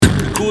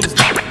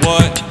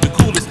what? The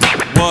coolest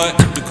nigga, what?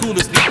 The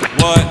coolest nigga,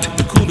 what?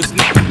 The coolest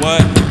nigga, what?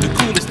 The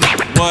coolest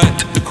nigga, what?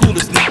 The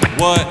coolest nigga,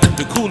 what?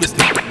 The coolest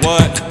nigga,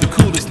 what? The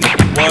coolest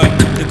nigga, what?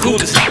 The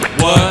coolest nigga,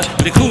 what?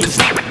 The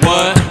coolest nigga,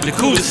 what? The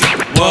coolest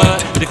nigga,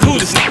 what? The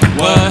coolest nigga,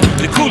 what?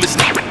 The coolest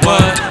nigga,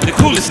 what? The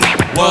coolest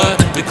nigga, what?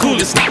 The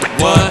coolest nigga,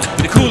 what?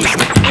 The coolest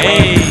nigga.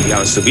 Hey,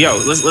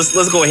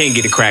 let's go ahead and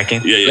get it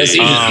cracking. Yeah. Let's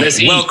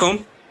eat.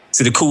 Welcome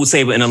to the Cool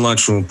Table in the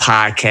Lunchroom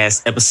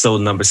podcast,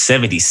 episode number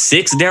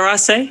 76, dare I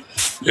say?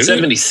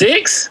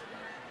 76?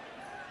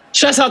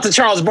 Shouts out to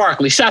Charles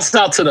Barkley. Shouts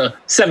out to the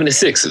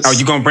 76ers. Oh,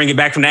 you gonna bring it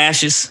back from the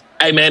ashes?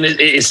 Hey, man,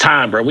 it's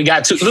time, bro. We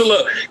got to,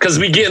 look, because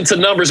we get into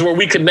numbers where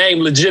we could name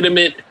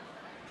legitimate,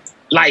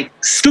 like,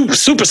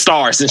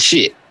 superstars and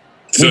shit.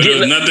 So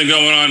there's nothing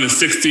going on in the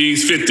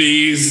 60s,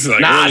 50s,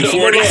 like early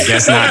 40s?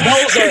 That's not.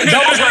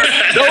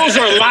 Those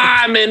are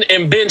linemen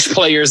and bench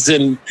players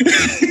and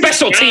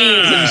special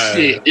teams and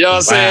shit. You know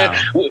what I'm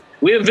saying?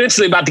 We're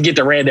eventually about to get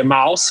to Randy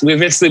Moss. We're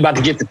eventually about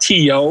to get to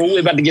T.O. We're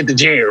about to get to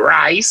Jerry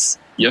Rice.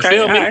 You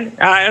feel me?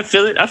 I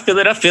feel it.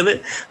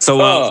 So,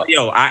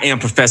 I am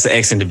Professor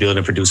X in the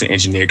building, producer,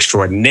 engineer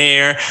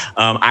extraordinaire.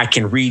 I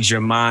can read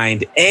your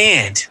mind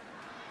and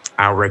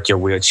I'll wreck your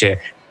wheelchair.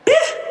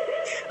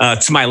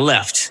 To my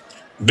left,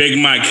 Big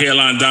Mike,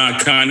 Caroline, Don,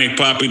 Kanye,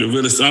 Poppy, the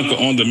realest uncle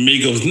on the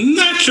Migos,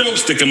 Nacho,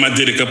 sticking my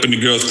dick up in the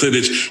girl's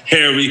clittage,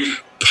 Harry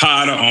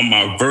Potter on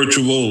my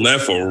virtual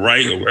left or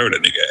right or wherever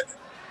that nigga at.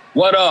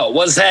 What up?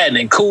 What's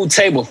happening? Cool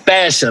table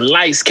fashion,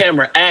 lights,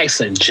 camera,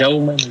 action. Joe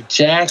Money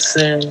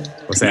Jackson.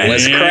 What's happening?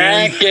 What's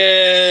cracking?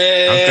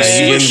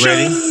 Okay, you getting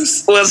ready?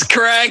 What's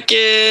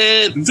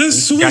cracking?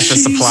 Got your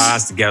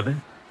supplies together.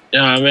 You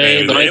know what I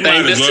mean? It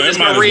might as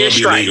well be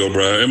legal,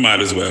 bro. It might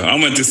as well. I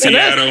went to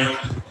Seattle.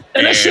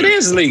 And that shit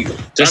is legal.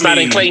 Just not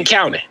in Clayton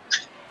County.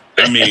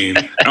 I mean,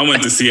 I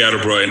went to Seattle,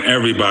 bro, and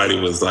everybody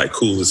was like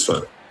cool as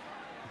fuck.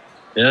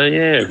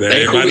 Yeah.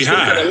 They cool Everybody as fuck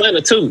high. in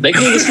Atlanta, too. They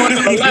cool as fuck in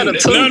Atlanta,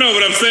 too. No,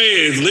 what I'm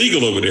saying is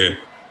legal over there.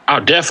 Oh,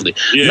 definitely.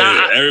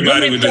 Yeah,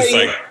 everybody was just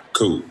like,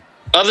 cool.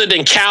 Other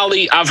than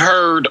Cali, I've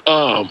heard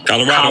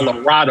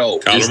Colorado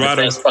is the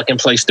best fucking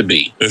place to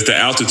be. It's the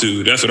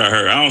altitude. That's what I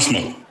heard. I don't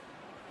smoke.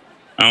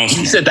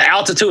 You said the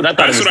altitude? I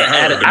thought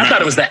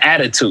it was the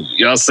attitude.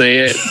 You know what I'm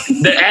saying?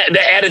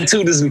 The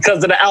attitude is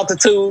because of the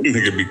altitude.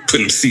 Nigga be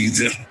putting seeds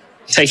in.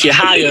 Take you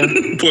higher.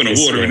 Putting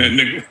water in that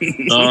nigga.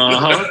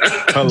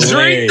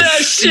 Drink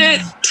that shit.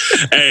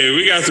 Hey,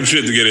 we got some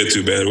shit to get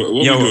into, man. What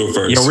we do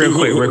first? Real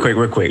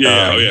quick.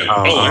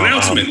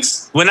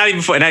 Announcements. Well, not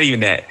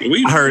even that.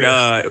 I heard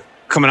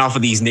coming off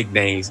of these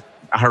nicknames,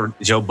 I heard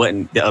Joe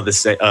Budden the other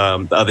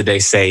day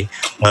say,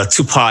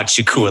 Tupac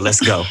Shakur, let's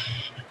go.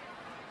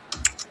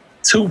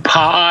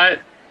 Tupac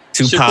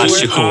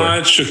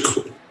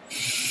Shakur.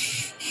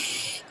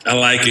 I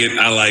like it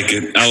a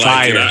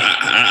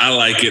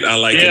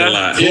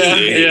lot.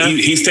 Yeah.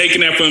 He's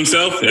taking that for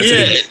himself.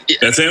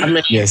 That's him. I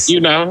mean, yes. You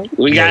know,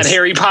 we got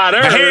Harry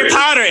Potter. Harry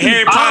Potter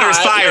is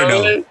fire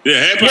though. Yeah,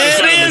 Harry Potter's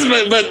fire.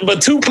 It is,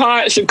 but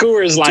Tupac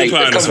Shakur is like,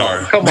 Tupac is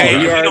hard. Come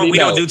on, we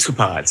don't do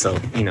Tupac, so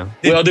you know.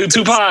 We don't do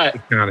Tupac.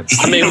 I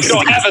mean, we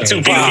don't have a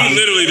Tupac. He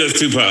literally does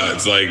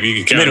Tupacs. Like you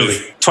can count literally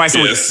twice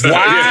a week. Wow,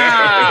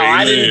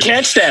 I didn't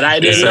catch that. I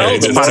didn't know.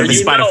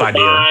 Spotify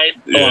deal.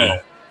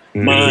 Yeah.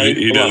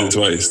 He does it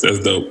twice. That's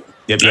dope.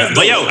 Yep. But I'm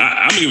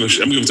gonna give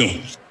it to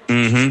him.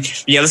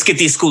 Mm-hmm. Yeah, let's get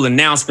these school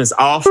announcements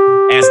off.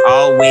 As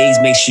always,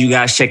 make sure you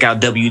guys check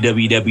out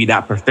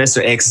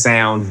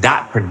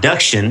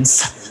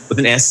www.professorxsound.productions with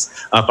an S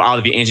for all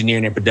of your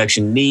engineering and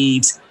production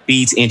needs.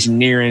 Beats,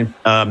 engineering,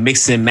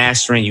 mixing,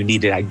 mastering, you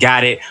need it, I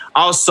got it.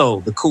 Also,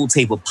 the Cool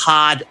Table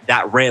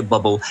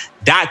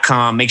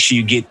pod.redbubble.com. Make sure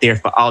you get there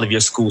for all of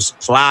your school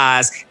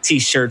supplies,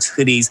 t-shirts,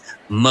 hoodies,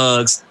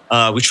 mugs.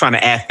 We're trying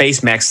to add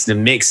face masks to the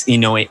mix, in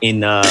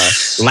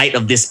light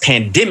of this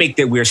pandemic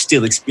that we're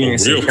still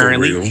experiencing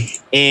currently.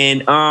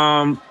 And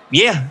go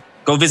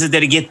visit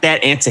there to get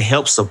that and to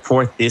help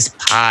support this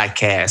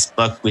podcast.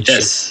 Fuck with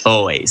your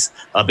boys.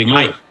 Big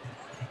Mike.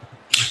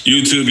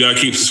 YouTube, y'all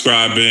keep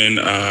subscribing.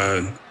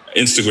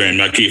 Instagram,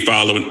 y'all keep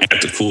following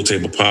at the Cool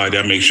Table Pod.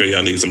 Y'all make sure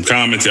y'all leave some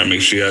comments. Y'all make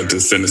sure y'all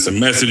just send us some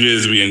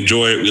messages. We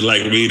enjoy it. We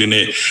like reading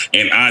it.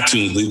 And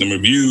iTunes, leave them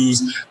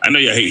reviews. I know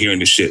y'all hate hearing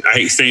this shit. I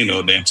hate saying it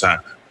all the damn time,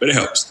 but it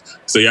helps.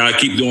 So y'all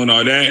keep doing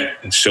all that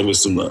and show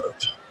us some love.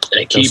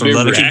 And keep it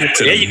real.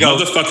 There you go.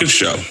 Motherfucking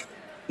show.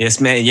 Yes,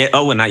 man. Yeah.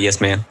 Oh, well, not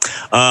yes, man.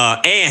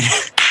 And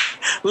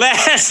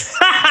last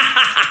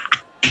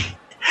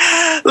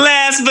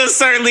but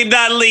certainly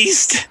not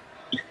least,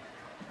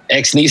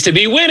 X needs to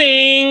be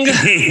winning.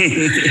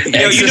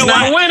 X is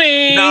not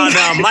winning. No.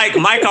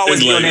 Mike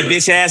always be on that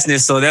bitch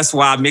assness, so that's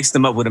why I mixed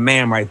him up with a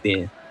man right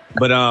then.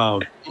 But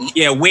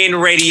Win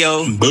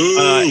Radio.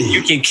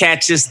 You can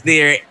catch us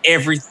there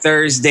every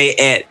Thursday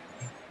at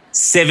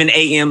 7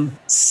 a.m.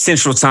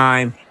 Central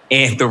Time,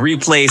 and the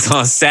replays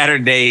on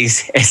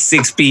Saturdays at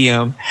 6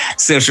 p.m.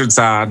 Central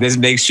Time. Just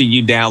make sure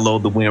you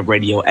download the Win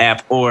Radio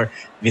app or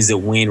visit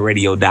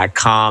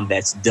winradio.com.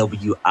 That's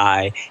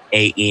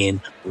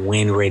WIAN,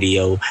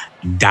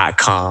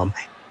 winradio.com.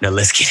 Now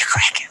let's get it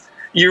cracking.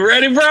 You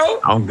ready, bro?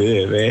 I'm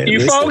good, man.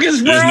 You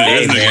focused, bro?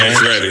 This nigga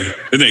is ready.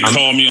 This nigga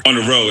called me on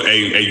the road.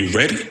 Hey, you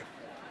ready?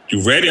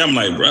 You ready? I'm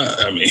like, bro.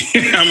 I mean,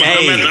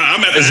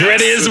 I'm at as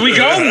ready as we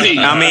gonna be.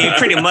 I mean,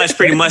 pretty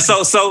much.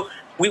 So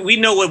we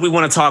know what we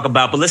want to talk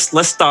about, but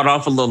let's start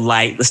off a little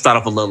light. It's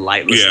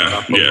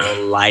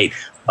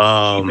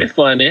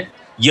funny.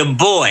 Your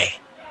boy.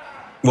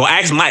 Well,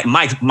 actually,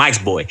 Mike's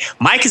boy.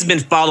 Mike has been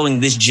following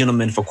this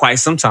gentleman for quite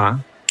some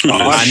time.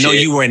 I know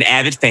you were an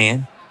avid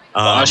fan.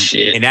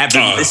 Shit. An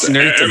avid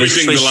listener to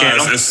this Twitch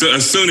channel. As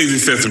soon as he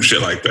said some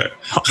shit like that.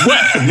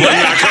 What?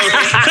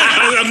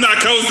 I'm not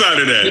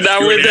co-signing that. You're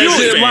not with that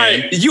shit,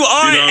 Mike. You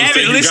are an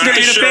avid listener and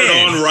a fan. You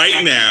got the shirt on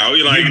right now.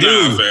 You're like,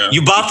 nah, fam.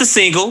 You bought the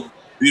single.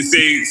 You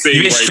see You've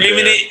been right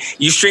streaming there. it.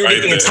 You streamed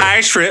it the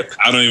entire trip.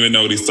 I don't even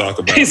know what he's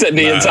talking about. He said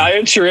the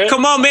entire trip.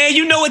 Come on, man.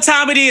 You know what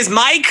time it is,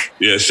 Mike.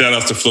 Yeah, shout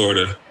outs to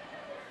Florida.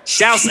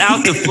 Shouts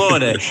out to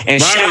Florida.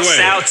 And shouts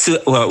out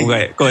to... Well, go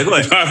ahead. By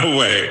the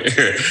way,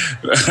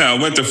 I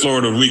went to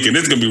Florida weekend.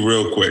 This is going to be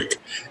real quick.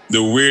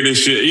 The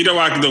weirdest shit. You know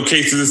why the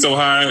cases are so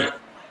high?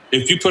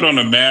 If you put on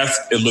a mask,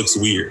 it looks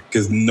weird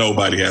because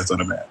nobody has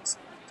on a mask.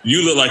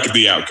 You look like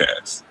the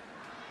outcast.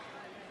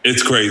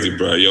 It's crazy,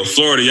 bro. Yo,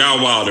 Florida, y'all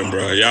wildin',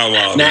 bro. Y'all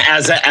wildin'. Now,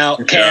 as an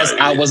outcast,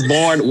 I was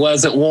born,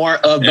 wasn't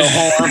warned of the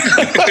harm.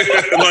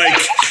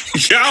 Like,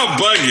 y'all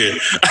bugging.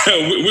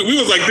 We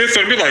was like this,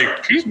 and be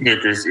like, these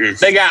niggas is...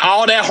 They got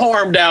all that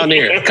harm down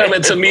there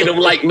coming to meet them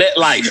like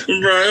MetLife.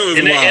 Bro,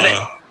 it was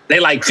wild. They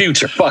like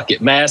Future. Fuck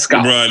it. Mask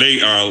off. Bro,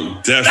 they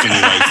are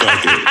definitely like,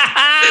 fuck it.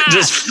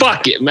 Just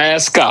fuck it.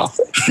 Mask off.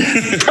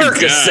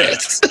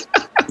 Percocets.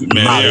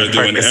 Man, they are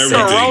doing everything.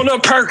 Corona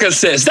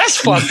Percocets. That's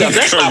fucked up.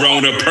 That's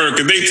Corona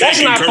Percocets. They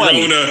taking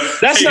Corona.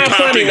 That's not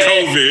funny, man.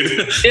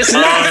 COVID. It's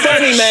not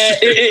funny, man.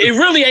 It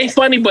really ain't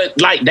funny, but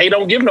like they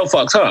don't give no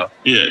fucks, huh?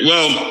 Yeah,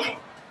 well...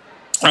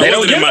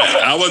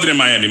 I wasn't in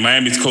Miami.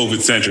 Miami's COVID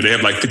central. They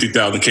have like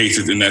 50,000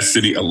 cases in that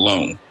city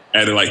alone,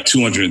 added like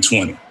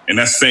 220. And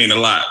that's saying a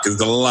lot because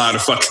there's a lot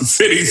of fucking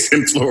cities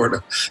in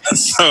Florida.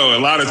 So a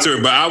lot of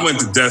tourists. But I went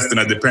to Destin.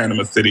 I did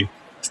Panama City.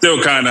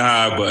 Still kind of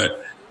high,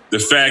 but the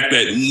fact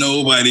that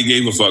nobody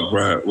gave a fuck,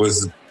 bro,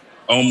 was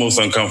almost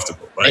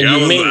uncomfortable. Like,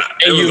 and you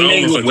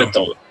mingled with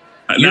them.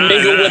 You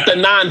mingled with the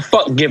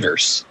non-fuck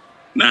givers.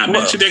 Nah,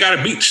 man, they got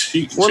a beach.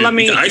 You I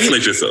can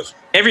isolate yourself.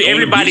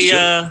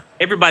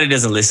 Everybody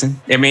doesn't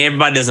listen. I mean,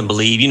 everybody doesn't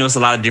believe. You know, it's a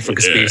lot of different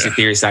conspiracy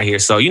theorists out here.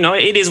 So, you know,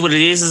 it is what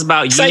it is. It's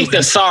about you. Safe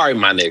than sorry,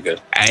 my nigga.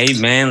 Hey,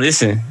 man,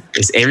 listen.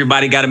 It's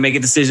everybody got to make a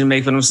decision,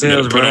 make for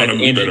themselves, bro. At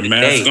the end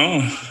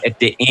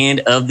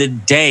of the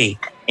day.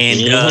 And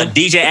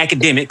DJ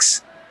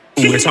Academics,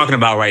 who we're talking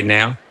about right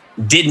now,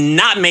 did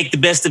not make the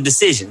best of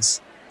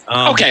decisions.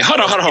 Okay, hold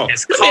on. Let me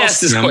ask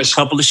this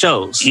question. A couple of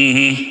shows.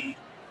 Mm-hmm.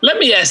 Let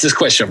me ask this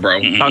question,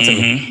 bro. Talk to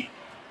me.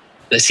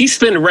 Does he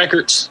spin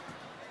records?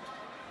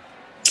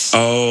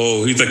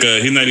 Oh, he's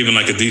not even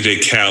like a DJ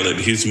Khaled.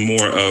 He's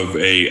more of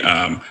a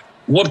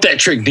whoop that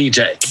trick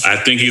DJ. I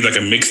think he's like a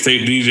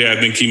mixtape DJ. I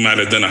think he might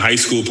have done a high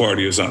school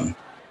party or something.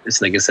 This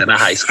nigga said a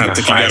high school. I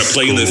think he got a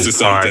playlist or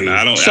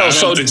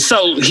something.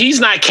 So he's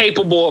not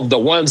capable of the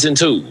ones and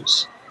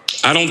twos.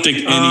 I don't think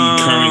any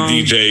current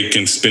DJ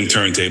can spin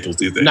turntables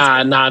these days.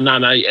 Nah.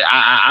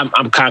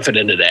 I'm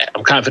confident of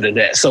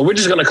that. So we're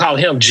just gonna call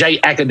him J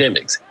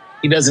Academics.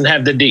 He doesn't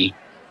have the D.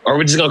 Or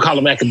we're just gonna call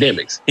him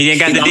Academics. He ain't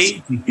got the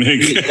D?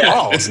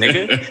 Pause,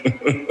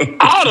 nigga.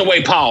 All the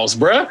way pause,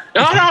 bruh.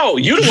 No,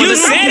 you the one that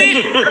said it.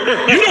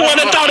 You the one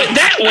that thought it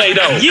that way,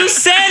 though. You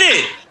said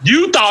it.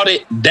 You thought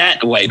it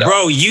that way, though.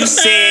 Bro, you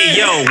said,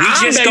 we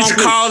just gonna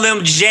call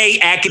him J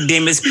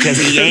Academics because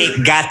he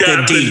ain't got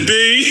the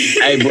D.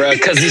 Hey, bruh,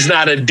 because he's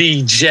not a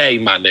DJ,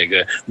 my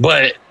nigga.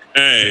 But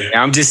hey,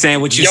 I'm just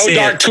saying what you said. Yo,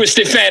 dark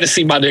twisted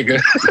fantasy, my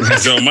nigga.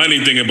 So my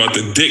nigga thinking about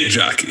the dick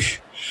jockey.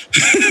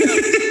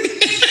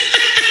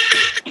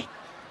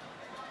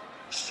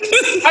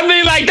 I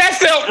mean, like, that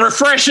felt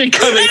refreshing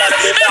coming out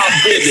of your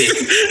mouth,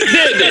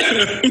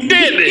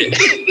 didn't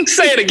it?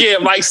 Say it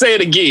again, Mike. Say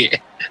it again.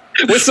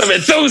 With some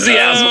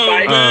enthusiasm,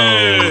 Mike. He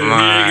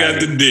ain't got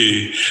the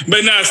D.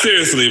 But nah,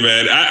 seriously,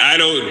 man. I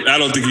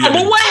don't think he...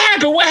 But what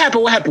happened? What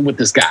happened with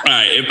this guy? All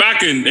right, if I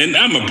can... And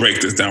I'm going to break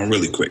this down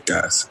really quick,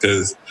 guys,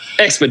 because...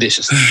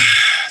 Expeditious.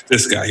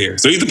 This guy here.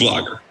 So he's a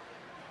blogger.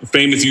 A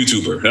famous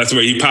YouTuber. That's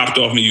where he popped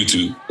off on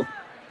YouTube.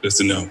 Just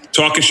to know.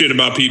 Talking shit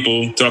about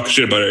people. Talking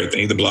shit about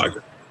everything. He's a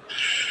blogger.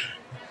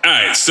 All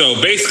right, so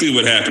basically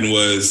what happened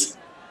was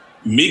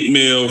Meek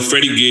Mill,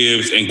 Freddie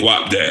Gibbs, and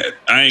Guap Dad.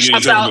 I ain't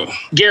going to talk about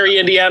Gary,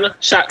 Indiana.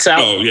 Shouts out.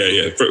 Oh,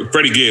 yeah.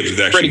 Freddie Gibbs is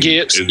actually... Freddie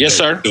Gibbs, yes,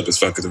 sir. Dope as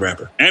fuck as a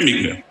rapper. And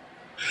Meek Mill.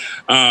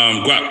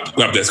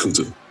 Guap Dad's cool,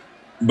 too.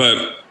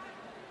 But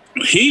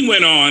he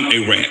went on a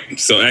rant.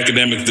 So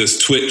Academics does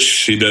Twitch.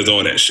 He does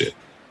all that shit.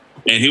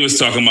 And he was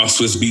talking about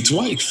Swiss Beats'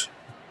 wife.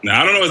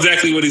 Now, I don't know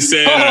exactly what he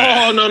said.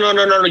 Oh,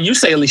 no. You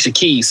say Alicia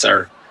Keys,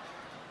 sir.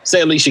 Say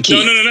Alicia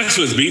Keys. No, that's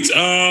Swiss Beats.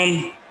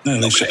 Not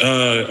Alicia.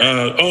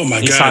 Oh my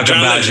He's God,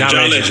 talking about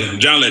John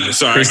Legend. John Legend.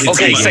 Sorry. Chrissy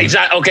Okay, say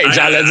John. Okay,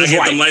 John Legend's I get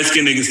white. them light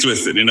skinned niggas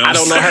twisted. You know. I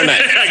don't know her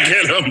name. I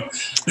get them.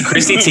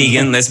 Chrissy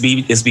Teigen. Let's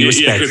be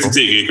respectful.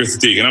 Yeah, Chrissy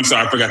Teigen. I'm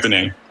sorry, I forgot the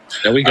name.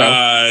 There we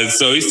go.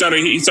 So he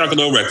talked a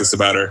little reckless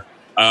about her.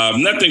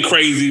 Nothing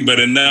crazy, but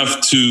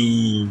enough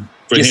to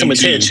Get some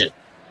attention.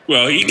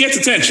 Well, he gets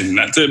attention.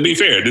 Not to be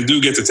fair, the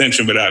dude gets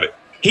attention without it.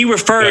 He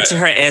referred to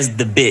her as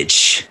the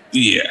bitch.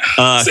 Yeah.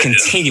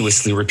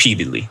 Continuously,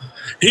 repeatedly.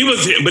 He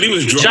was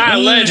drunk.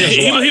 John Legend.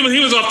 He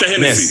was off the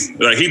Hennessy.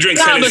 Like he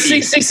drinks Nah, but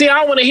Hennessy. see, I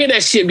don't want to hear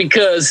that shit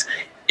because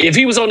if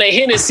he was on that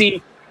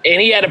Hennessy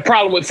and he had a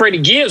problem with Freddie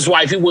Gibbs'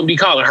 wife, he wouldn't be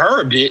calling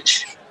her a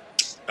bitch.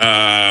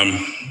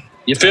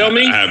 You feel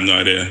me? I have no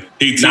idea.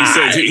 He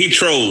says he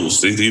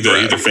trolls. He's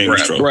a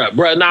famous troll.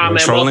 Bruh, nah, man.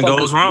 Trolling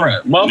goes wrong.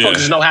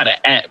 Motherfuckers know how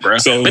to act, bruh.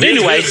 So but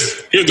anyway,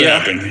 here's what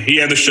happened. He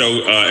had the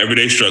show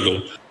Everyday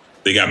Struggle.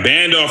 They got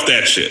banned off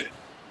that shit.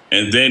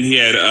 And then he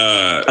had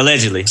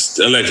Allegedly.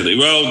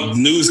 Well,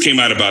 news came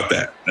out about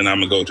that, and I'm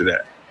gonna go to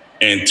that.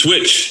 And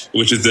Twitch,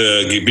 which is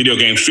the video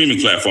game streaming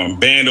platform,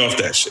 banned off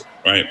that shit,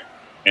 right?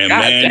 And God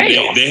man,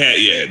 damn.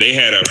 they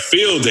had a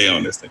field day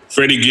on this thing.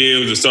 Freddie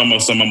Gibbs was talking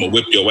about I'm gonna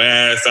whip your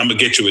ass. I'm gonna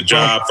get you a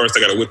job. First,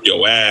 I gotta whip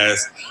your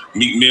ass.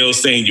 Meek Mill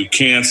saying you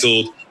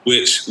canceled,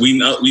 which we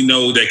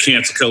know that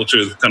cancel culture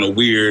is kind of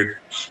weird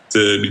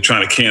to be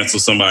trying to cancel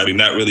somebody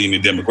not really in the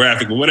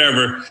demographic, but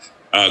whatever.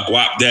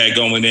 Guap Dad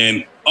going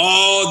in.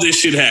 All this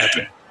shit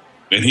happened.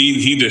 And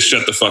he just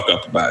shut the fuck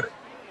up about it.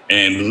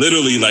 And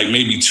literally, like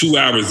maybe 2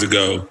 hours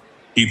ago,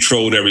 he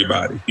trolled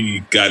everybody.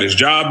 He got his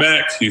job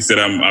back. He said,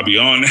 I'll be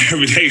on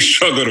Everyday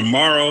Struggle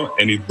tomorrow.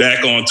 And he's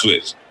back on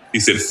Twitch. He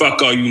said,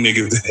 fuck all you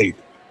niggas that hate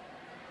it.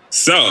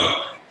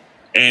 So,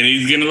 and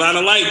he's getting a lot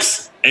of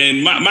likes.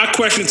 And my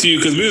question to you,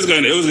 because it was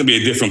gonna be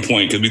a different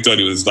point, because we thought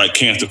he was like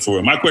canceled for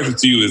it. My question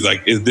to you is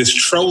like, is this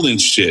trolling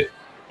shit?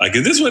 Like,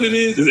 is this what it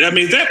is? I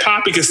mean, is that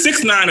poppy? Because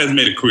 6ix9ine has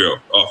made a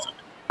career off of it.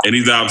 And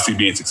he's obviously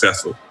being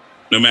successful,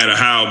 no matter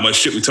how much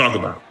shit we talk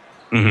about.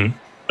 Mm-hmm.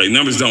 Like,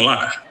 numbers don't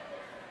lie.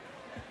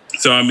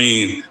 So, I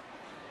mean,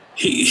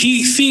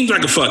 he seems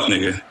like a fuck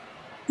nigga,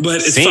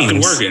 but it's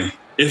fucking working.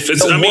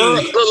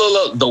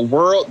 The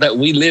world that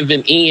we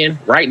living in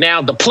right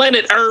now, the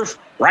planet Earth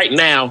right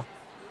now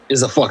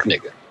is a fuck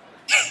nigga.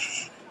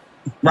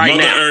 Right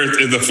Mother now, Earth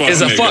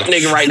is a fuck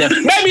nigga right now.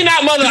 Maybe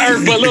not Mother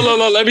Earth, but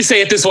look, let me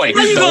say it this way.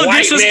 How you the gonna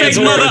white disrespect man's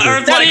Mother world.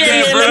 Earth like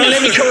that, bro?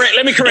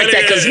 Let me correct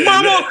that, because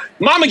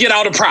mama get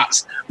all the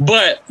props.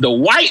 But the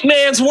white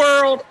man's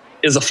world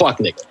is a fuck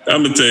nigga.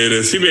 I'm gonna tell you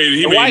this. He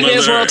made the white Mother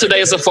man's Earth, world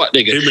today is a fuck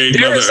nigga. He made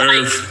Mother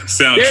Earth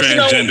sound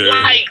transgender.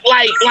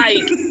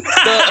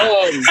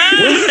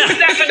 We're losing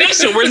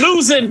definition. We're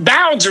losing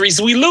boundaries.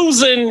 We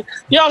losing. You know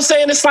what I'm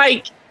saying?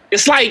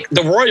 It's like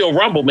the Royal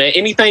Rumble, man.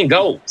 Anything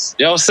goes.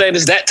 You know what I'm saying?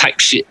 It's that type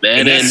shit, man.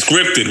 And that's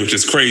scripted, which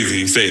is crazy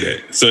you say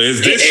that. So is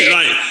this shit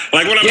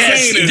like what I'm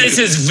saying is this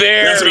is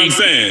very. That's what I'm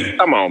saying.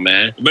 Come on,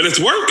 man. But it's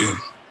working.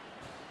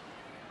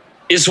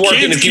 It's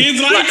working. Kids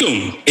like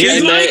them.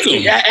 Kids like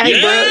them.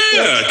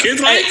 Hey,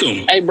 kids like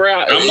them. Hey, bro.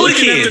 I'm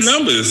looking at the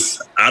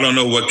numbers. I don't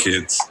know what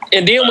kids.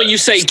 And then when you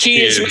say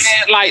kids,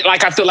 man,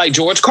 like I feel like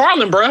George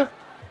Carlin, bro.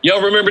 Y'all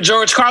remember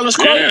George Carlin's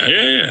quote?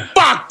 Yeah.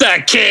 Fuck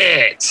the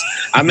kids.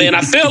 I mean,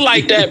 I feel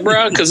like that,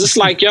 bro, because it's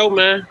like, yo,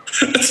 man.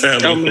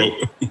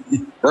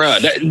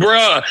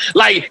 Bruh,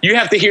 like, you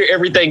have to hear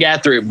everything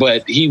after it,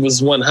 but he was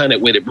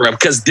 100 with it, bro,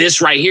 because this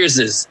right here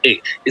is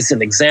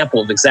an example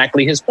of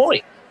exactly his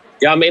point.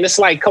 You know what I mean? It's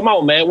like, come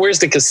on, man. Where's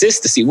the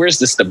consistency? Where's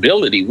the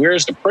stability?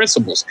 Where's the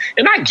principles?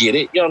 And I get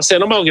it. You know what I'm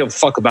saying? I'm not going to give a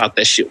fuck about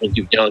that shit when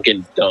you're young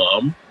and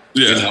dumb.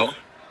 Yeah. You know?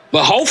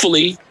 But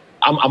hopefully,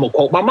 I'm going to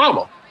quote my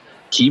mama.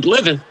 Keep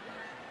living.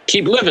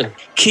 Keep living.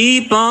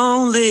 Keep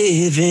on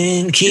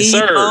living. Keep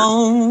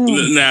on.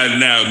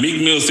 Now,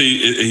 Meek Mill say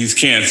he's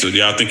canceled.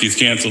 Y'all think he's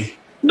canceled?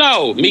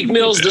 No, Meek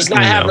Mills does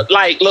not have it.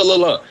 Like,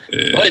 look.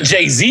 Yeah. But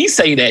Jay-Z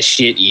say that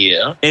shit,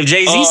 yeah. If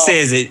Jay-Z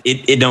says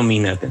it don't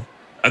mean nothing.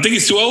 I think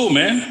he's too old,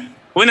 man.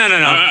 Well, no.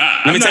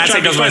 Let me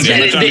take those words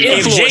back.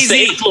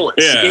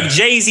 If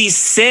Jay-Z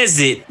says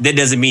it, that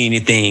doesn't mean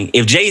anything.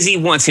 If Jay-Z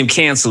wants him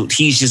canceled,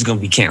 he's just going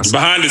to be canceled.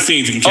 Behind the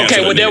scenes, he can cancel.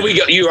 Okay, well, there we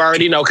go. You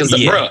already know, because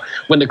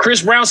when the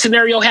Chris Brown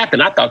scenario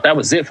happened, I thought that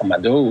was it for my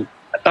dude.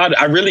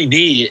 I really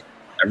did.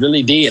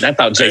 I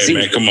thought Jay-Z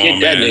would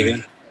get that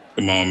nigga.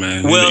 Come on,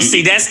 man. Well,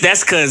 see, that's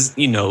because,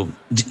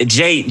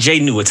 Jay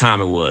knew what time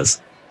it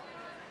was.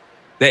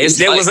 There was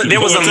a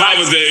lot.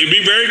 Was it?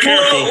 Be very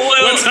careful.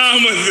 What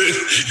time was it?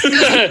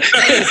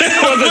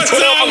 Was it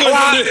 12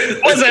 o'clock?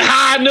 Was it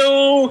high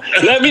noon?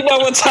 Let me know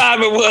what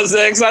time it was,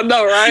 X. I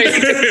know, right?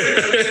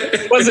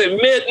 Was it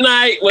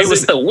midnight? Was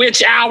it the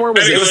witch hour?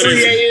 Was it 3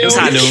 a.m.? It was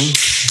high noon.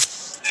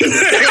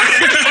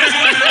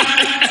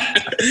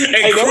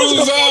 And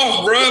cruise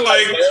off, bro.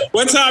 Like,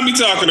 what time you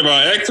talking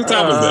about, X? What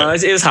time was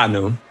that? It was high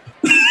noon.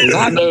 It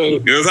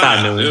was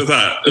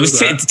hot. It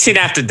was 10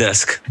 after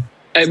dusk.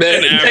 Hey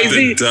man,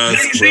 Jay-Z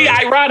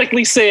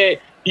ironically said,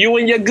 You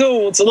and your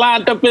goons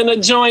lined up in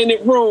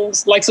adjoining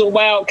rooms like some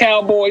wild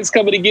cowboys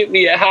coming to get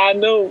me at high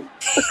noon.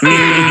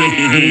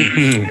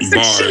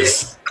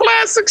 Bars.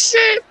 Classic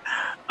shit.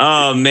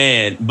 Oh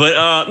man,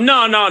 but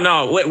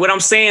no. What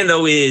I'm saying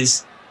though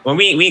is, well,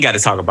 we ain't got to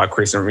talk about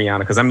Chris and Rihanna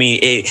because I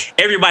mean,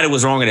 everybody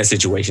was wrong in that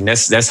situation.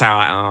 That's how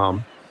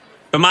I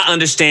from my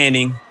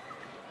understanding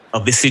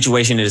of this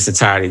situation in its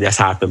entirety, that's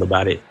how I feel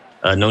about it.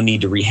 No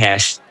need to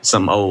rehash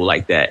something old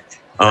like that.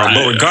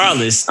 But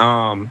regardless,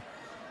 I'm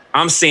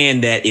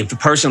saying that if a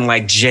person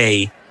like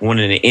Jay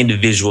wanted an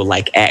individual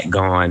like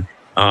Atgon,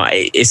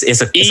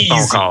 it's a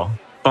phone call.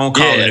 Phone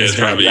call is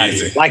probably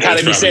easy. Like how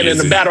they be saying in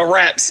the battle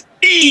raps.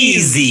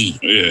 Easy.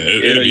 Yeah,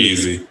 it'll be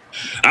easy.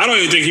 I don't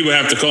even think he would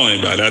have to call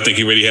anybody. I think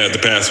he already has the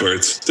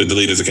passwords to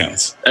delete his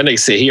accounts. And they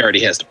said he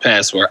already has the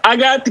password. I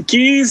got the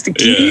keys.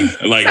 Yeah,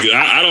 like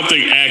I don't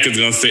think Ak is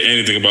gonna say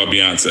anything about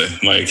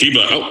Beyonce. Like he'd be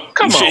like, "Oh,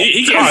 come on,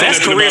 he can't say that's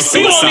nothing career about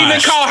He won't suicide.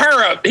 even call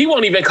her up. He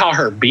won't even call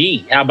her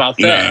B. How about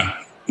that?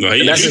 No,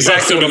 that's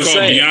exactly what I'm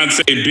saying.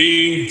 Beyonce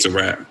B, it's a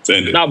rap. It's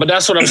ended. No, but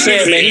that's what I'm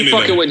saying, man. He Anything.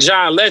 fucking with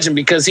John Legend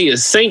because he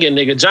is singing,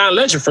 nigga. John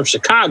Legend from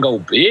Chicago,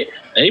 bitch.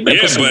 And he better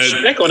put some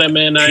respect on that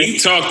man name. He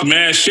talked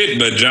mad shit,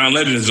 but John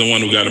Legend is the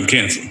one who got him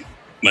canceled.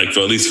 Like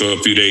for at least for a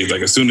few days.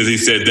 Like as soon as he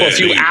said that, For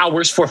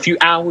a few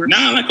hours.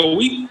 Nah, like a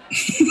week,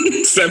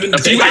 7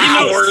 days.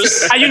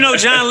 hours. How you know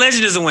John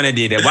Legend is the one that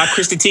did that? Why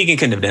Christy Teigen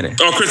couldn't have done it?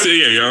 Oh,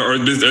 Christy, or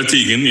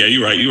Teigen. Yeah,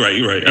 you're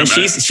right. And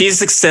she's a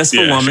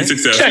successful woman.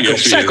 She's successful.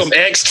 Check him,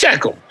 X.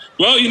 Check him.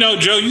 Well,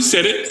 Joe, you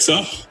said it,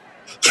 so.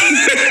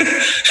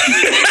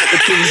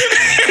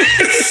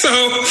 So,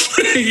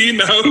 he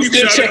trying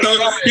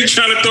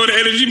to throw the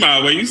energy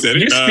my way. You said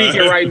it. You're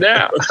speaking right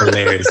now.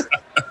 Hilarious.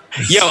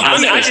 Yo,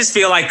 I just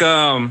feel like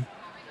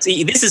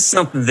see, this is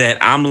something that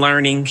I'm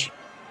learning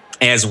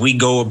as we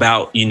go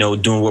about,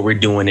 doing what we're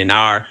doing in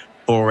our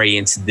foray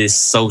into this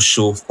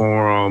social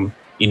forum,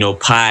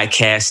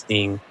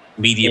 podcasting,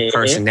 media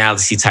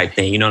personality type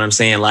thing. You know what I'm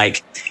saying?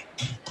 Like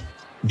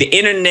the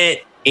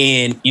internet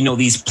and,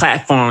 these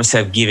platforms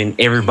have given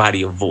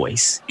everybody a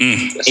voice.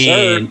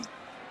 And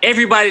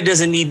everybody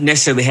doesn't need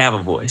necessarily have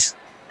a voice.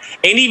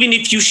 And even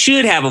if you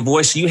should have a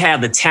voice, you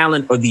have the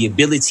talent or the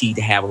ability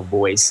to have a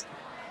voice,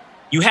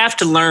 you have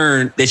to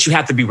learn that you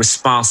have to be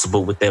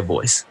responsible with that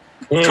voice.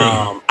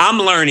 I'm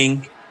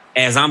learning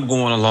as I'm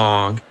going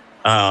along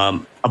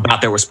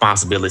about that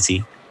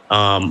responsibility.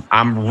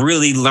 I'm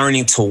really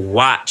learning to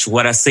watch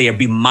what I say or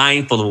be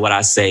mindful of what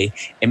I say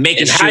and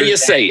making sure how you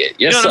say it. Yes,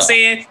 you know what I'm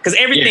saying? Because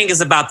everything is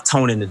about the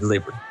tone and the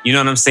delivery. You know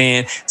what I'm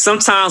saying?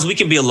 Sometimes we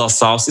can be a little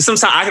saucy.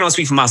 Sometimes I can only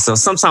speak for myself.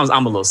 Sometimes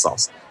I'm a little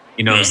saucy.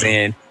 You know what I'm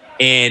saying?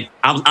 And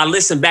I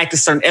listen back to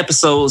certain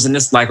episodes and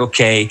it's like,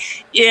 okay,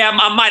 yeah,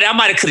 I might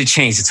have could have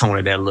changed the tone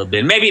of that a little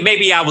bit.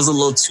 Maybe I was a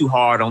little too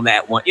hard on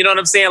that one. You know what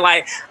I'm saying?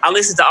 Like I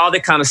listen to all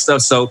that kind of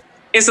stuff. So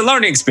it's a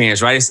learning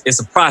experience, right? It's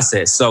a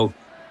process. So,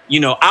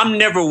 I'm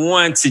never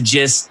one to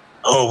just,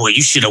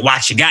 you should have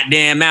watched your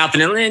goddamn mouth.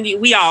 And then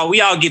we all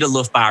get a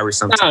little fiery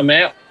sometimes. Nah,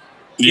 man.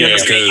 Yeah,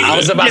 I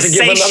was about to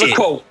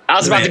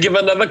give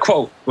another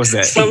quote. What's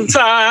that?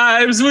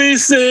 Sometimes we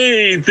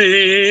say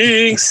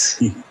things.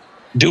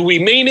 Do we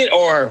mean it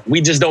or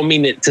we just don't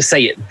mean it to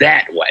say it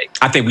that way?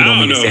 I think we don't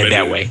mean to say it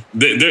that way.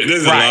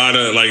 There's a lot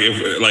of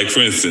like for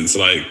instance,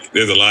 like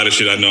there's a lot of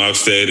shit I know I've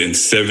said in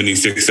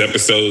 76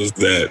 episodes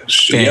that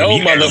shit. Yo,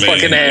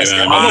 motherfucking ass.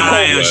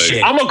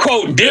 I'm gonna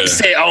quote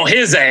Dipset on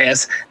his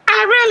ass.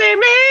 I really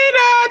mean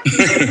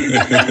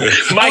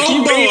it. Mike,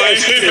 you mean that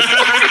shit.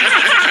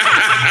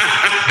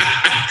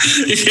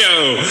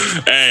 Yo,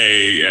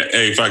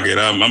 hey, fuck it.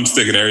 I'm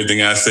sticking to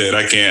everything I said.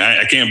 I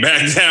can't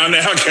back down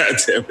now. God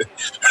damn it.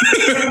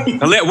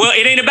 Well,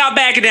 it ain't about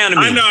backing down to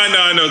me.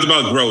 I know. It's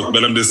about growth,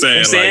 but I'm just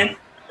saying,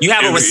 you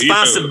have a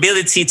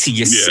responsibility to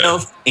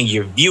yourself and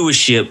your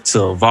viewership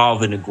to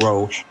evolve and to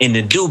grow and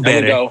to do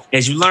better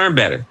as you learn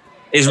better.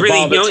 It's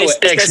really, it's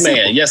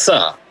X-Man. Yes,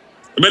 sir.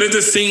 But it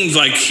just seems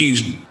like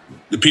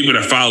the people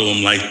that follow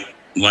him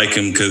like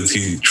him because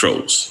he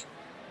trolls.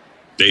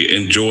 They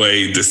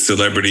enjoy the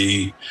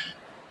celebrity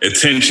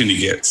attention he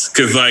gets.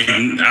 Because, I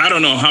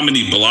don't know how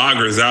many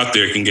bloggers out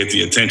there can get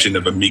the attention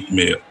of a Meek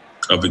Mill,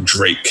 of a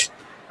Drake,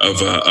 of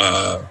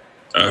a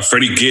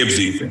Freddie Gibbs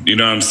even. You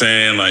know what I'm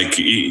saying?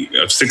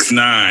 Of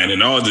 6ix9ine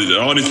and all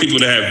these people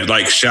that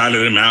have,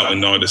 shouted him out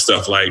and all this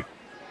stuff.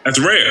 That's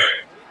rare.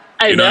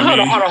 Hey, man,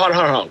 hold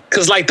on.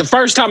 Because, the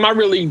first time I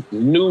really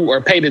knew or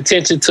paid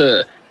attention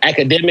to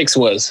academics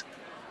was,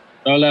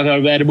 don't laugh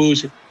at bad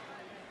bullshit.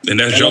 And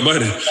that's Joe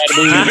Budden.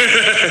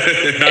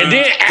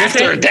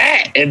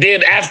 And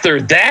then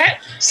after that,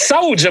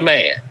 Soulja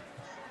Man.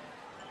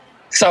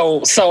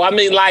 So I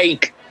mean,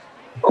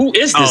 who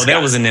is this guy?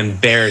 That was an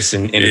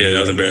embarrassing interview. Yeah, that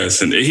was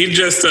embarrassing. He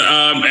just,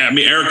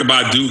 Erykah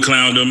Badu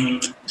clowned him.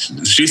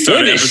 She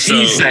started the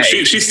episode.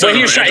 She started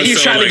he was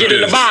trying to get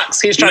in the box.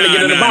 He was trying to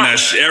get in the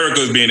box. Erykah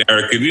was being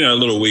Erykah, a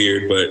little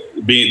weird, but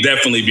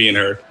definitely being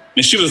her.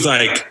 And she was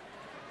like,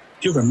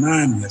 "You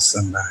remind me of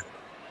somebody."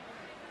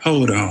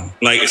 Hold on.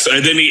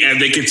 And then as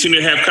they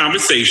continue to have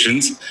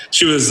conversations,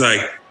 she was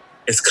like,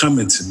 "It's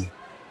coming to me.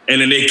 And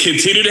then they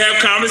continued to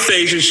have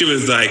conversations. She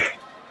was like,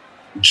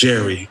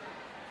 Jerry,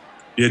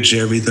 you're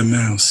Jerry the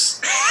Mouse.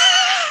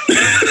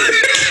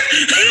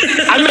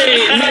 I mean,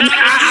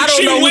 I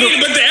don't know.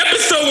 But the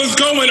episode was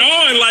going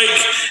on. Like,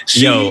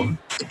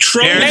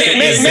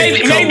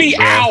 maybe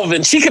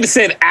Alvin. She could have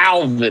said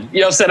Alvin.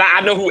 You know what I'm saying?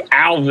 I know who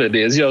Alvin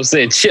is. You know what I'm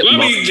saying? Chipmunk.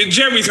 Well, I mean,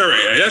 Jerry's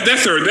her.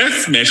 That's her.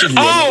 That's man. She grew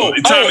up.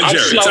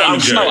 I'm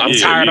slow. I'm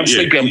tired. I'm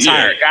sleepy. I'm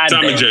tired.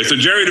 Tom and Jerry. So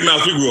Jerry the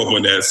Mouse, we grew up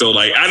on that. So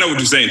like, I know what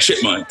you're saying.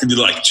 Chipmunk. Because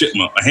you like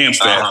Chipmunk, a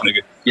hamster ass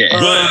nigga. Yeah.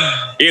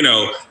 But you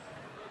know,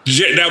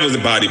 that was a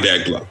body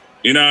bag blow.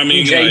 You know what I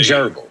mean? Jay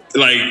Jurgle.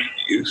 Like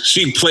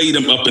she played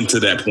him up until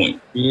that point.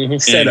 Mm-hmm.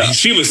 Set up.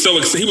 She was so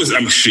excited.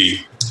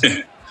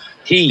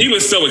 He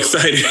was so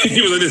excited.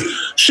 He was like this.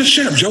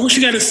 Shut up, Joe. What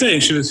she got to say?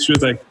 She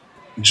was like,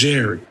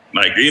 Jerry.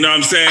 Like, you know what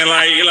I'm saying?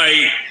 Like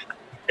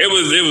it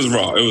was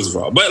raw. It was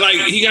raw. But like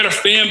he got a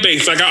fan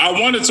base. Like I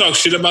want to talk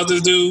shit about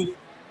this dude.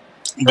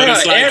 But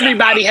it's like,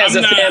 everybody has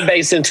a fan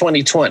base in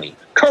 2020.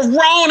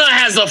 Corona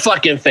has a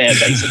fucking fan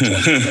base in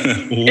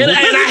 2020. and I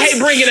hate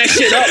bringing that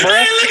shit up, bro.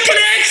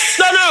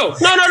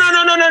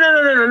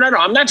 No.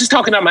 I'm not just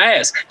talking out my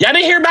ass. Y'all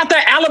didn't hear about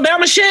that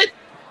Alabama shit?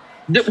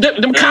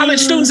 Them college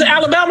students in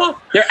Alabama,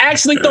 they're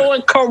actually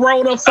throwing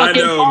Corona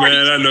fucking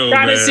parties. I know,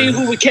 trying to see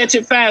who would catch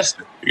it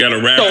faster. You got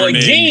a rapper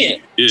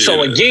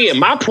So again,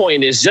 my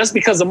point is just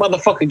because a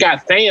motherfucker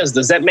got fans,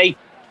 does that make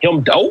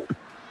him dope?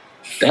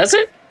 Does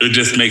it? It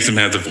just makes him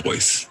have the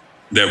voice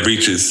that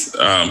reaches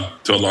to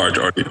a large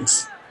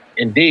audience.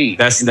 Indeed.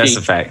 That's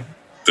a fact.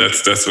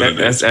 That's what it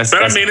is.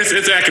 But I mean,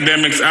 it's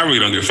academics. I really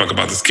don't give a fuck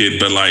about this kid,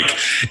 but like,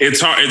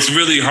 it's hard. It's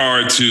really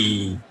hard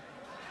to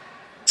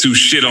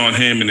shit on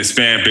him and his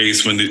fan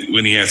base when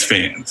he has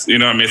fans. You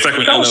know what I mean? It's like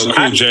when LL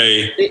Cool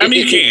J. I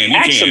mean, you can.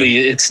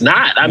 It's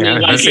not. I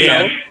mean,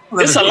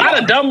 there's a lot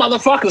of dumb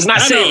motherfuckers. Not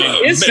saying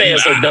that his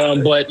fans are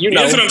dumb, but you know.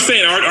 That's what I'm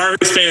saying. Are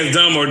his fans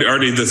dumb or are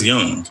they just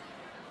young?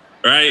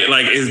 Right?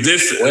 Like, is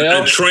this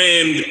a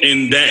trend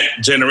in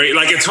that generation?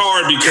 Like, it's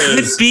hard because...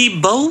 Could be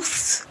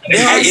both.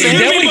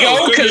 There we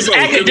go, because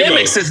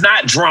academics is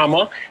not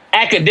drama.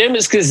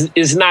 Academics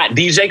is not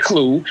DJ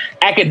Clue.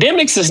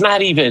 Academics is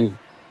not even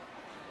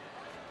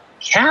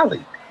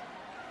Khaled.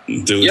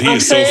 Dude, you know he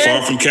is so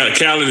far from Khaled.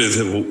 Khaled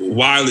is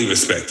widely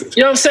respected.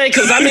 You know what I'm saying?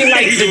 Because, I mean,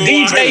 like, the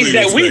DJs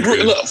that we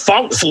grew... Look,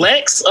 Funk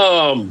Flex,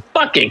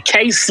 fucking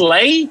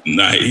K-Slay.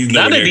 Nah, he's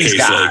none of these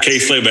guys.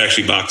 K-Slay would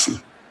actually box you.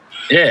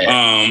 Yeah.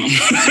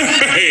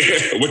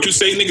 What you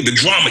say, nigga? The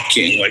drama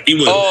king. Like he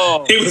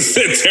was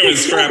sitting there and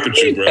scrapping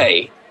you, bro.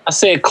 I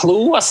said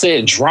Clue. I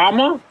said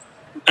drama.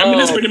 I mean,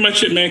 that's pretty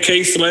much it, man.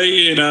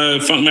 K-Slay and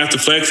Funkmaster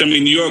Flex. I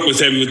mean, New York was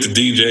heavy with the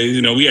DJs.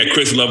 You know, we had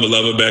Chris Lover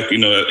back, at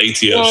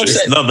ATL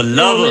shit.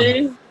 Lover.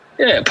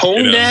 Yeah,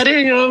 Poon Daddy,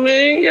 you know what I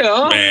mean?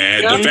 Yeah.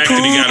 Man, the fact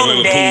that he got away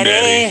with Poon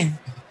Daddy.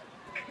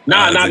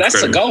 Nah,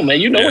 that's a go,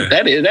 man. You know what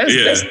that is.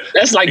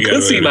 That's like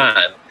Pussy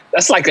Mine.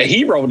 That's like a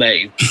hero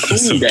name.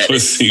 Pussy,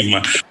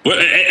 man.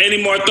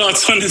 Any more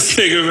thoughts on this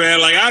nigga,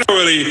 man? Like, I don't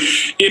really,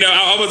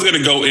 I was going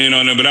to go in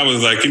on it, but I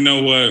was like, you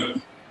know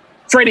what?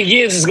 Freddie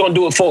Gibbs is going to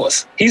do it for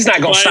us. He's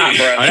not going to stop,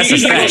 bro.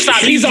 He's not going to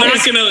stop. He's not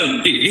going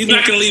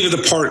to leave his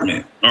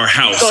apartment or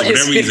house or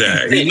whatever he's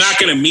at. He's not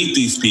going to meet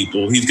these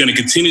people. He's going to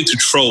continue to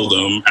troll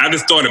them. I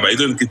just thought about it.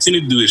 He's going to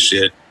continue to do his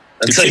shit.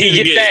 Until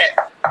he get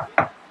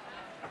that.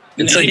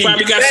 Until he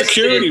probably got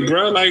security, shit,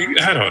 bro. Like,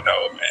 I don't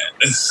know, man.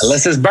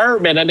 Unless it's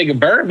Birdman. That nigga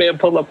Birdman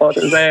pull up on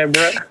his ass,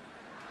 bro.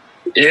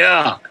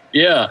 Yeah.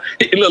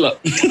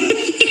 Look.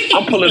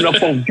 I'm pulling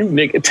up on you,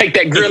 nigga. Take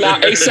that grill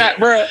out ASAP,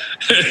 bro. Man,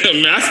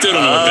 I still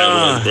don't know what that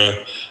was,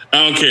 bro. I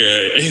don't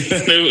care.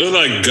 It was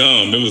like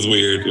gum. It was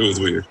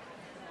weird.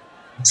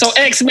 So,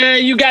 X,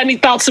 man, you got any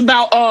thoughts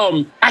about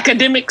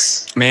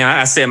academics? Man,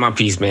 I said my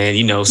piece, man.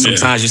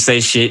 Sometimes you say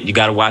shit, you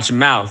got to watch your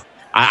mouth.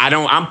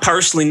 I'm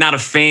personally not a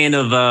fan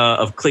of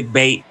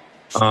clickbait,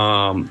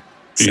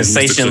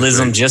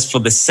 sensationalism just for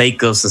the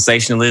sake of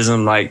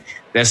sensationalism. Like,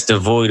 that's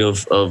devoid of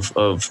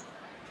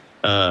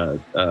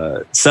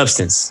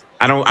substance.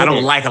 I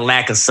don't like a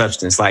lack of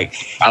substance. Like,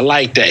 I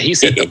like that. He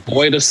said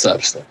devoid of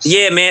substance.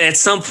 Yeah, man. At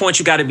some point,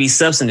 you got to be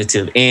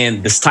substantive,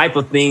 and this type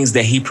of things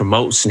that he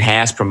promotes and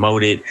has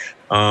promoted.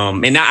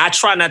 And I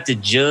try not to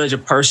judge a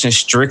person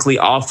strictly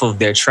off of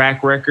their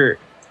track record,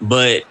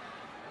 but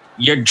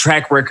your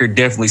track record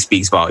definitely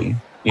speaks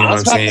volume. You know what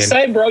I'm saying? I was about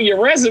to say, bro,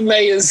 your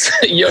resume is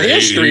your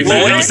history.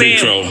 What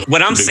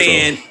I'm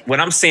saying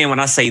when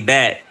I say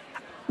that,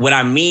 what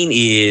I mean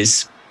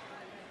is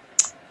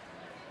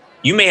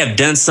you may have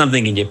done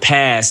something in your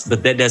past,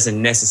 but that doesn't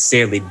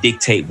necessarily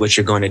dictate what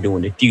you're going to do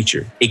in the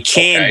future. It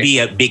can be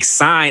a big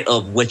sign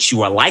of what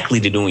you are likely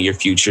to do in your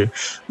future,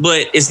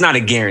 but it's not a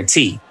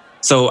guarantee.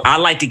 So I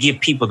like to give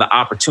people the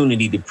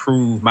opportunity to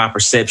prove my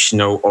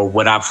perception or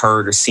what I've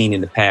heard or seen in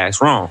the past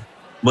wrong.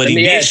 But let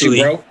me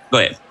eventually, ask you, bro. Go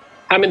ahead.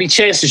 How many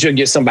chances you'll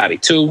get somebody?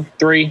 2,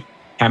 3?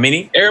 How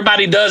many?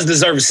 Everybody does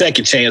deserve a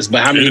second chance,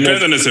 but how many? It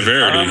depends on the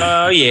severity.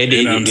 It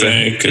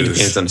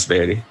depends on the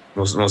severity.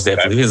 Most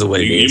definitely. Depends on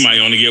what it is. You might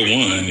only get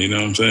one. You know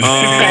what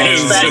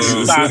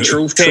I'm saying?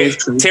 Truth.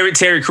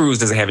 Terry Crews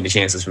doesn't have any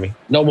chances for me.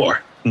 No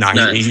more. Nah,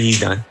 he's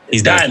done.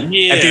 He's done.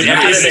 Yeah,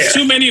 it's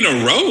too many in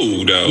a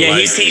row, though. Yeah,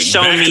 like, he's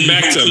shown me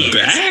back to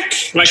back.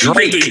 Like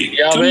Drake.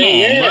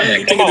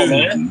 Come on,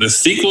 man. The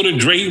sequel to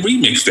Drake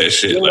remixed that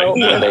shit. You know,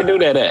 where they do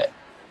that at?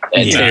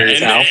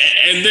 Terry's house.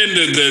 And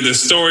then the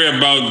story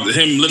about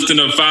him lifting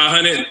up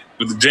 500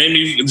 with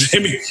Jamie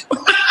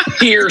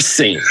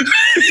piercing.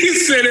 He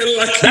said it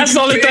like that's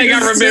the only thing I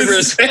remember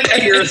is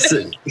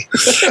piercing.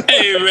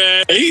 Hey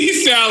man, he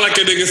sound like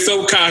a nigga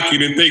so cocky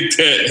to think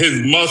that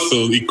his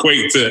muscles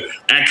equate to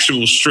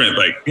actual strength.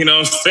 Like, you know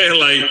what I'm saying?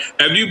 Like,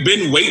 have you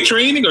been weight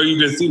training or you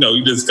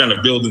just kind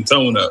of building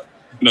tone up?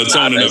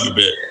 Toning up a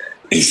bit.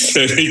 He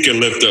said he can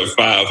lift up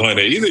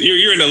 500.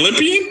 You're an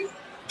Olympian?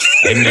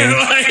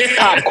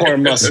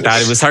 Popcorn muscle.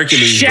 Thought it was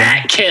Hercules.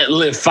 Shaq can't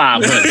lift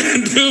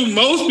 500. Dude,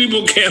 most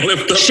people can't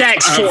lift up.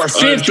 Shaq's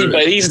 450,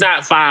 but he's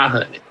not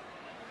 500.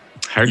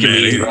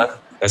 Hercules, bro.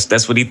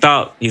 That's what he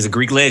thought. He's a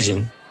Greek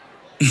legend.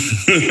 Hey,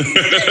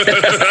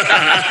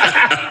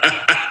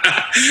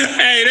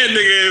 that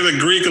nigga is a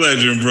Greek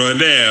legend, bro.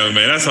 Damn,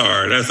 man, that's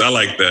hard. I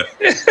like that.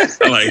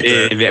 I like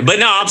that. Yeah, but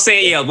no, I'm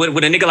saying, with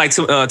a nigga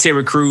like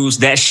Terry Crews,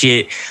 that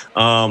shit,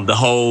 the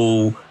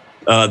whole.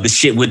 The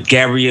shit with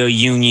Gabrielle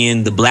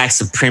Union, the black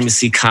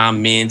supremacy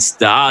comments,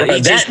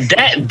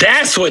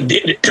 that's what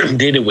did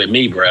it with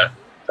me, bro.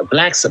 The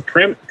black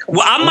supremacy.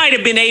 Well, I might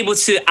have been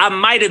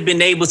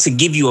able to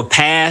give you a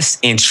pass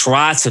and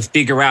try to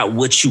figure out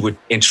what you were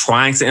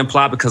trying to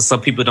imply, because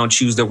some people don't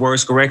choose their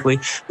words correctly.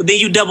 But then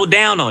you double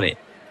down on it.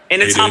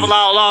 And to top it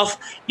all off,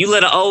 you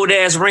let an old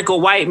ass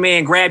wrinkled white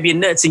man grab your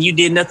nuts and you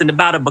did nothing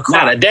about it.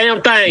 Not a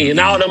damn thing, and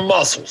all them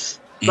muscles.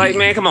 Like,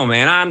 man, come on,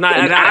 man.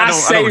 I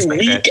say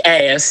weak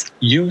ass,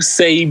 you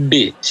say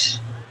bitch.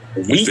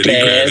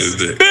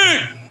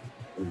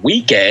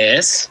 Weak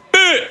ass.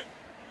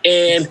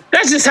 And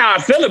that's just how I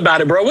feel about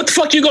it, bro. What the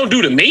fuck you gonna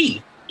do to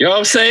me? You know what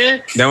I'm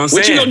saying?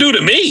 What you gonna do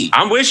to me?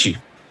 I'm with you.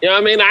 You know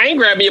what I mean? I ain't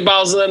grabbing your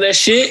balls on that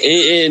shit,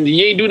 and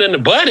you ain't doing nothing to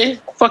buddy.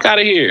 Fuck out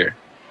of here.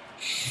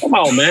 Come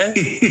on, man.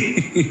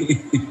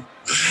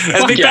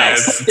 That's big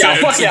facts. Terry,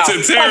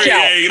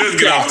 hey, let's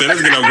get off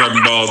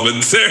grabbing balls.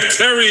 But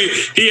Terry,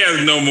 he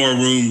has no more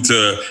room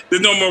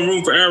there's no more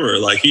room for error.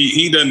 Like,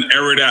 he doesn't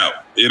error it out.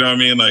 You know what I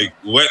mean? Like,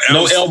 what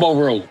else? No elbow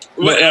room.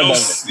 What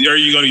else are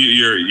you gonna?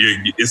 You're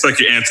it's like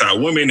you're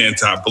anti-woman,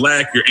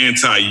 anti-black, you're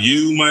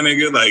anti-you, my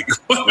nigga. Like,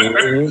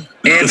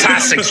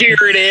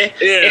 anti-security,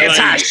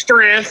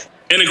 anti-strength.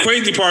 And the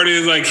crazy part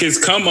is, like, his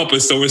come up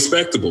is so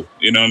respectable.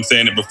 You know what I'm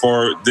saying? And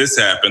before this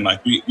happened, like,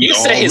 you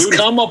say his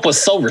come up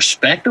was so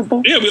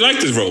respectable? Yeah, we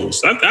liked his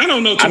roles. I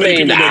don't know too many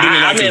people that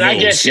didn't like his roles. I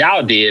guess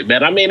y'all did,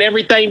 man. I mean,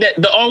 everything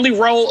the only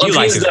role of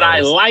his that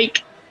I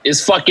like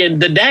is fucking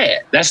the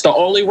dad. That's the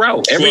only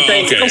role.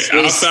 Everything else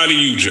was outside of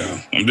you, Joe.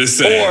 I'm just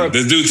saying.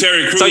 This dude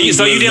Terry Crews.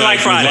 So you didn't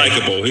like Friday?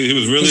 Likable. He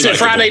was really. You said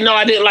Friday? No,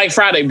 I didn't like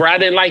Friday, bro. I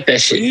didn't like that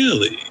shit.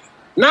 Really?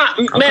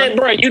 Man,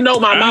 bro. You know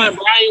my mind,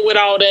 bro. I ain't with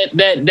all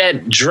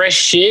that dress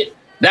shit.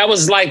 That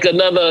was like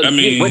another. I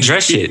mean, what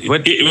dress shit?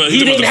 What? He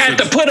didn't have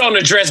to put on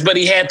a dress, but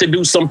he had to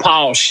do some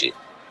Paul shit.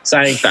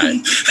 Same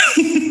thing.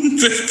 Wait.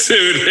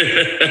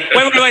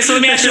 So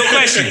let me ask you a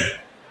question.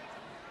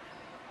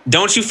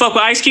 Don't you fuck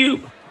with Ice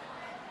Cube?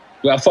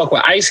 Do I fuck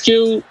with Ice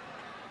Cube?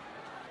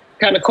 What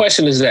kind of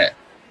question is that?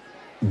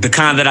 The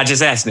kind that I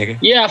just asked, nigga.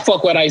 Yeah, I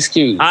fuck with Ice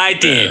Cube. All right,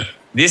 then.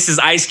 This is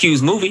Ice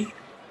Cube's movie.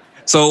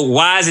 So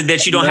why is it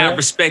that you don't have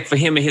respect for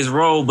him and his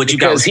role, but you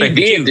got respect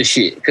for Cube?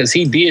 Because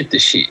he did the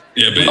shit.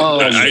 Yeah, but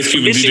Ice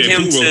Cube and DJ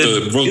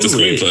Pooh wrote the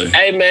screenplay.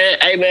 Hey,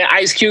 man,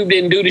 Ice Cube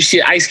didn't do the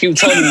shit. Ice Cube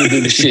told him to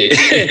do the shit.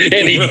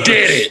 And he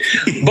did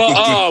it.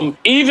 But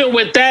even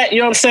with that, you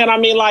know what I'm saying? I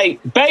mean, like,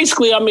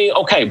 basically,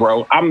 okay,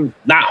 bro, I'm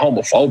not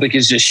homophobic.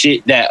 It's just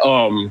shit that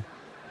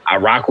I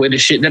rock with, the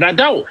shit that I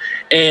don't.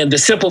 And the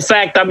simple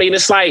fact, I mean,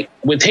 it's like,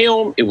 with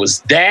him, it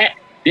was that.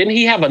 Didn't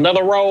he have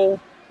another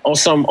role on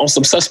some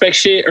suspect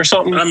shit or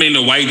something? I mean,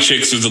 the white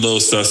chicks was a little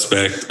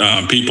suspect.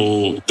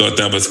 People thought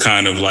that was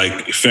kind of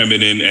like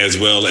feminine as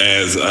well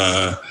as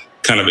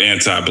kind of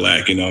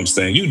anti-black. You know what I'm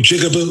saying? You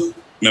jigaboo.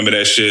 Remember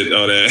that shit?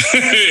 All that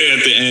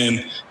at the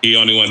end, he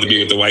only wanted to be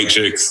with the white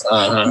chicks.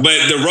 But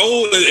the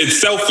role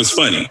itself was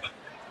funny.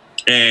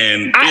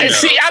 And I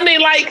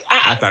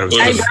thought it was.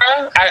 Hey,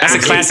 bro, that's a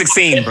classic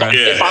scene, bro.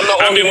 Yeah.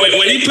 I mean,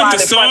 when he put the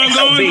song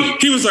on,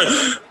 he was like,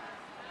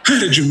 how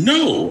did you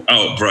know?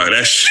 Oh, bro,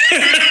 that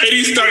shit.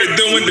 He started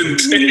doing the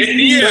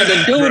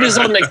the dude is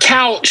on the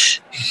couch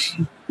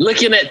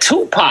looking at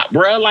Tupac,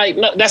 bro. Like,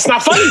 no, that's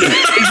not funny to me.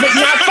 It's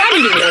not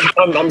funny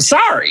to me. I'm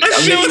sorry. That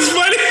shit was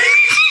funny.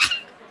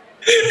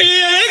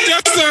 Yeah,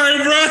 I'm sorry,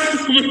 bro.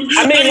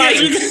 I mean, like,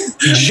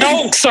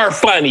 jokes are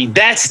funny.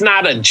 That's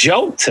not a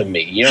joke to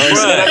me. You know what I'm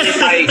saying? I mean,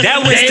 like, that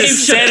was the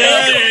setup.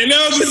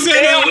 That was the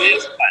setup.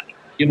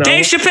 You know?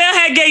 Dave Chappelle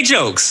had gay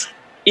jokes.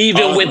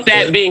 Even with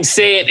that being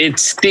said,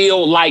 it's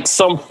still like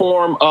some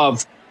form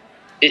of,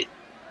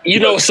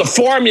 it's a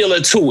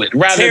formula to it.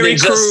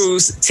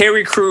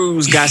 Terry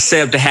Crews got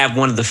set up to have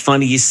one of the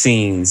funniest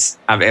scenes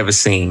I've ever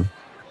seen.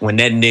 When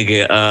that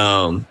nigga,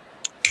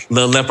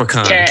 Little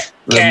Leprechaun,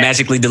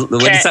 magically, what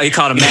do you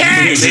call him?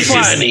 Magically delicious.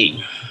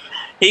 Funny.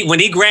 When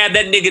he grabbed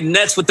that nigga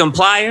nuts with them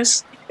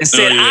pliers and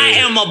said, I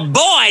am a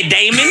boy,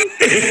 Damon.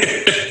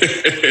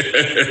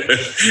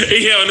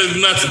 He held his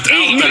nuts out the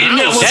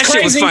house. That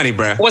shit was funny,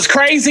 bro. What's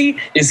crazy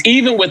is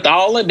even with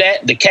all of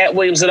that, the Cat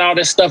Williams and all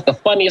that stuff, the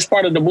funniest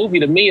part of the movie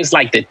to me is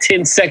like the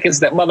 10 seconds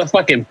that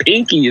motherfucking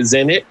Pinky is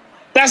in it.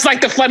 That's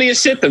like the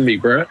funniest shit to me,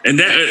 bro. And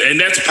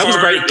that's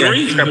part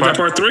three. Was that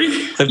part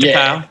 3?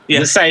 Yeah,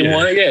 the same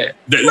one. Yeah.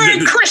 Merry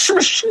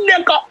Christmas,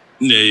 nigga.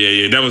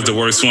 Yeah. That was the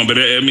worst one. But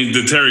I mean,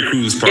 the Terry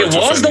Crews part. It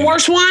was the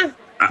worst one.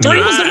 3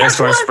 was the worst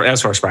one.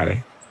 That's First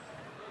Friday.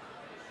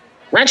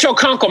 Rancho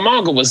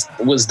Cucamonga was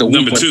the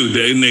number 2.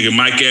 That nigga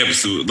Mike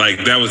Epps,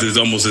 like that was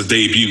almost his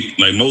debut.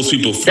 Like most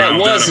people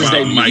found out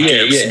about Mike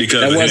Epps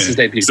because that was his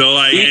debut. So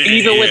like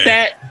even with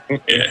that,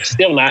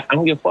 still not. I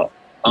don't give a fuck.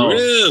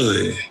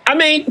 Really? I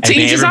mean,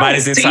 teach his own.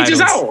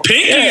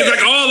 Pinky is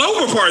like all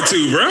over part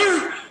 2,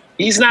 bro.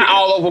 He's not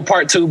all over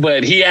part 2,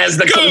 but he has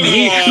the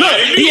he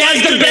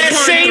has the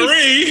best scene.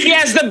 3. He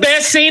has the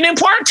best scene in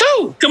part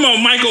 2. Come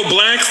on, Michael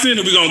Blackson,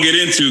 who we gonna get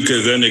into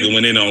because that nigga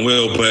went in on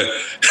Will, but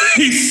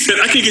he said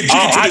I can get you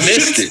into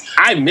this.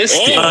 I missed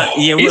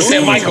it. He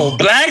said Michael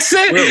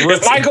Blackson.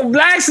 If Michael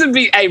Blackson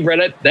be, hey, bro,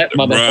 that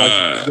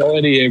motherfucker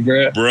going in,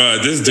 bro. Bro,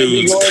 this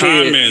dude's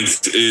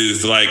comments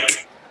is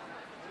like.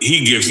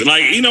 He gives,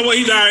 like, you know what?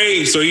 He's our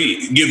age, so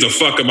he gives a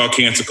fuck about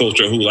cancel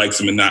culture, who likes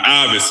him and not.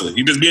 Obviously,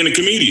 he just being a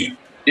comedian.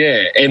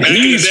 Yeah, and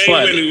he's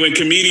funny. When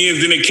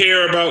comedians didn't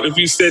care about if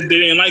you said they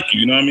didn't like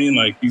you know what I mean?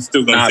 Like, he's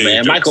still gonna say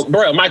Michael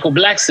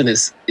Blackson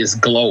is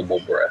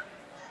global, bro.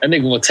 That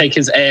nigga will take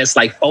his ass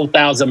like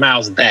 4,000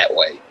 miles that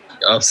way. You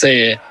know what I'm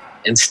saying?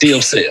 And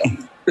still sell.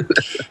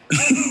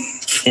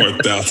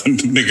 4,000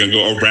 nigga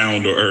go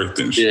around the earth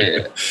and shit.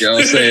 Yeah, you know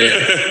what I'm saying?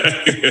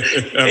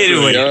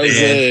 Anyway, you know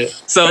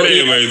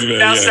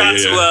what I'm saying?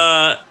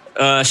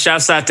 So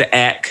shouts out to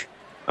Ack.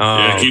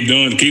 Keep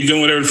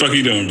doing whatever the fuck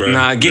you doing, bro.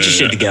 Nah, get your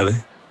shit together.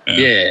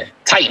 Yeah,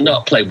 tighten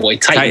up, Playboy.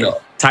 Tighten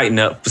up. Tighten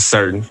up for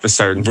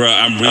certain. Bro,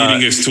 I'm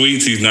reading his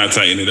tweets. He's not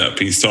tightening it up.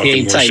 He's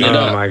talking more shit.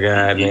 Oh my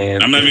God,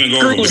 man. I'm not even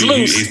going to go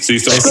over it.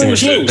 He's talking more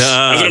shit.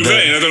 That's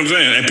what I'm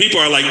saying. And people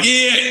are like,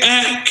 yeah,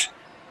 Ack.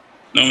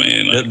 No,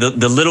 man. Like,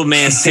 the little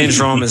man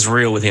syndrome is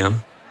real with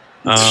him.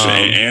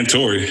 And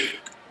Tory.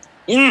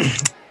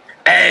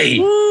 Hey.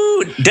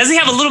 Ooh, does he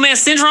have a little man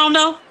syndrome,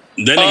 though?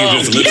 That nigga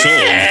just looks old.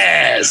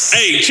 Yes.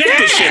 Hey, check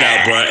this shit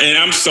out, bro. And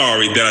I'm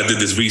sorry that I did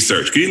this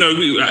research. You know,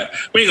 we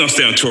ain't gonna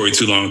stay on Tory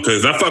too long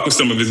because I fuck with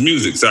some of his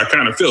music, so I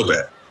kind of feel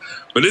bad.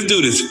 But this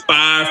dude is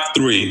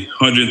 5'3",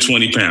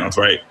 120 pounds,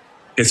 right?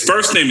 His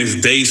first name is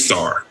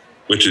Daystar,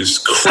 which is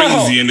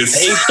crazy in this.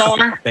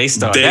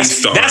 Daystar.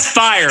 That's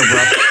fire,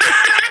 bro.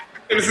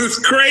 This is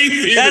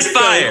crazy. That's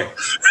fire.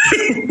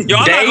 Yo,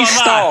 I'm not gonna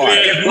lie.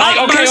 If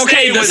my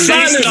birthday was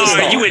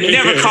Daystar, you would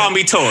never call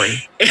me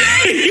Tory.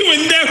 You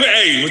would never.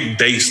 Hey, what's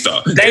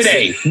Daystar?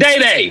 Day.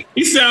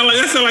 That sound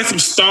like some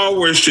Star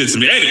Wars shit to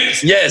me.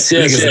 Anyways, yes.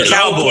 The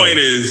whole point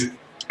is,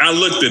 I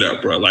looked it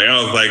up, bro. Like I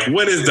was like,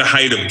 what is the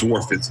height of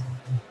dwarfism?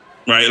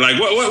 Right? Like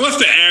what's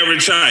the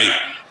average height?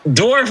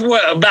 Dwarf?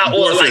 What about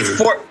dwarfism?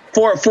 Like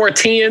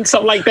 4'10",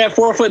 something like that.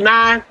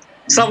 4'9".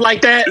 Something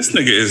like that. This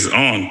nigga is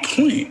on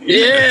point.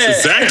 Yeah.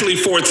 It's exactly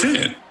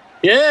 4'10".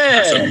 Yeah.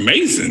 That's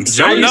amazing.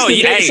 I used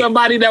to date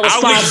somebody that was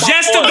 5'4". I was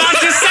just about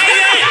to say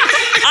that.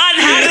 How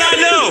did I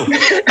know?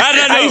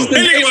 I used to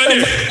date somebody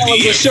that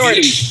was a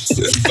shorty.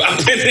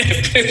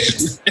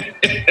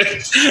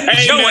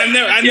 Hey,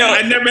 man,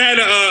 I never had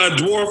a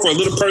dwarf or a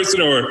little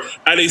person or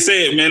how they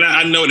say it, man.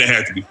 I know that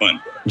had to be fun.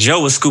 Bro.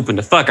 Joe was scooping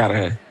the fuck out of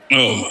her.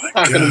 Oh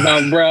my talking God.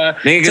 about, bruh.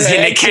 Niggas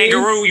hitting that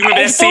kangaroo. You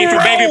remember that scene from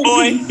Baby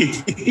Boy?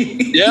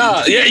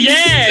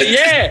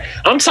 Yeah.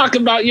 I'm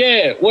talking about,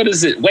 what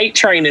is it? Weight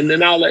training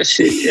and all that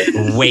shit.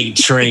 Yeah. Weight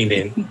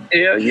training.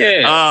 Hell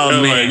yeah.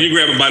 Oh, man. You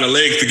grab her by the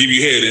legs to give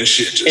you head and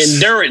shit.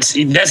 Endurance.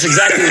 That's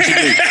exactly what you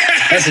do.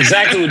 That's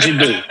exactly what you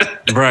do.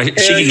 Bro, she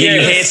can give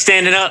you head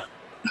standing up.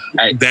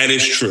 That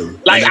is true.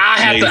 Like, I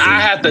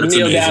have to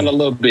kneel down a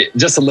little bit.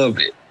 Just a little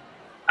bit.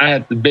 I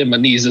have to bend my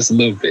knees just a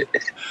little bit.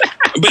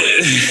 But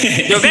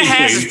that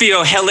has to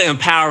feel hella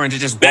empowering to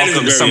just walk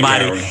up to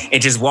somebody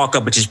and just walk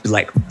up and just be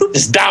like, boop.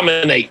 Just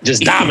dominate.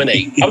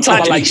 I'm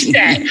talking about like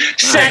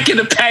Shaq in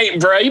the paint,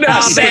 bro. You know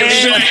what I'm saying?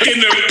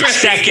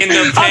 Shaq in the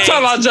paint. I'm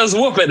talking about just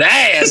whooping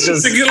ass.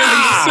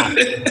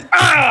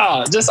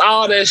 Just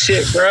all that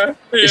shit, bro.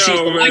 And she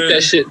like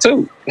that shit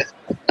too.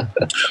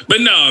 But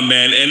no,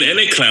 man, and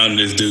they clowning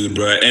this dude,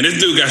 bro. And this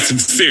dude got some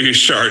serious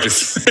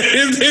charges.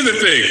 Here's the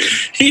thing.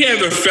 He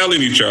has a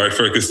felony charge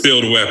for a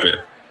concealed weapon.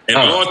 And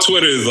all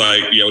Twitter is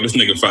like, yo, this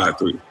nigga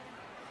 5'3".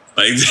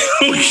 Like, they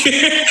don't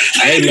care.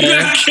 Hey, They do man.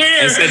 not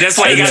care. That's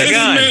why he got a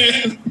gun.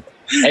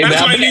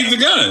 That's why he needs a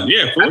gun.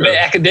 Yeah, for real.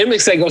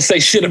 Academics ain't gonna say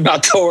shit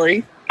about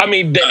Tory. I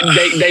mean,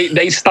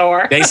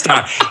 Daystar.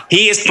 Daystar.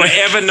 He is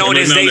forever known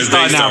as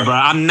Daystar now, bro.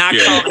 I'm not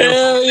calling him.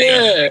 Hell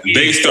yeah.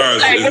 Daystar.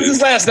 Hey, what's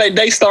his last name?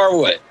 Daystar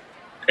what?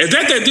 Is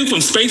that dude from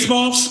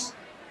Spaceballs?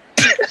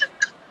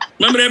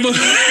 Remember that movie?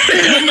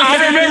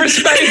 I remember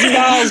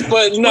Spaceballs,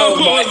 but no.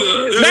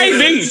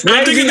 Maybe.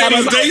 I'm thinking that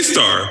was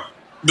Daystar.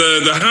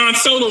 The Han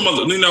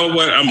Solo, you know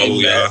what? I'm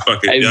old, y'all.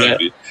 Fuck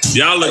it.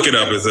 Y'all look it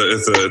up. It's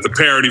a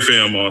parody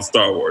film on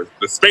Star Wars.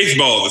 The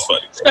Spaceballs is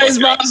funny.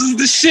 Spaceballs is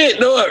the shit.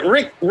 No,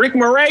 Rick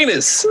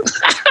Moranis.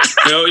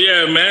 Hell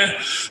yeah, man.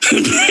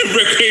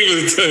 Rick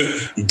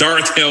Moranis,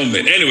 Darth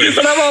helmet. Anyway.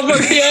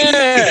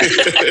 Yeah.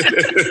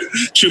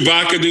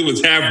 Chewbacca dude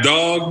was half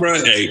dog,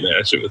 bro. Hey, man,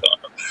 that shit was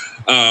awesome.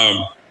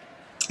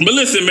 But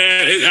listen,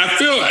 man,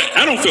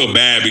 I don't feel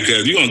bad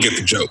because you're gonna get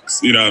the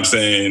jokes. You know what I'm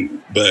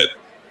saying? But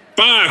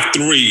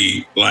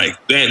 5'3", like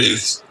that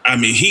is. I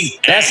mean,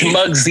 that's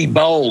Muggsy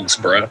Bogues,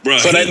 bro.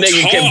 So that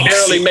nigga can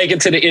barely make it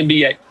to the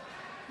NBA.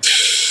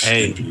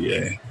 Hey,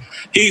 yeah.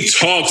 He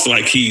talks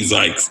like he's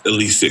like at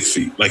least 6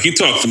 feet. Like he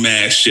talks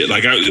mad shit.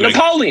 Like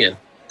Napoleon.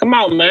 Come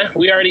on, man.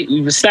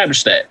 We've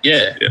established that.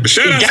 Yeah. But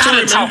shout out to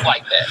Tory, talk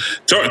like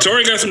that.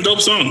 Tory got some dope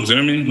songs. You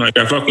know what I mean? Like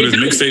I fuck with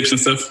his mixtapes and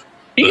stuff.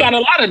 He got a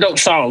lot of dope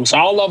songs.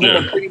 All of them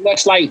are pretty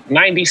much like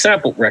 90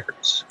 sampled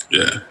records.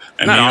 Yeah.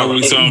 And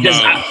he's talking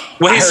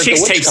about his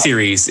Chicks Tape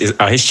series is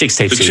his Chicks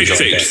Tape series. Chicks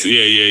Tapes.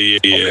 Yeah.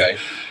 Okay.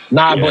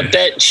 Nah, but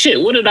that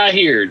shit, what did I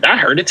hear? I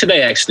heard it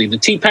today actually. The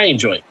T-Pain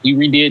joint. He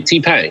redid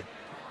T-Pain.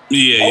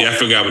 Yeah, I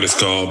forgot what it's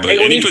called. But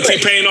and he put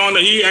T-Pain on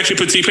it. He actually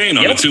put T-Pain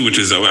on it too, which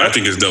is I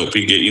think is dope.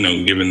 He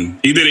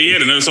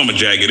had another song with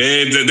Jagged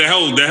Edge. That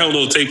whole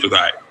little tape was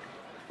alright.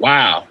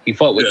 Wow, he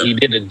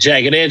did a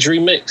Jagged Edge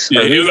remix.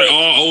 Yeah, he was like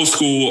all old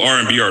school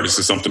R&B artists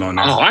or something on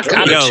there. Oh, I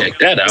gotta check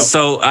that out.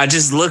 So I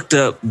just looked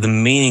up the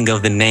meaning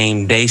of the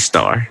name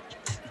Daystar.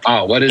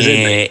 Oh, what is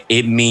it mean?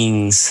 It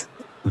means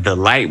the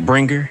light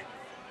bringer,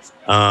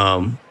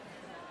 or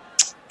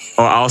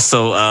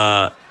also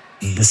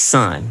the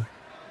sun.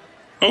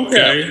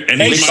 Okay,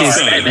 and he's my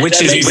son.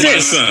 Which is my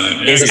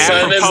son. It's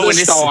apropos in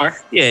this.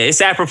 Yeah,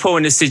 it's apropos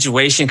in this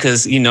situation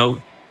because he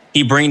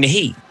bring the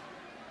heat.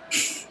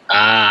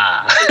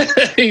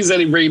 He said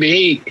he bring the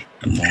heat.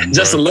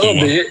 Just a little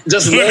bit.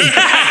 Just a little bit.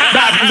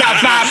 About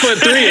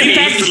 5'3".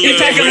 He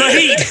pack a little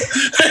heat.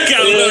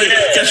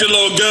 Got your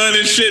little gun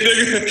and shit,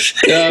 nigga.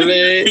 You know what I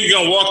mean? You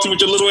gonna walk through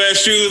with your little ass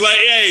shoes. Like,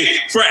 hey,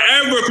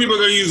 forever people are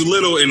gonna use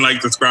little and like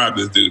describe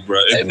this dude,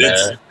 bro. Hey,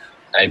 man.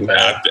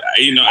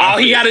 All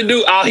he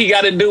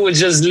gotta do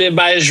is just live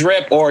by his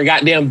rep or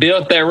goddamn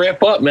build that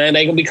rep up, man.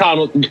 They gonna be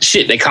calling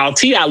shit. They call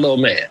T.I. little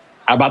man.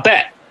 How about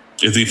that?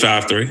 Is he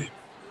 5'3"?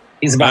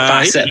 He's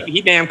about 5'7".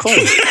 He damn close.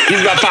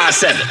 He's about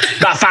 5'7",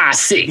 about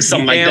 5'6",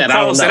 something like that.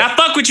 Close. And I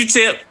fuck with you,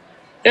 Tip.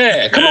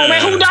 Yeah, come on,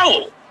 man. Who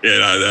don't?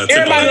 Yeah,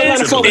 everybody don't want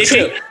to fuck with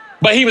Tip.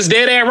 But he was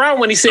dead ass wrong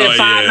when he said 5'9".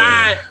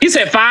 Yeah. He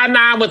said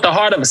 5'9" with the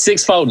heart of a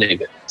 6'4"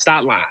 nigga.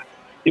 Stop lying.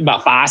 He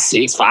about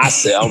 5'6",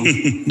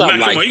 5'7", something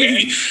like that.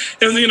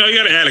 You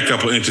gotta add a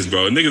couple inches,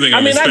 bro. Niggas ain't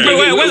gonna respect.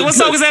 What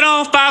song was that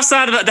on? 5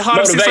 side of the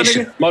heart of 6'4"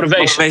 nigga?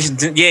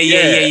 Motivation.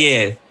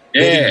 Yeah.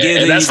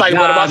 And that's like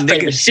one of my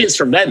favorite shits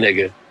from that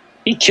nigga.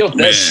 He killed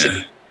that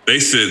shit. They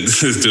said,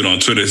 this dude on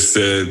Twitter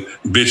said,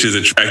 bitches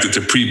attracted to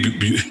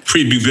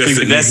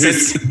prepubescent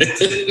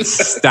niggas.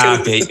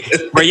 Stop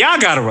it. Bro, y'all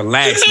gotta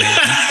relax, man.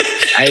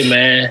 Hey,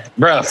 man.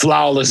 Bro,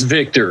 flawless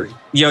victory.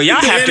 Yo,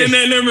 y'all have to...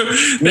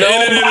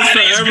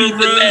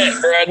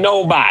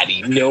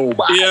 Nobody. Yo,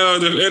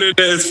 the internet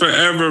is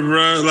forever,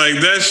 bro. Like,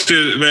 that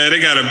shit, man,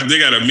 they got a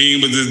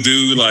meme with this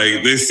dude.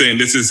 Like, they saying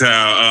this is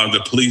how the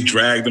police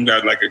dragged him.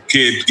 Got like a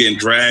kid getting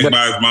dragged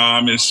by his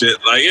mom and shit.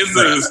 Like, it's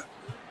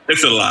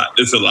a lot.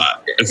 It's a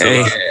lot. This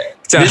nigga,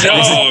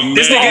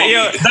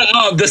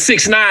 the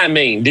 6'9"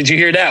 meme. Did you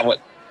hear that one?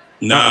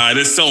 Nah,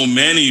 there's so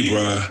many,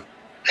 bro.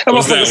 That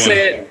motherfucker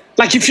said,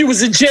 like, if you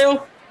was in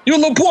jail, you're a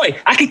little boy.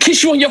 I could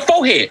kiss you on your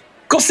forehead.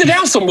 Go sit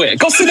down somewhere. Is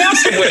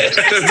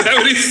that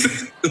what he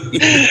said?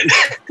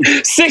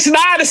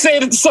 6'9" is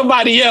saying it to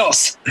somebody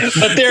else,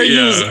 but they're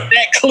using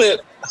that clip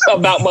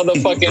about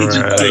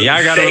motherfucking.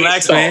 Y'all gotta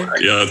relax, man.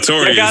 Yo,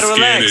 Tory is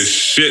scared as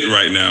shit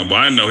right now, but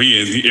I know he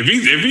is. If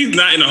he's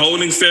not in a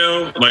holding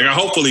cell, like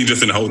hopefully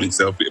just in a holding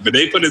cell. But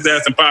they put his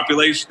ass in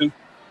population.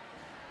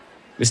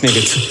 This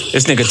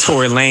nigga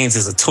Tory Lanez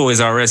is a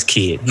Toys R Us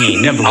kid. He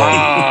ain't never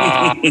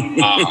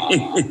growing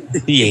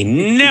up. He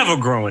ain't never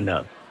growing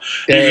up.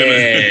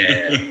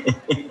 Damn.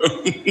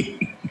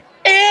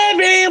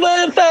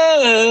 Everyone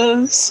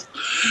does.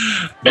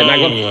 Oh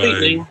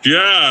my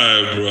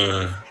God,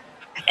 bro.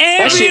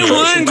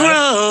 Everyone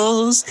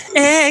grows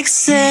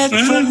except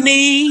for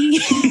me.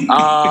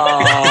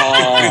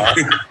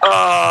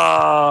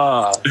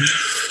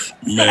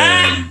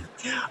 Man.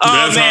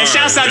 Oh man,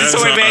 shouts out to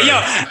Tory, man. Yo,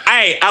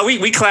 hey,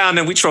 we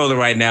clowning, we trolling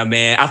right now,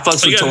 man. I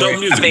fucks with Tory.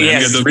 I think he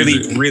has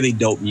really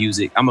dope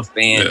music. I'm a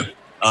fan.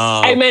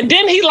 Yeah. Hey man,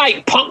 didn't he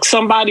like punk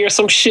somebody or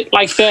some shit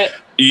like that?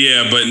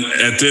 Yeah, but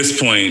at this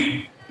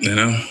point,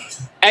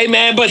 Hey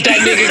man, but that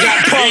nigga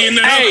got punked.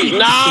 Hey,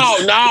 no.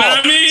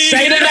 I mean,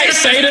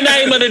 say the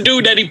name of the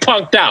dude that he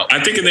punked out.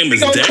 I think his name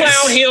is Dex. Dex.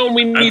 Clown him.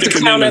 We need to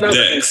clown that up.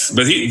 Dex.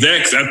 But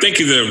Dex. I think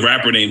he's a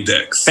rapper named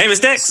Dex. Name is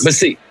Dex. But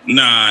see,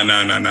 nah. He's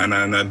not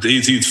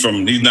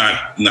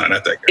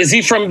that guy. Is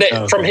he from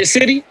his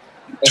city?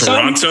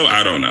 Toronto?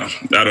 I don't know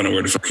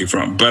where the fuck he's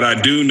from. But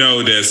I do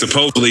know that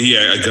supposedly he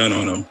had a gun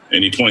on him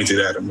and he pointed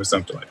at him or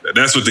something like that.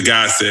 That's what the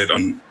guy said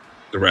on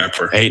the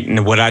rapper. Hey,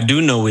 and what I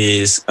do know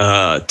is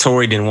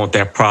Tory didn't want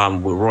that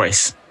problem with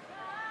Royce.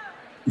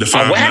 The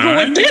 5'9"? What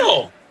happened with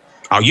them?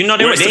 Oh, you know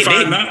Royce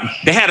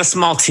they had a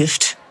small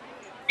tiff.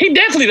 He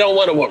definitely don't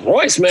want it with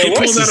Royce, man. He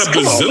Royce pulled out a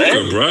come on, bazooka,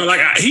 man. bro.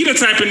 Like he the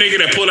type of nigga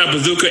that pulled out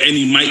bazooka and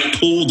he might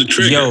pull the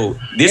trigger. Yo,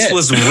 this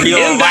was real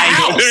In the life.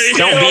 house.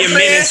 Don't be a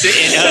menace.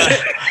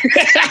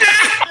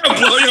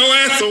 Blow your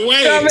ass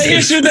away. I mean,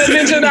 he shoot that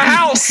bitch in the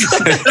house.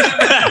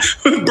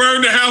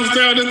 Burn the house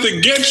down just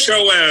to get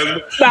your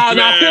ass.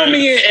 Nah, fill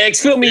me in,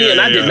 X. Fill me in.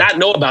 I did not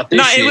know about this.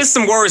 No, shit. it was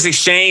some words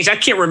exchanged. I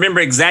can't remember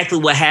exactly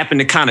what happened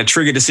to kind of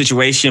trigger the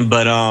situation,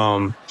 but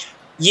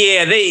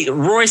yeah,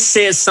 Royce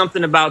said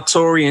something about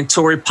Tory, and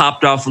Tory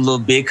popped off a little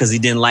bit because he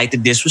didn't like the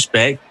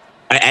disrespect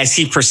as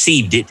he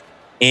perceived it.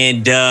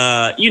 And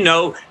you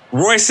know,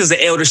 Royce is an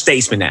elder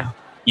statesman now.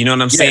 You know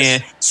what I'm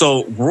saying?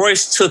 So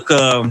Royce took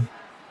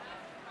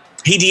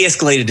he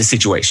de-escalated the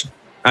situation.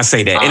 I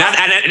say that,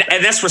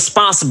 and that's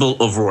responsible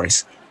of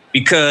Royce,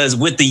 because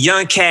with the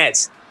young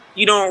cats,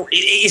 you know,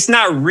 it's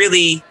not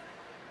really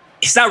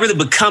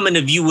becoming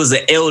of you as an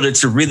elder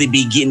to really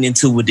be getting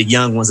into with the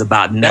young ones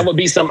about nothing. That would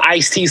be some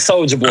Ice-T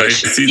Soulja Boy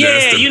shit. See, Yeah,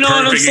 that's the you know what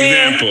I'm perfect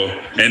saying? example.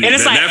 And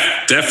it's like,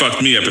 that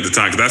fucked me up at the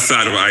time because I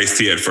sided with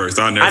Ice-T at first.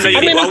 I'll never I know you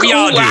forget did. it. Well, we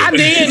all did. I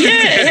did, yeah.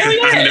 Hell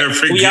yeah. I'll never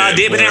forget We all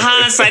did, but in bro.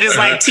 hindsight, it's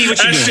like, T, what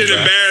you That doing? shit bro?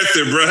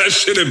 embarrassing, bro. That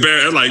shit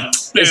embarrassing. Like,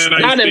 It's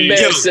man, not Ice-T.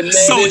 embarrassing, man.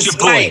 Soulja It's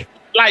Boy.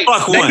 like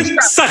Fuck one.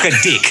 Suck a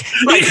dick.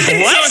 Like,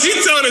 what? He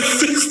told a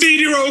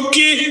 16-year-old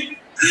kid,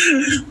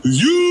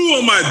 you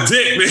on my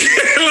dick, man.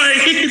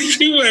 Like,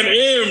 she went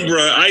in,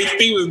 bro.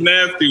 Ice-T was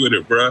nasty with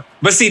it, bro.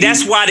 But see,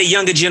 that's why the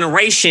younger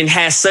generation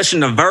has such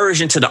an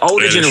aversion to the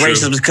older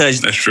generations,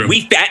 because That's true.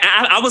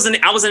 I was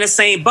in the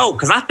same boat,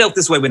 because I felt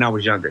this way when I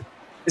was younger.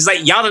 It's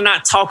like, y'all are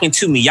not talking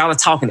to me. Y'all are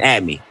talking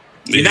at me.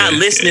 You're not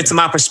listening to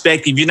my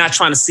perspective. You're not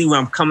trying to see where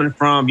I'm coming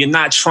from. You're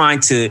not trying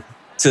to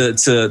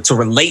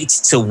relate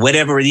to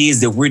whatever it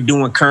is that we're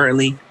doing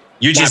currently.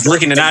 You're just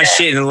looking at our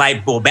shit and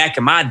like, well, back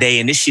in my day,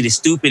 and this shit is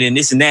stupid and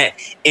this and that.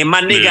 And my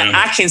nigga,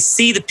 I can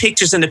see the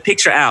pictures in the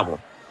picture album.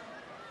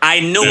 I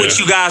know what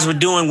you guys were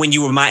doing when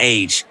you were my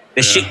age.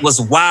 The shit was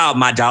wild,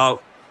 my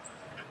dog.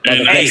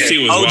 And Ice-T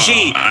was OG,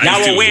 wild. y'all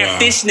Ice-T were was wearing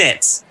wild.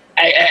 fishnets.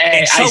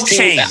 and choke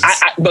chains.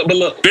 But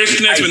look,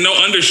 Fishnets with no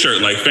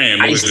undershirt, like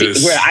fam. It was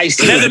just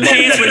Ice-T Leather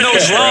pants with no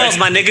drawers,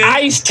 my nigga.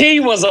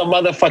 Ice-T was a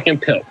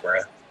motherfucking pimp,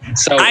 bro.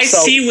 So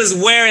Ice-T was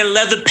wearing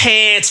leather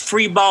pants,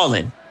 free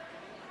balling.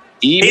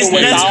 Even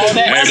with all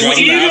that,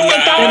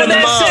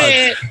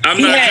 said, I'm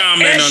he not had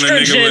commenting on a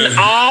nigga estrogen with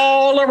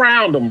all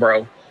around him,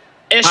 bro.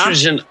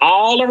 Estrogen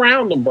all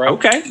around him, bro.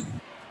 Okay.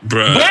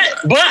 bruh.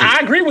 But I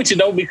agree with you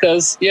though,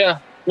 because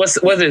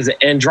what is it?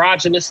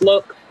 Androgynous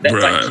look? That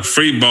Bruh, type-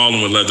 free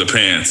balling with leather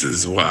pants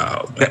is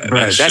wild. Man.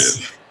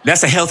 Bruh,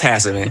 that's a health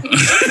hazard, man.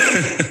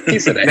 He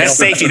said that That's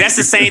safety. That's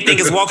the same thing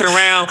as walking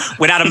around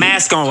without a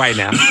mask on right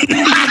now.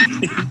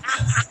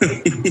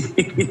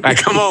 Like,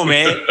 come on,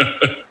 man.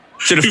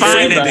 Should have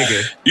find that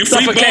nigga. You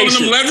free balling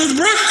Suffocation. them leathers,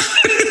 bro?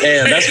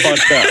 Yeah, that's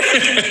fucked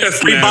up. That's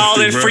Free nasty,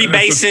 balling, bro. free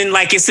basing,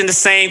 like it's in the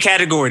same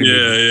category to me.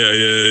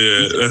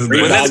 Yeah. That's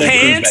Free With nasty. leather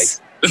balling,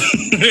 pants?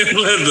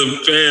 Leather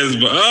pants,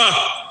 but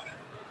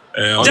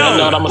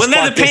No, I'ma with leather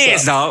spark this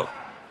pants, up. dog.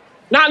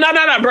 No,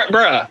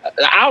 bruh.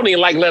 I don't even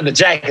like leather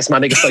jackets, my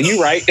nigga. So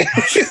you right.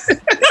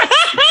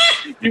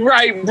 You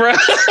right, bruh.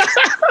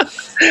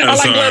 I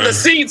like leather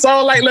seats. I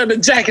don't like leather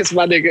jackets,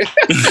 my nigga.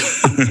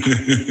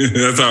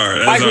 That's all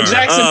right. Michael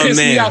Jackson Oh, pissed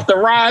me man. off the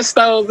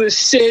rhinestones and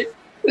shit.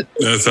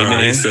 That's all right.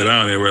 man. He said,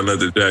 I don't even wear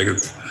leather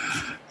jackets.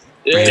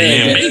 Yeah.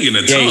 Damn, Megan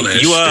and all that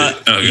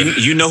shit.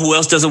 Okay. You know who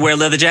else doesn't wear a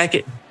leather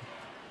jacket?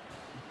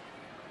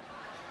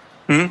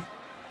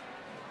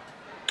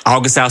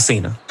 August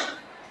Alsina.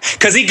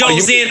 Because he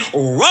goes in,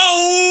 road,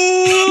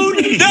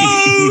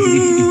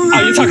 no.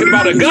 Are you talking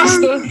about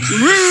Augusta?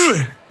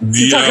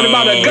 You talking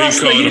about Yo, he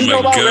Augusta? called He's him no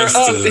longer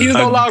Augusta. he's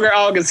no longer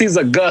August. He's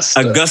Augusta.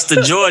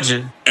 Augusta,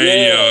 Georgia.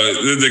 Hey, yo,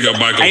 this nigga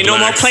Michael Ain't no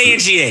more Blackson- playing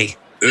GA.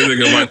 This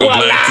nigga Michael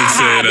Well, Blackson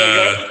said,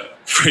 nigga.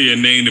 for your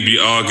name to be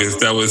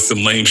August, that was some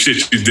lame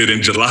shit you did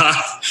in July.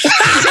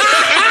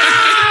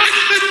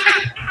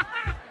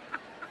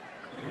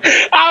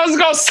 I was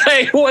gonna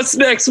say what's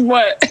next,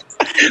 but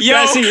Yo,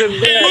 that's even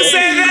better. who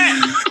said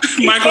that?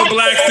 Michael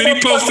Blackson,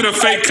 he posted a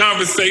fake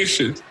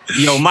conversation.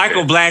 Yo,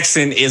 Michael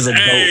Blackson is a dope,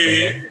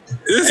 Hey, man.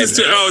 this is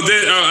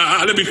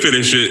let me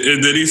finish it.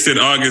 And then he said,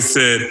 August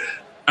said,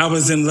 I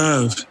was in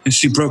love and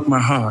she broke my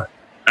heart.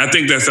 I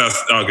think that's how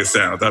August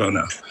sounds. I don't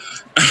know.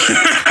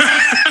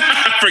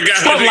 I forgot.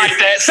 Something like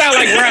that. Sound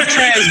like rap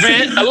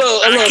transvent. A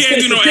little I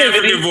can't do no sensitivity.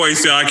 African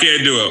voice, y'all. I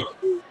can't do it.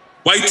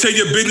 Why you tell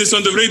your business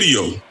on the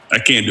radio? I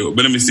can't do it.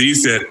 But let me see. He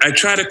said, I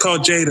tried to call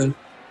Jada,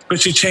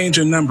 but she changed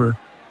her number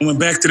and went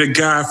back to the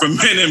guy from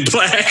Men in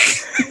Black.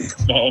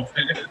 Come on,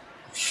 man.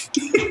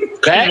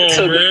 Back Come on,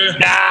 to man. the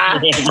guy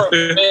Come on, from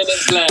man. Men in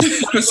Black.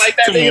 Like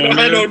that Come nigga on, don't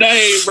have no man.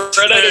 name, bro.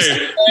 That is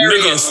Hey,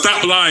 hilarious. nigga,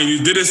 stop lying. You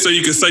did it so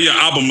you could sell your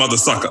album, mother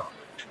sucker.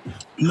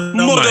 No,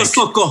 Mike.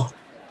 Motherfucker.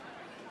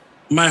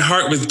 My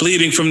heart was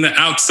bleeding from the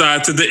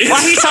outside to the inside.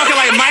 Why he talking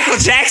like Michael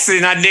Jackson,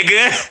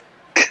 nigga?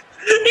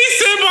 He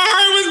said my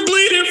heart was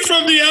bleeding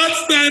from the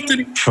outside to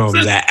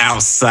the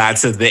outside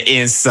to the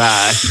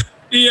inside.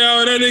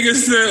 Yo, that nigga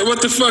said,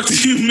 "What the fuck do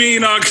you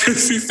mean,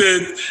 August?" He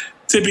said,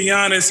 "To be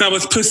honest, I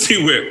was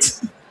pussy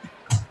whipped."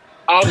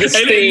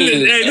 Augustine.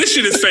 Hey, this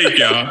shit is fake,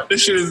 y'all.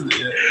 This shit is.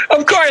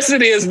 Of course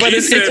it is, but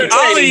it's entertaining.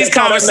 All of these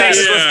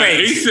conversations were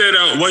fake. He said,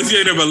 "Was he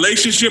in a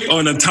relationship or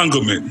an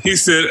entanglement?" He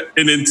said,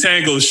 "An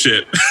entangled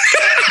ship."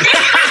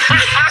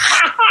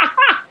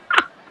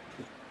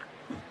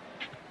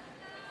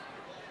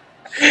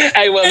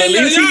 Hey, well, at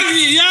least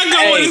y'all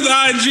go with his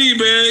IG,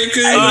 man.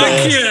 Cause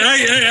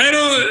I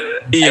don't.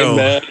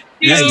 Yo,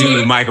 this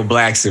dude Michael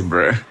Blackson,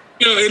 bro.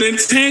 Yo, an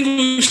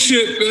entangled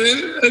shit,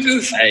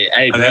 man.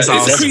 Hey, that's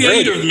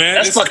creative, brilliant. man.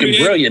 That's fucking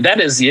brilliant.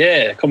 That is,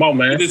 come on,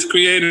 man. It's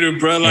creative,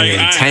 bro. Like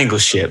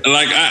entangled ship.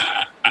 Like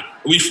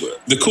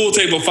the Cool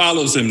Table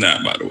follows him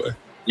now, by the way.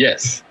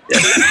 Yes. By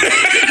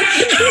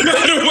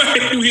the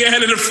way, we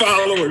added a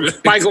follower.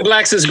 Michael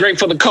Blackson's great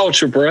for the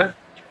culture, bro.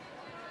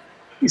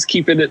 He's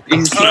keeping it.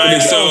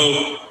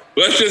 So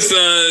let's just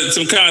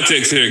some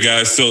context here,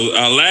 guys. So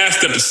our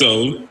last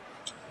episode,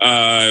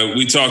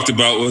 we talked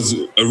about was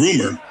a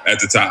rumor at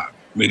the time.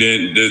 We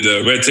didn't.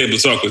 The Red Table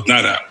Talk was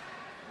not out.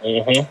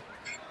 Mm-hmm.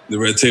 The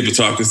Red Table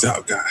Talk is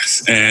out,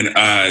 guys. And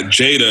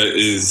Jada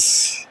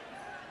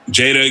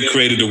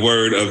created the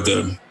word of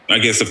the, I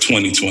guess, of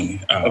 2020.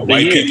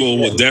 White people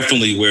will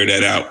definitely wear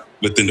that out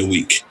within the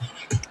week.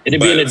 It'll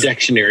be in a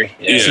dictionary.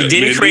 Yeah. She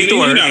didn't create the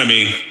word. You know what I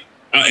mean?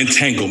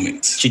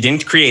 Entanglement. She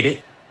didn't create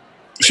it.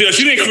 She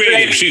didn't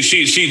create it.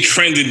 She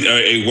trended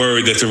a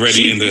word that's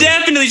already in the. She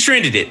definitely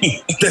trended it.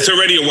 That's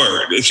already a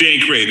word. She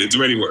ain't created. It's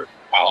already a word.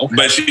 Oh,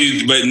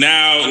 okay. But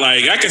now,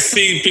 like, I can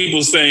see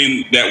people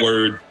saying that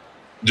word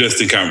just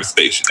in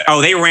conversation.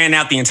 Oh, they ran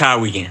out the entire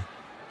weekend.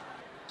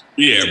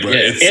 Yeah, bro.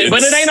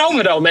 But it ain't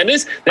over though, man. They're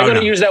going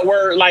to use that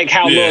word like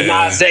how Lil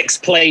Nas X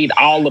played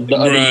all of the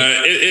other.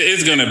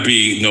 It's going to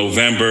be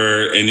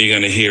November, and you're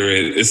going to hear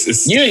it.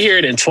 You'll hear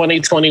it in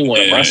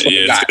 2021. That's what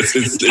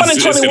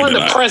 2021,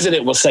 the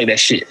president will say that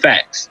shit.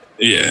 Facts.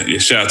 Yeah.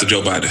 Shout out to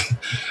Joe Biden.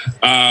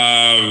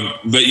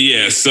 But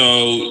yeah,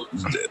 so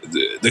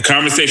the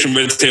conversation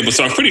with the table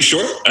talk pretty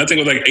short. I think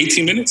it was like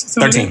 18 minutes.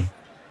 13.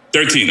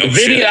 13. The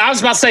video. I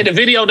was about to say the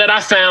video that I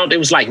found. It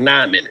was like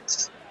 9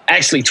 minutes.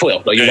 Actually,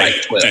 12. No, you're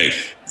right. 12.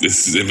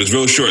 It was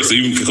real short, so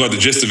you can call it the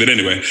gist of it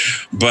anyway.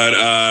 But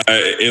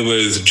it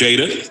was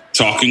Jada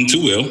talking to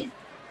Will,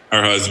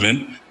 her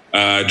husband,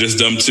 just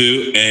them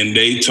two, and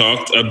they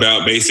talked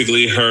about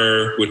basically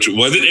her, which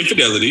wasn't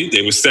infidelity.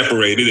 They were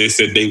separated. They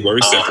said they were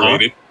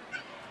separated.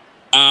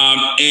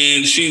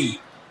 And she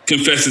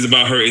confesses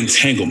about her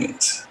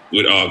entanglement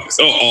with August.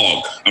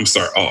 Og. I'm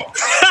sorry, Og.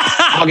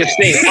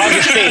 Augustine.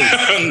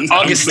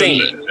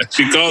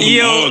 She calls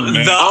him Og,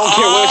 man. I don't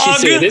care what she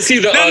said. It's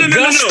either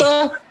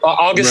Augusta or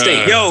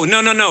Augustine. Yo,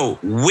 no.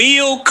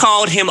 Will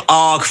called him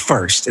Og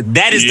first.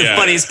 That is the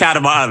funniest part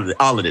about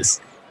all of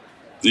this.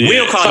 Yeah.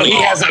 Will called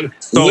him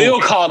Will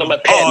called him a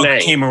pet Og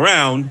name. came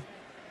around.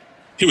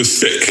 He was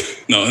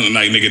sick. No,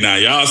 like, nigga, now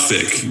y'all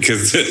sick.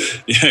 Because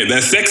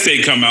that sex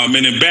tape come out,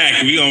 minute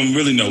back, we don't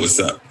really know what's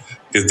up.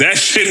 Because that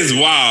shit is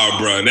wild,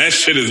 bro. That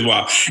shit is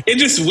wild.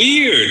 It's just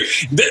weird.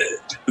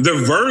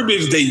 The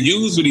verbiage they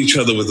use with each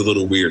other was a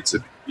little weird to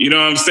me. You know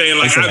what I'm saying?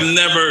 Like, I've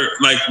never,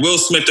 like, Will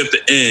Smith at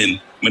the end,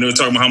 when they were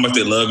talking about how much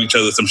they love each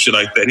other, some shit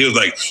like that. He was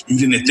like, you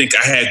didn't think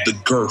I had the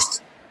girth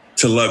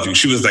to love you.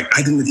 She was like,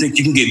 I didn't think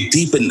you can get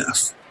deep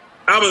enough.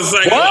 I was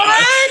like, what?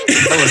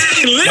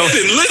 Listen.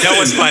 That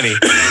was funny.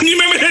 You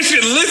remember that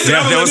shit? Listen.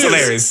 That was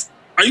hilarious.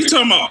 Are you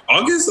talking about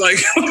August? Like,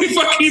 what the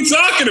fuck are you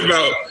talking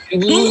about?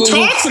 Who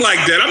talks like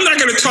that? I'm not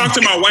going to talk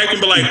to my wife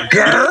and be like,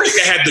 girth?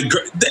 I had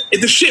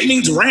the shit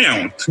means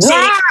round. So,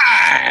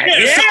 right.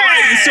 Yeah.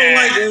 So,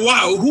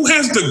 wow, who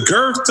has the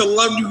girth to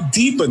love you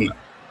deep enough?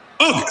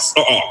 August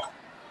or Og,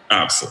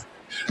 obviously.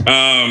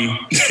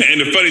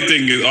 And the funny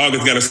thing is,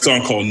 August got a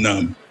song called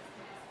Numb.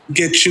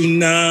 Get you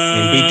numb.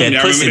 And beat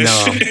that pussy numb.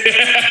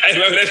 I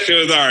remember that shit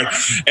was hard.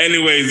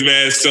 Anyways,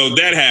 man, so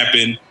that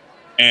happened.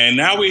 And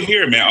now we're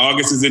here, man.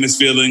 August is in his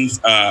feelings.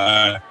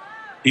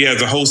 He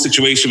has a whole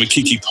situation with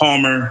Keke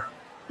Palmer,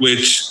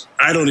 which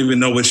I don't even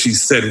know what she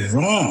said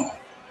wrong.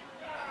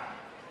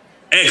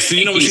 X, do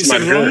you know what she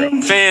said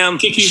wrong? Fam,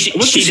 Keke,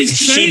 what did she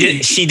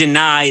say? She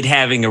denied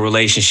having a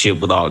relationship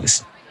with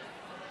August.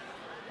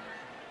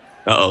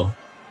 Uh-oh.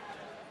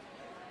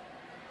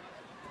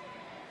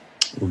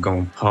 We're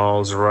going to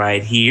pause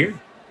right here.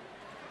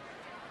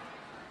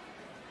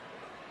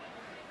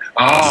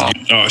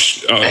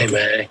 Hey,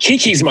 man.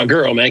 Kiki's my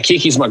girl, man.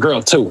 Kiki's my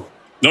girl, too.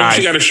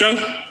 She got a show?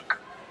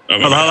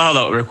 Hold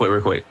on,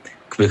 real quick.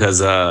 Because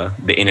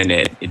the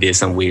internet, it did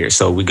something weird.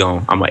 So I'm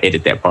going to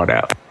edit that part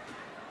out.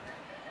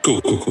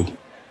 Cool.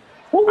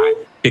 Right,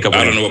 pick up.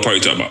 I don't know what part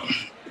you're talking about.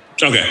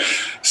 Okay.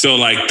 So,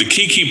 like, the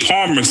Keke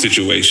Palmer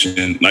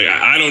situation, like,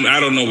 I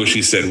don't know what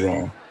she said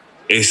wrong.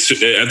 I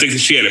think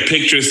she had a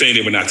picture saying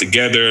they were not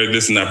together.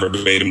 This is not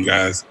verbatim,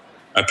 guys.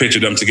 I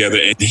pictured them together,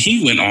 and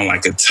he went on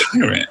like a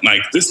tyrant.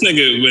 Like, this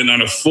nigga went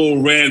on a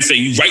full rant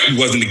saying, "You right, we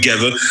wasn't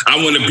together. I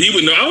want to be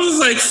with no." I was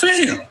like,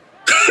 fam,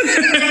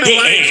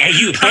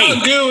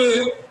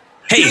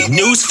 Hey,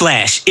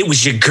 newsflash! It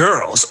was your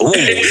girls. Oh,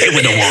 they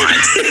were the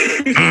ones.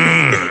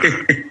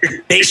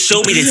 They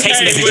showed me the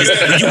text messages.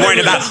 You worried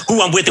about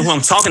who I'm with and who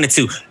I'm talking to.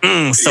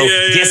 So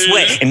guess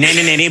what? And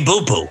nanny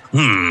boo boo.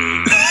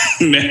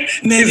 Nanny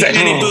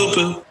boo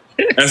boo.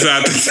 That's how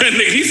that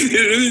nigga.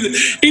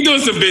 He doing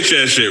some bitch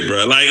ass shit,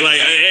 bro. Like,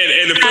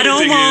 and the funny I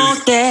don't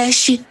want that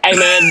shit. Hey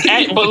man,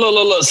 but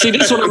look. See,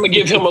 this one I'm gonna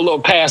give him a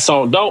little pass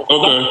on. Don't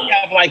you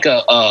have like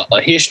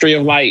a history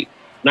of like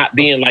not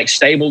being like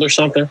stable or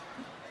something?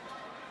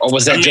 Or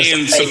was that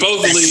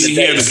supposedly he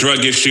had a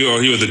drug issue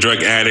or he was a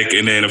drug addict,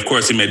 and then of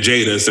course he met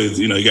Jada, so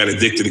he got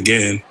addicted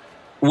again.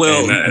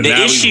 Well, and the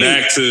now issue he's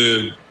back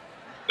to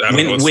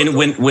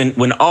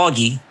when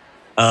Augie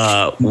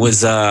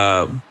was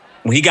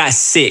when he got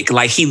sick,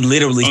 like he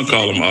literally. Don't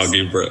call him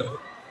Augie, bro.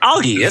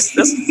 Augie, that's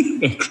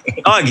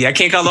Augie. I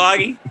can't call him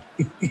Augie.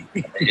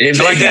 If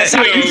that's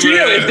how you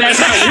feel,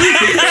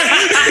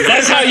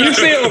 that's how you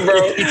feel,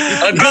 bro.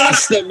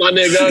 Augusta, my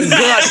nigga,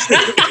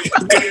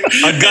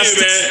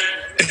 Augustus.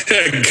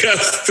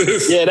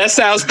 Yeah, that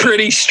sounds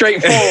pretty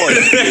straightforward.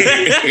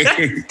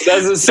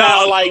 Doesn't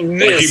sound like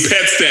this. Like he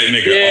pets that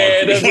nigga.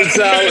 Yeah, doesn't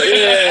sound.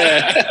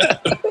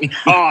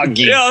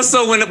 Augie. Yeah.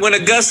 So when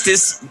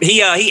Augustus,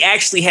 he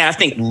actually had, I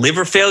think,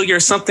 liver failure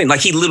or something. Like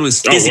he literally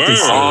was physically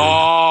sick.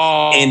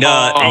 And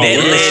that led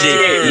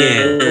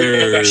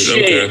it.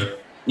 Shit. Okay.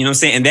 You know what I'm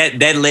saying? And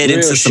that led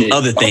into some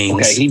other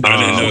things. I didn't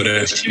know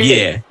that.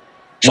 Yeah.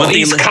 So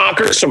he's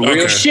conquered some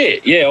real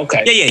shit. Yeah.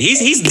 Okay. Yeah.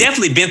 He's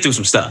definitely been through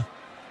some stuff.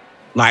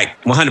 Like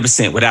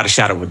 100%, without a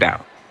shadow of a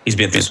doubt, he's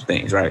been through some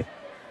things, right?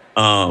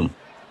 Can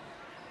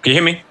you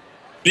hear me?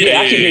 Yeah,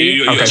 I can hear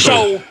you. Okay,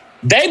 so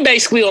they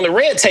basically on the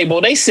red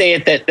table, they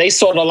said that they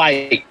sort of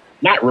like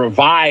not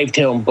revived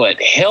him,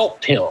 but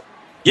helped him.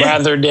 Yeah.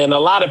 Rather than a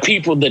lot of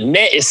people, the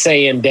net is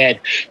saying that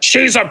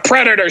she's a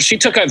predator. She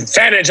took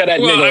advantage of that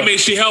nigga. Well, I mean,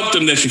 she helped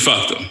him, then she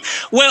fucked him.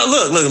 Well,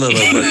 look.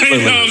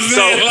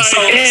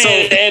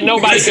 And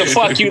nobody can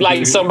fuck you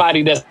like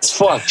somebody that's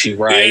fucked you,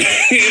 right?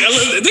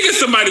 Think of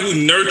somebody who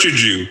nurtured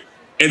you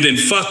and then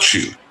fucked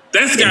you.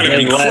 That's gotta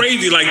be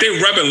crazy. Like they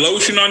rubbing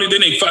lotion on you,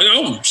 then they fuck.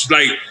 Oh,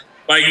 like.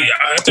 Why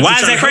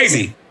is that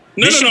crazy?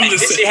 No. It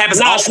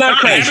happens it's not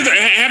crazy. It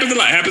happens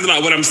a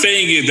lot. What I'm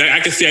saying is that I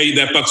can see how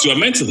that fucks you up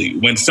mentally.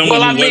 When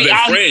someone who was a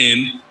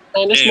friend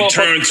and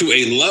turned to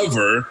a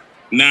lover,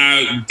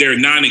 now they're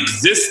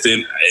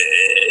non-existent.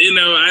 I don't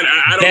know.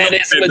 That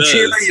is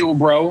material,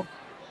 bro.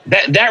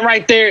 That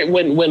right there,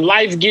 when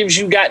life gives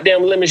you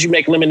goddamn lemons, you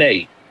make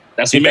lemonade.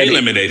 That's what he made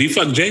lemonade. He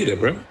fucked Jada,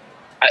 bro.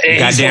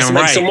 Goddamn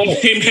right.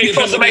 He's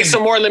supposed to make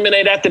some more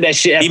lemonade after that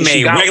shit. He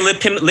made regular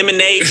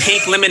lemonade,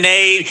 pink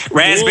lemonade,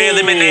 raspberry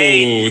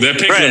lemonade. That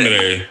pink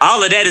lemonade.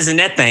 All of that is in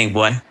that thing,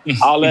 boy.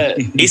 All that.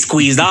 He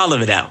squeezed all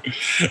of it out.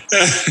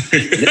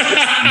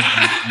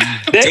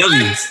 Tell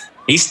you,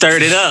 he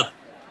stirred it up.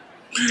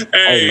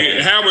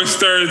 Hey, Howard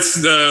Stern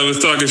was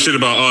talking shit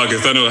about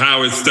August. I know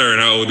Howard Stern.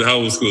 How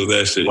old school is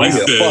that shit?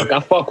 I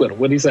fuck with him.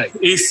 What'd he say?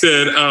 He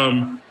said,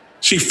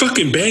 she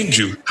fucking banged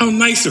you. How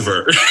nice of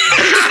her.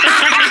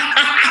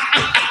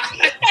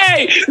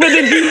 Hey, but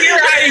did you hear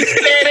how he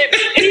said it?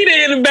 He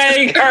didn't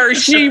bang her.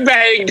 She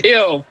banged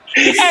him.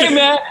 Hey,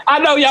 man, I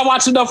know y'all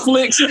watch enough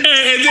flicks. And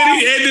then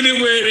he ended it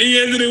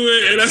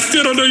with, and I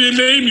still don't know your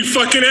name, you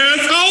fucking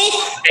asshole.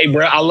 Hey,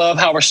 bro, I love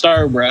Howard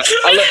Stern, bro.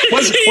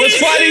 What's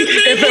funny,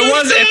 if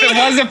it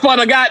wasn't for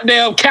the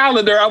goddamn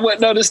calendar, I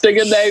wouldn't know this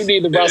nigga name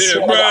either, bro.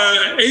 Yeah,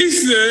 bro. He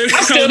said,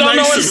 I still don't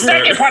know what the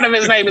second part of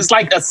his name is.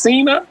 Like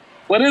Asina.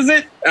 What is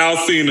it?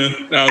 Alcina.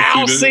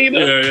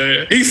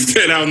 Yeah. He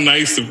said how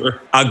nice of her.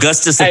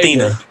 Augustus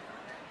Athena.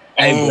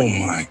 Oh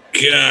my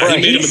God. Bro,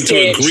 he made him into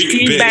a Greek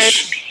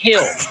bitch.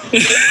 Him.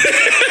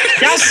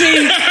 Y'all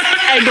see?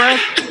 Hey, bro.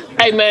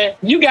 Hey, man.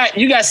 You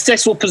got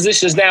sexual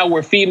positions now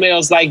where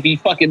females like be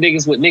fucking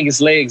niggas with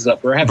niggas' legs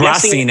up, bro. Bro, I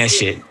seen that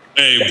shit.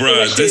 Hey,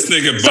 bro, this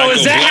nigga. So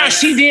is that how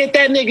she did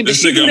that nigga?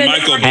 This nigga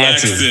Michael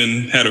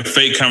Blackson had a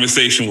fake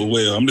conversation with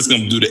Will. I'm just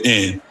gonna do the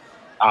end.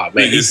 Oh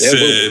man, he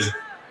said.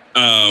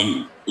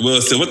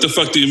 Will said, what the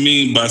fuck do you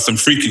mean by some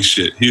freaky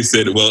shit? He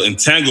said, well,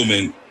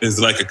 entanglement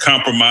is like a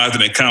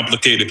compromising and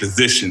complicated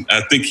position.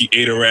 I think he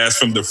ate her ass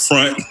from the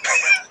front.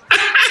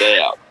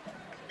 Damn.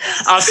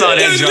 I saw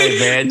that joke,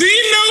 man. Do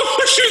you know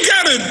what you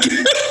gotta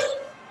do?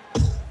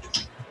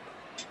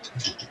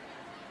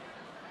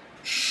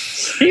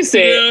 He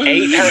said,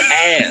 ate her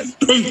ass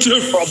from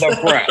the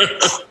front.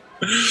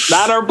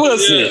 Not her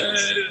pussy,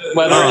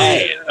 but her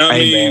ass. I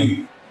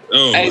mean,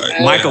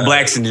 Michael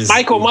Blackson is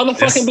Michael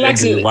motherfucking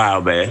Blackson.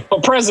 Wow, man.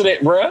 For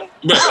president, bro.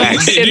 In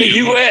the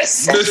U.S.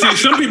 See,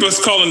 some people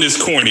are calling this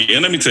corny,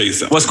 and let me tell you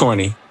something. What's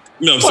corny?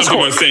 No, some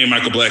people are saying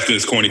Michael Blackson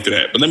is corny for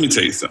that, but let me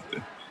tell you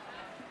something.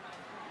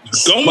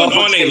 Going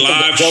on a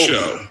live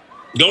show,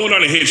 going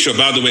on a hit show,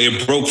 by the way,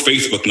 it broke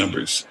Facebook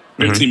numbers.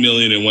 15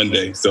 million in one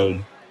day. So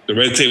the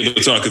Red Table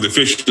Talk is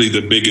officially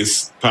the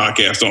biggest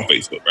podcast on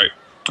Facebook, right?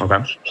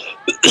 Okay.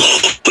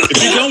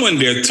 If you go in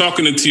there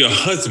talking to your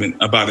husband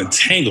about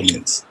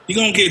entanglements, you're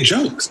going to get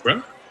jokes,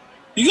 bro.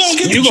 You gonna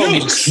get the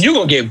jokes. You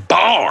gonna get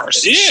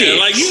bars. Yeah, Shit.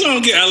 like you gonna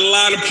get a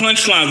lot of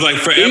punchlines. Like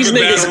forever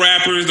battle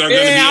rappers are gonna be.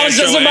 Yeah, I was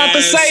just about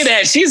to say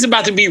that. She's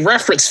about to be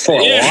referenced for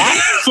a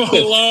while. For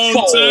a long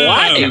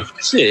time.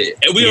 Shit.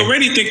 And we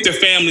already think the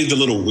family's a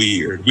little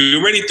weird. We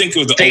already think it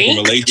was an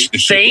open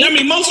relationship. I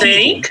mean, most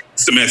people.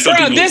 Man, some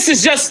people. This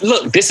is just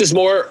this is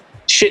more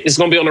shit that's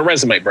gonna be on the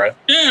resume, bro.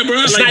 Yeah,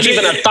 bro. It's like not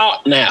even a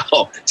thought now.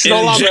 It's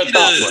no longer a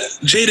thought.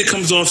 Jada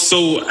comes off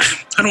so,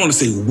 I don't want to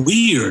say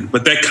weird,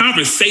 but that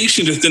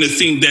conversation just didn't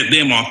seem that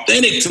damn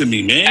authentic to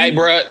me, man. Hey,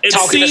 bro,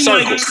 talking in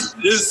circles.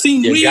 It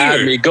seemed you weird.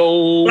 Got me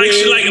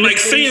going like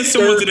saying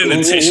someone's in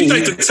an she's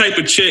like the type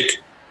of chick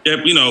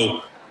that, you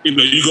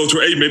go to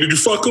her, hey, maybe did you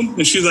fuck him?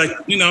 And she's like,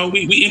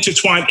 we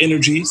intertwine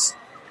energies.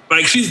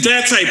 Like, she's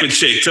that type of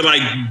chick to,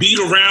 like, beat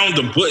around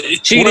the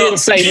bush. She didn't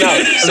say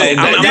no. So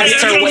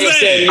that's her way of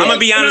saying I'm going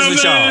to be honest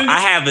with y'all. I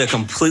have a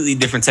completely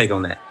different take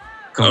on that.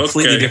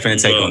 Completely different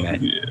take on that.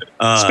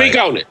 Yeah. Speak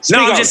on it.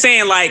 I'm just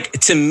saying, like,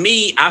 to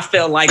me, I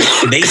felt like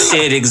they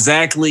said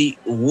exactly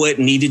what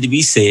needed to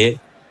be said.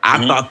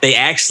 I thought they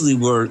actually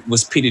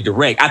was pretty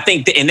direct. I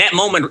think that in that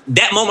moment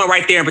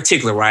right there in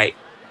particular, right,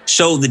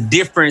 showed the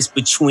difference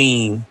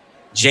between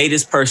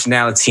Jada's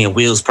personality and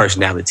Will's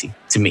personality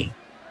to me.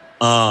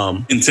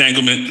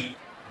 Entanglement.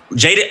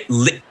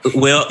 Jada,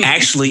 well,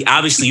 actually,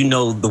 obviously,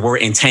 the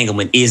word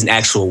entanglement is an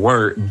actual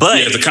word, but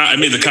yeah,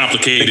 the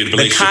complicated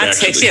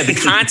relationship. The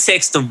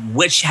context of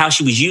how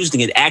she was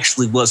using it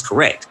actually was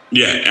correct.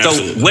 Yeah,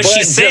 absolutely. So what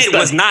she said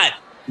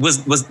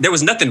was there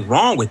was nothing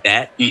wrong with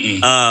that.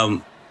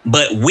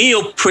 But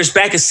Will pushed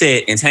back and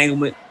said,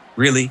 entanglement,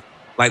 really?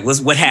 Like,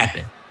 what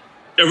happened?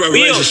 A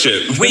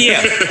relationship.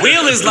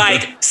 Will is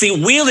like,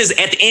 Will is,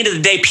 at the end of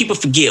the day, people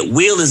forget,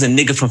 Will is a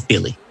nigga from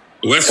Philly.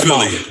 West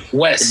Philly.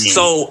 West.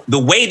 So the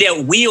way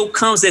that Will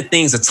comes at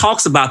things or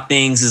talks about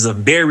things is a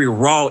very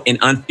raw and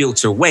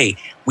unfiltered way.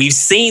 We've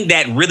seen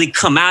that really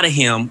come out of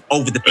him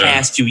over the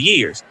past few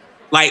years.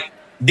 Like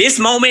this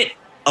moment,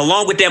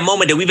 along with that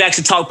moment that we've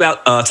actually talked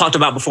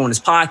about before in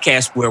this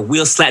podcast, where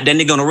Will slapped that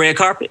nigga on the red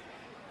carpet.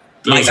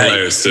 That was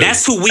hilarious too.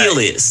 That's who Will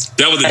is.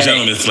 That was a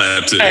gentleman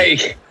slap too.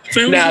 Hey.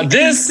 Now,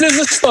 this is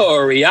a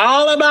story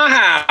all about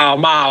how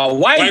my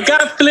wife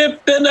got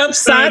flipped and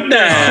upside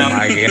down. Oh,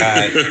 my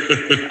God.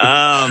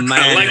 Oh, man.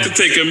 I'd like to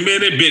take a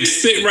minute, bitch.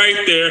 Sit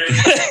right there.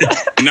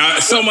 Now,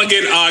 someone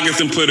get August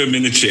and put him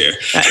in the chair.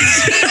 I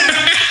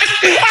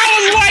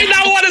was waiting.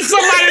 I wanted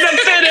somebody to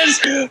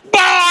finish.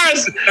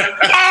 Bars.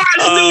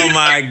 Oh,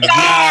 my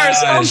God.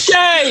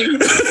 Okay.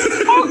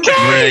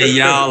 Ray,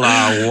 y'all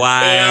are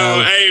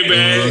wild. Hey,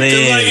 man.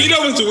 Like,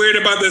 what's weird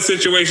about that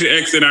situation,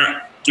 X, and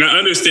I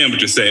understand what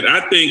you're saying. I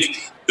think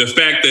the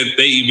fact that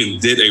they even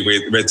did a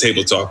red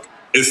table talk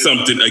is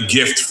a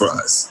gift for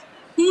us.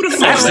 Who the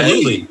fuck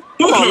Absolutely.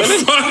 Who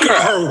the fuck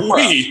are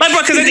we? Like,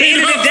 because at the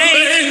end of the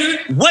day,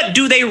 what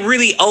do they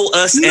really owe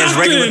us as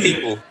regular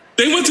people?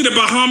 They went to the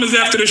Bahamas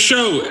after the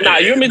show. Nah,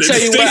 you want me to tell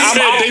you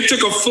what? They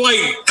took a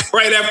flight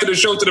right after the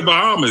show to the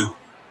Bahamas.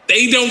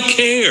 They don't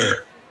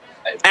care.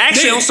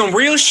 Actually, on some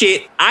real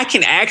shit, I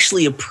can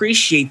actually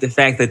appreciate the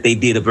fact that they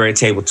did a red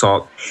table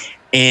talk.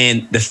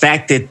 And the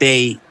fact that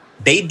they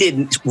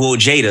didn't,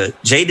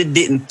 Jada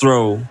didn't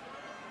throw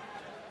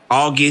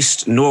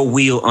August nor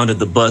Will under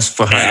the bus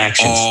for her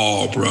actions.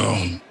 Oh,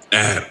 bro.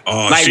 At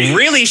all. Like,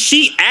 really,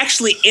 she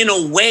actually, in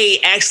a way,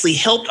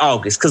 helped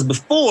August. Because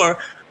before,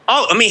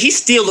 he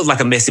still looked like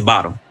a messy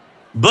bottom.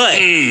 But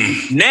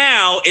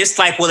now it's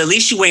like, well, at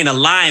least you ain't a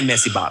lying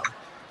messy bottom.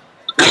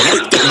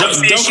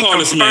 Don't call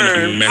this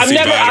man a messy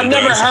bottom. I've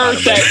never heard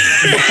that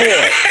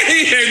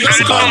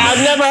before. I've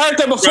never heard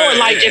that before. Right.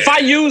 Like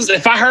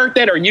if I heard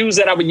that or used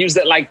that, I would use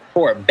that like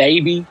for a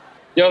baby. You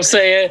know what I'm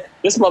saying?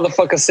 This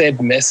motherfucker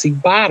said messy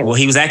bottom. Well,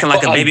 he was acting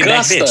like a baby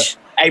back bitch.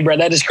 Hey, bro,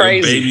 that is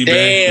crazy.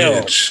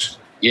 Damn.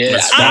 Yeah,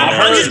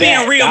 I'm just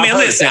being real, man.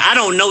 Listen, I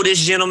don't know this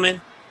gentleman.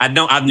 I've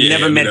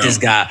never met this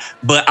guy,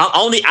 but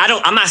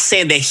I'm not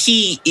saying that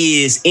he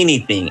is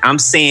anything. I'm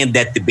saying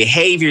that the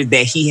behavior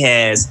that he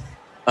has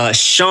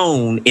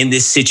shown in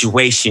this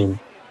situation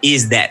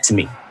is that to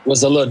me.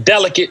 Was a little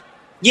delicate.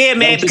 Yeah,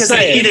 man, because at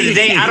the end of the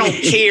day, I don't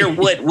care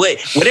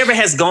whatever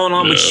has gone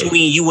on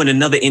between you and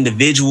another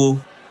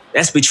individual,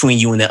 that's between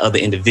you and that other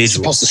individual. It's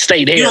supposed to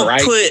stay there, you don't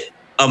right? Put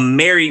a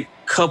married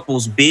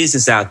couple's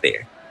business out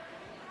there.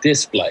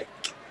 Display.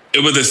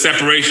 It was a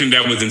separation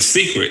that was in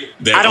secret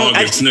that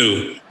August knew.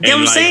 You know what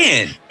I'm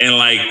saying? And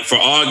like for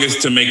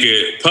August to make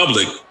it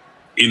public,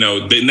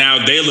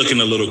 now they're looking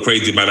a little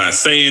crazy by not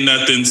saying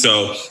nothing.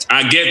 So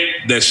I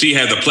get that she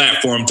has a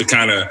platform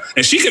to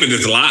and she could have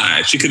just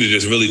lied. She could have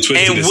just really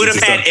twisted and would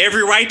have had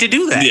every right to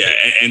do that. Yeah,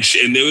 and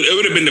it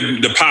would have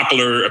been the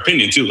popular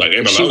opinion too. Like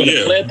everybody,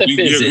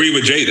 you agree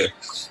with Jada,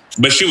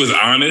 but she was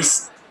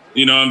honest.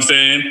 You know what I'm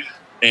saying?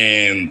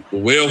 And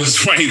Will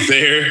was right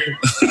there.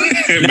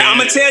 Now I'm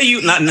gonna tell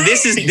you.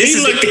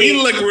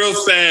 He looked real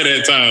sad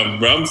at times,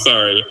 bro. I'm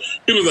sorry.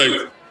 He was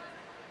like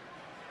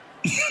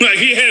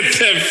he had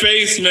that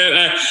face,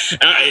 man.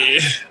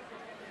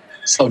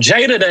 So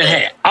Jada done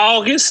had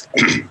August.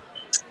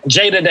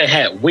 Jada done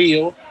had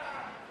Will.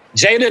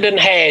 Jada done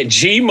had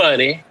G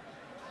Money.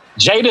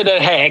 Jada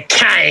done had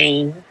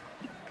Kane.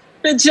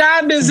 The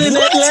job is in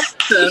Atlanta.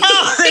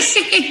 Oh, this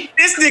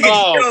nigga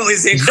show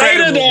is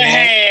incredible. Jada done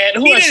had.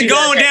 Who he done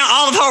gone down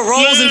all of her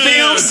roles and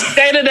films.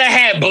 Jada done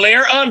had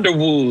Blair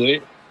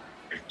Underwood.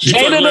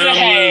 Jada done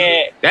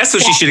had. That's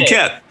what she should have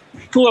kept.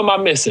 Who am I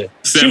missing?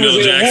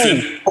 Samuel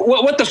Jackson.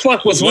 What the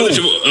fuck was Woo?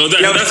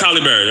 That's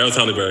Halle Berry. That was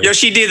Halle Berry. Yo,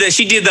 she did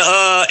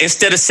the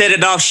instead of set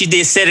it off, she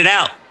did set it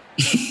out.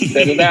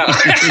 Set it out.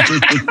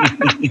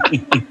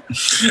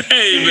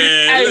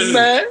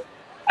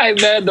 Hey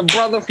man, the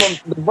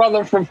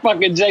brother from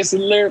fucking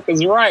Jason Lyric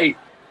is right.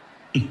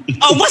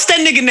 Oh, what's that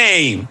nigga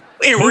name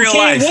in real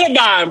life?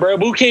 Woodbine, bro.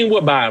 Boo King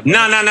Woodbine. Bro.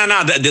 No.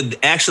 The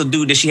actual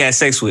dude that she had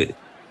sex with,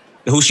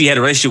 who she had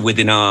a relationship with,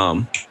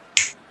 and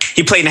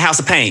he played in The House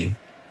of Pain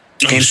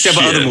and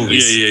several other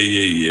movies.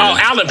 Yeah. Oh,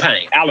 Alan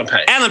Payne.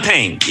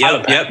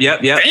 Yep.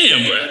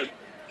 Damn, bro.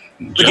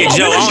 Look at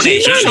Joe on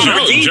it. Joe,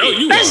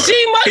 that's G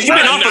Money. You've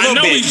been off a little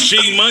bit. I know he's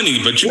G Money,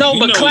 but you know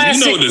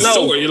the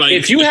story. Like,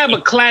 if you have a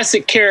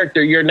classic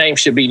character, your name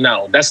should be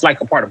known. That's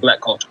like a part of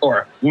black culture,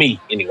 or me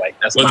anyway.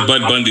 That's what's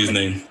Bud Bundy's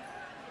name?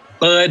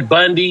 Bud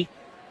Bundy.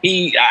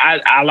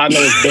 All I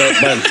know is Bud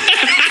Bundy.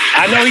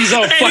 I know he's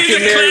on fucking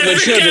Married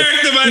with Children.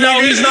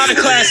 No, he's not a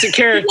classic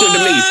character to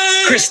me.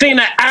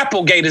 Christina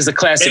Applegate is a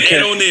classic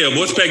character. And O'Neal.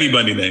 What's Peggy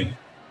Bundy's name?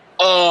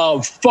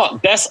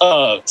 That's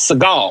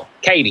Seagal,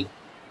 Katie.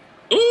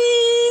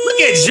 Ooh, look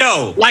at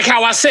Joe. Like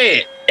how I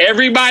said,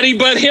 everybody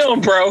but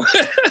him, bro.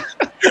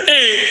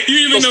 Hey,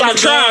 you even know the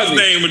dog's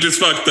name, which is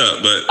fucked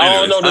up. But I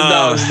don't know the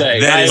dog's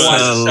name. That is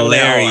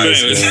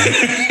hilarious,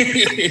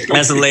 man.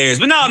 That's hilarious.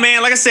 But no,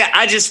 man, like I said,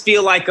 I just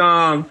feel like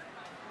I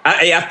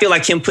feel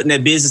like him putting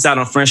that business out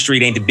on Front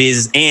Street ain't the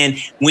business. And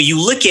when you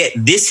look at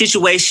this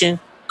situation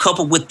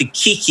coupled with the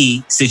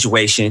Kiki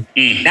situation,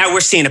 now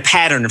we're seeing a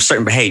pattern of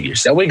certain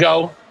behaviors. There we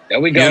go. You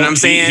know what I'm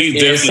saying?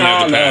 It's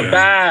all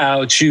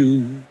about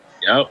you.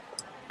 Yep.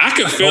 I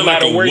can feel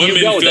like a woman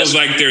feels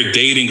like they're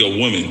dating a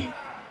woman.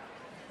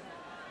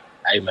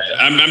 Hey, man.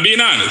 I'm being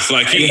honest.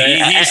 Like, he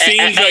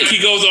seems like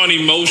he goes on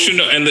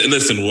emotional. And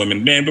listen,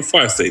 women, man,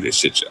 before I say this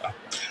shit, y'all,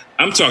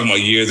 I'm talking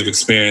about years of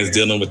experience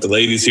dealing with the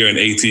ladies here in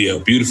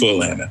ATL, beautiful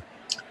Atlanta.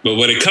 But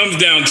when it comes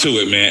down to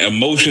it, man,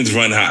 emotions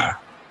run high.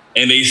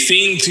 And they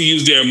seem to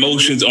use their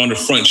emotions on the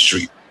front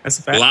street. That's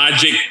a fact.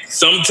 Logic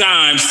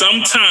sometimes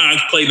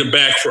play the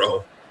back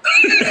row.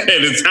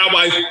 And it's how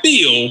I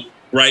feel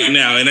right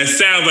now. And it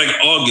sounds like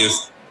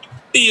August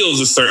feels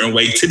a certain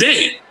way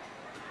today.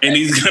 And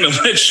he's going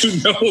to let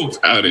you know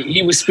about it.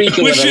 He was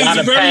speaking with a lot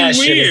of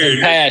passion.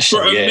 Weird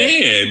for a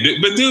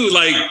man. But dude,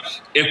 like,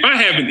 if I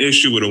have an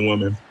issue with a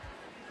woman,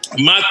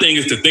 my thing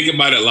is to think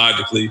about it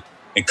logically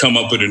and come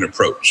up with an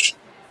approach.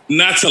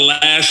 Not to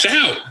lash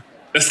out.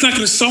 That's not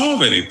going to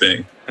solve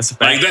anything. That's a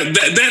fact. Like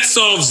that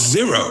solves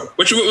zero.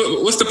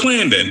 What's the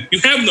plan then? You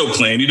have no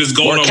plan. You're just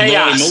going on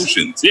raw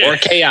emotions. Yeah. Or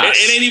chaos.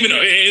 It ain't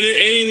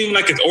even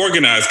like it's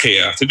organized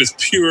chaos. It's just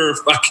pure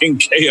fucking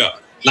chaos.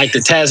 Like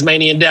the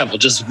Tasmanian devil,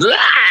 just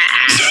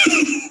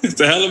it's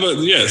a hell of a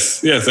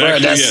yes. Bro,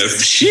 actually,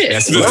 yes. Shit.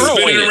 That's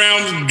spinning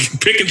around,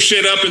 picking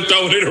shit up and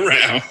throwing it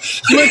around.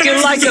 Looking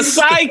like a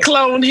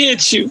cyclone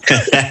hit you.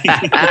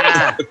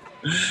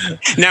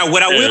 Now,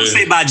 what I will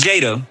say about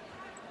Jada,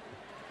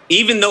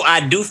 even though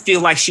I do feel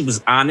like she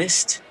was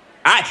honest,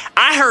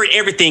 I heard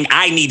everything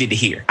I needed to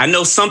hear. I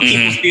know some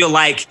people feel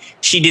like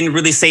she didn't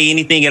really say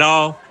anything at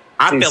all.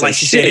 I felt like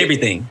she said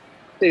everything.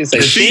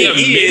 She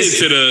admitted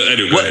to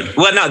the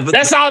but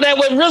that's all that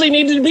what really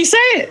needed to be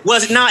said.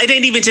 It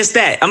ain't even just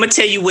that. I'm gonna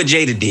tell you what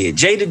Jada did.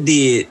 Jada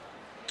did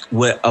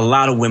what a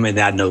lot of women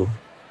that I know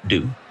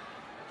do.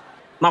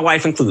 My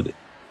wife included.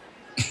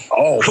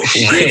 Oh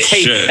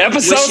shit!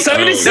 Episode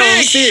 76.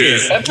 No,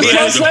 serious.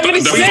 Episode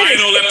 76. The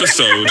final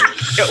episode.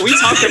 we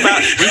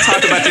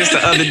talked about this the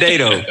other day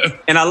though,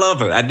 and I love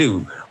her. I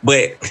do,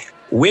 but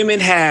women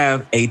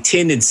have a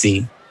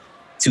tendency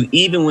to,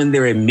 even when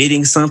they're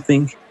admitting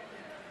something,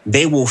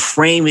 they will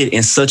frame it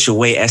in such a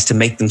way as to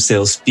make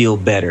themselves feel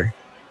better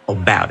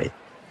about it.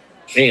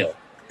 Damn.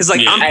 It's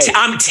like,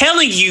 I'm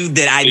telling you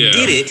that I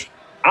did it.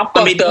 I'm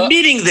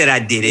admitting that I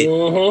did it,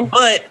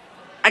 but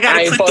I got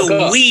to put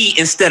the we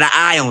instead of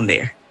I on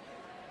there.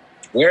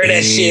 Wear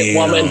that shit,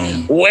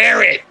 woman.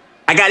 Wear it.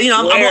 I got,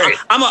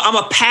 I'm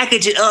a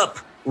package it up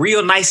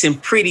real nice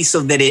and pretty so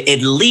that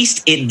at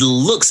least it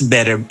looks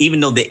better, even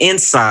though the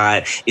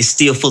inside is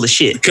still full of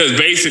shit. Because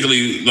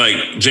basically, like,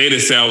 Jada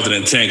said I was an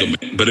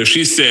entanglement. But if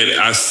she said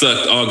I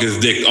sucked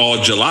August dick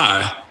all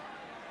July,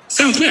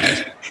 sounds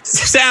bad.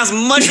 Sounds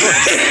much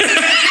worse.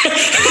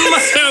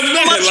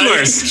 Much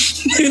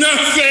worse. You know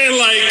what I'm saying?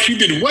 Like, you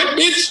did what,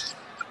 bitch?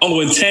 Oh,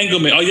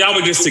 entanglement. Oh, y'all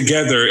were just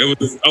together. It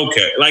was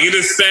okay. Like, it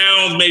just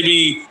sounds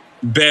maybe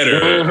better.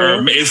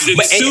 Or it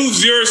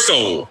soothes your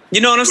soul.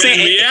 You know what I'm saying?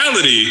 In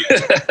reality,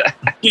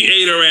 he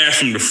ate her ass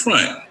from the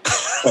front.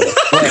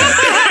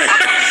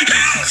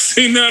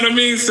 You know what I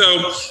mean?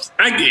 So,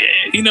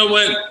 you know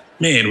what?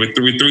 Man, with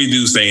three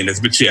dudes saying this,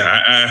 but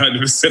yeah, I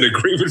 100%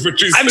 agree with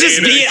what you're saying. I'm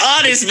just being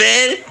honest,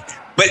 man.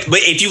 But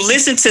if you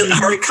listen to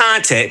her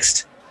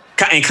context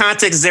And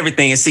context is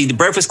everything. And see, the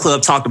Breakfast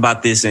Club talked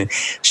about this, and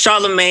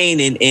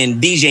Charlamagne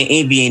and DJ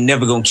Envy ain't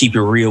never gonna keep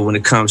it real when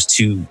it comes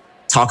to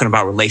talking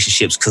about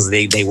relationships because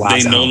they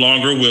wise. They no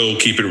longer will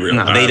keep it real.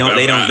 No, they don't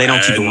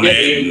keep it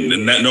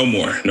real. No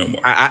more.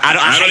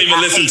 I don't even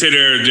listen to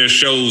their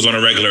shows on a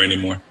regular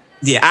anymore.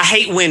 Yeah, I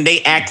hate when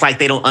they act like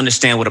they don't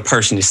understand what a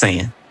person is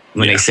saying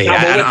when they say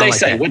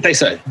it. What they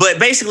say. But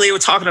basically, they were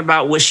talking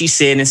about what she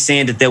said and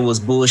saying that there was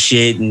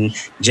bullshit, and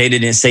Jada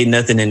didn't say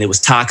nothing, and it was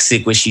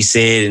toxic what she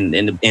said,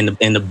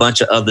 and a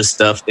bunch of other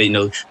stuff.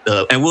 And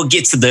we'll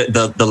get to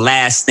the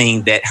last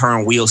thing that her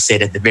and Will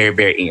said at the very,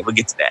 very end. We'll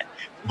get to that.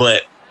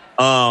 But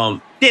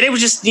they were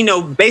just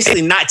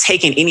basically not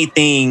taking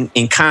anything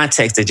in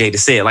context that Jada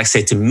said. Like I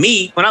said, to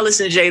me, when I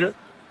listen to Jada,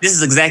 this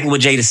is exactly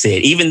what Jada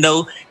said. Even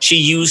though she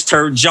used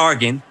her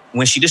jargon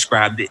when she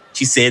described it,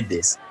 she said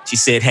this. She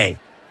said, "Hey,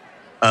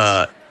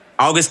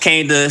 August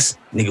came to us.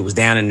 Nigga was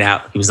down and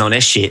out. He was on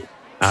that shit.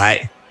 All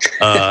right.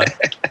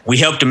 We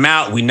helped him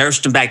out. We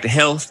nursed him back to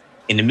health.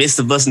 In the midst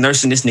of us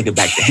nursing this nigga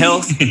back to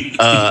health,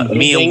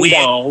 me and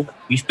Will,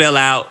 we fell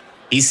out.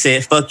 He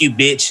said, 'Fuck you,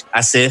 bitch.'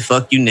 I said,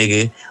 'Fuck you,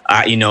 nigga.'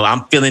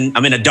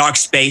 I'm in a dark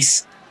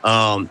space.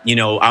 I'm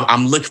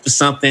looking for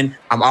something.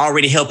 I'm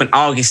already helping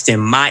August in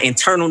my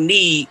internal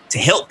need to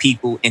help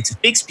people and to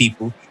fix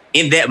people.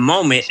 In that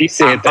moment,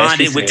 I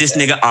bonded with this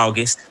nigga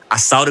August. I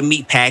saw the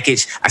meat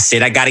package. I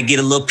said, I got to get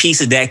a little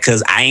piece of that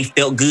because I ain't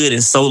felt good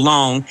in so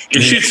long."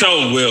 And she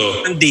told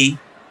Will. D.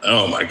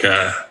 Oh, my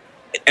God.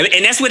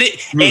 And that's what it...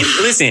 And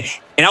listen,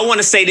 and I want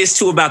to say this,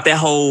 too, about that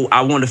whole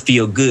I want to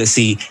feel good.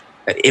 See,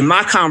 in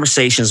my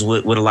conversations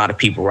with a lot of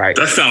people, right?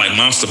 That sound like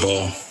Monster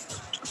Ball.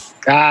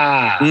 Does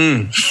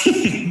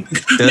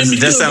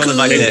sound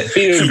like that.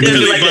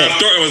 Billy Bob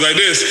Thornton was like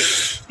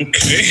this.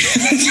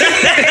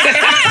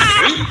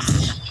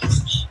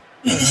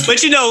 But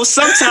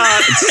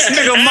sometimes this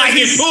nigga Mike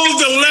pulls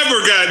the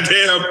lever,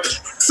 goddamn.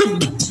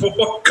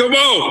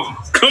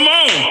 Come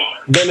on.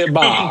 Billy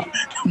Bob.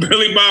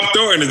 Billy Bob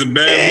Thornton is a bad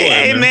boy.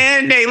 Hey,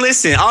 man. Hey,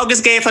 listen.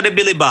 August gave her the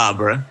Billy Bob,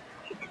 bro.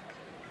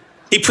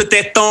 He put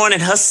that thorn in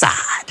her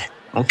side.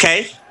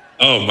 Okay.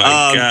 Oh my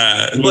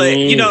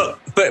God.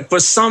 But for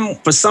some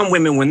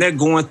women, when they're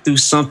going through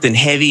something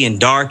heavy and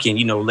dark and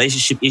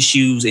relationship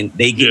issues and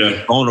they get in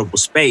a vulnerable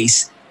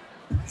space,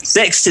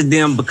 sex to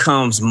them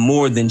becomes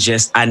more than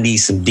just I need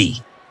some D.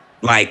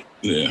 Like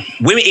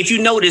women, if you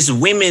notice,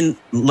 women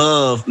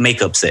love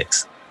makeup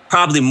sex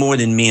probably more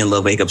than men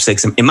love makeup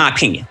sex, in my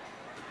opinion.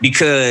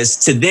 Because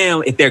to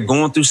them, if they're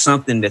going through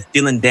something, they're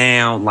feeling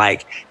down,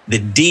 like the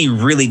D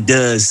really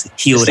does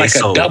heal their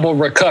soul. It's like a double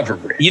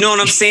recovery. You know what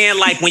I'm saying?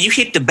 Like when you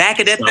hit the back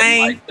of that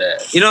thing, like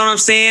that. You know what I'm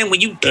saying?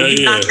 When you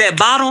knock that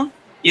bottom,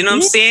 you know what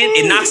I'm saying?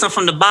 It knocks them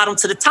from the bottom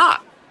to the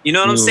top. You know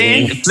what I'm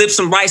saying? It flips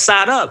them right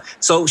side up.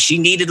 So she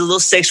needed a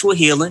little sexual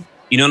healing.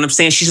 You know what I'm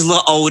saying? She's a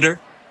little older.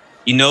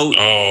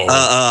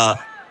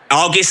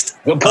 August,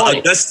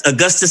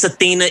 Augustus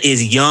Athena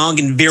is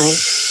young and virile.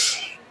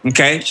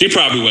 Okay. She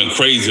probably went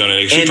crazy on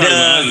it.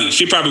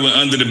 She probably went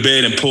under the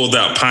bed and pulled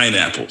out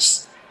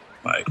pineapples.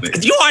 Like,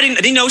 you already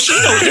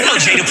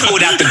Jada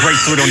pulled out the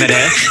grapefruit on that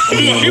ass.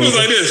 He was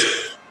like this.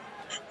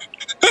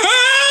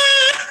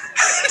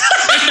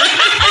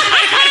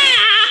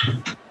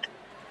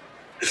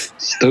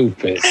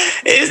 Stupid.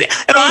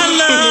 I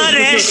love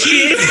that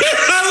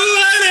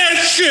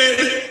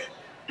shit.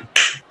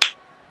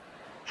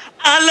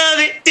 I love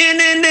it.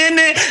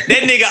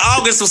 That nigga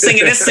August was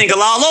singing that single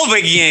all over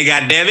again,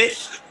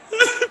 goddammit.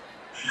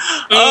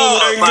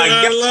 Oh my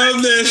God, I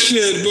love that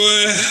shit,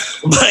 boy.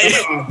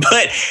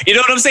 But you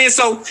know what I'm saying?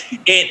 So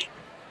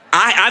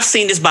I've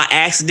seen this by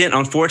accident,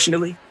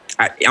 unfortunately.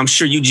 I'm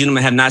sure you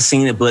gentlemen have not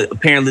seen it, but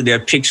apparently there are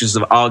pictures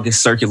of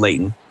August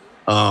circulating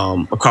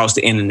across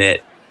the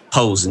internet,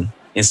 posing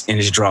in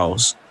his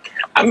drawers.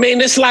 I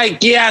mean, it's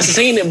like, I've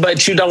seen it,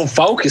 but you don't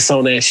focus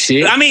on that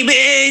shit. I mean,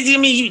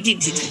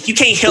 you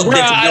can't help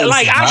that.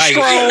 Like, I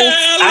scroll.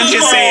 I'm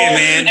just saying,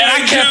 man. And I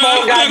kept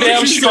on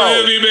goddamn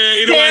scrolling.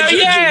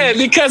 Yeah,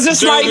 because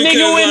it's like,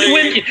 nigga,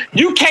 when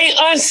you can't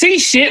unsee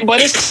shit, but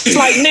it's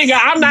like, nigga,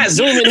 I'm not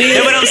zooming in.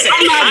 Yeah, but I'm saying,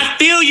 I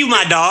feel you,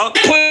 my dog.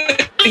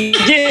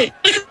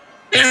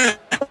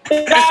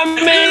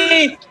 I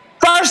mean,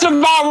 first of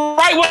all,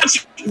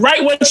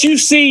 right once you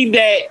see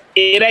that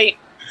it ain't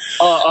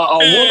a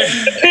woman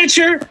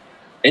picture,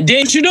 and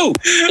then you do.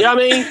 You know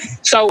what I mean?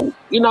 So,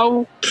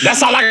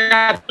 that's all I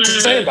got to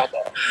say about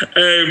that.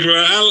 Hey, bro,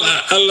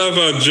 I love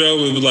how Joe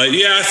was like,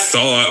 I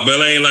saw it,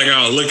 but I ain't like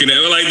I was looking at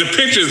it. Like, the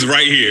picture's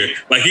right here.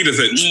 Like, he just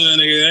said,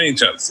 nigga, I ain't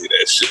trying to see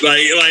that shit.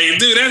 Like,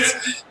 dude, that's,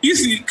 you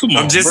see, come on,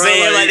 I'm just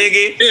saying, like,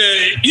 nigga.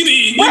 Yeah,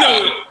 you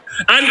know,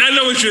 I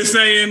know what you're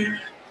saying.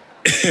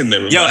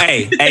 Never mind. Yo,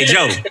 hey,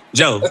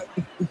 Joe.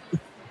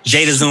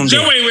 Jada zoomed in.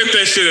 Joe ain't with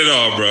that shit at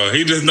all, bro.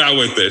 He just not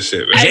with that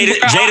shit, man.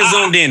 Jada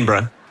zoomed in, bro.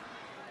 And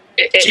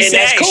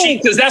that's cool,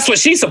 because that's what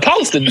she's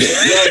supposed to do. You know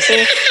what I'm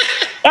saying?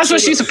 That's what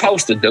she's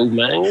supposed to do,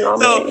 man. You know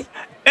what I mean?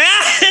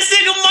 This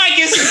nigga Mike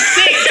is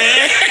sick,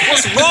 man.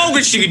 What's wrong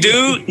with you,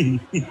 dude?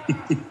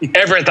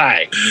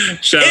 Everything.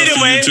 Shout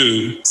out to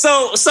you too.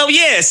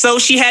 So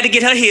she had to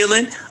get her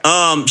healing.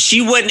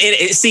 She wasn't.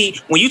 See,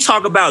 when you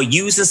talk about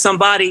using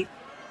somebody,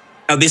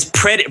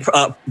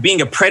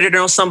 being a predator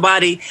on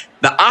somebody,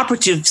 the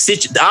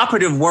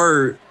operative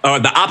word, or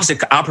the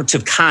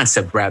operative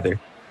concept rather,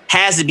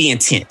 has to be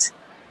intent.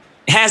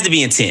 It has to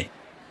be intent.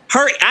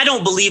 I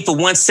don't believe for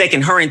 1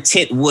 second her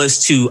intent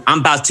was I'm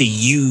about to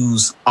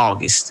use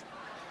August.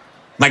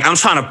 Like, I'm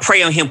trying to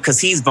prey on him because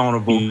he's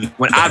vulnerable,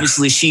 when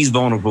obviously she's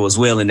vulnerable as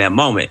well in that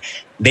moment.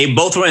 They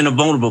both were in a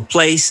vulnerable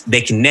place.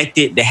 They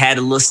connected. They had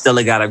a little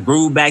Stella got a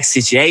groove back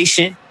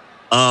situation.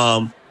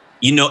 In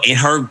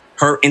her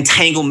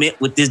entanglement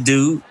with this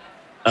dude,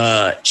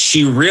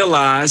 she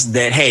realized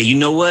that, hey, you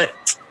know what?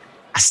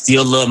 I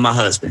still love my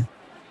husband.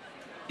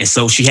 And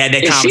so she had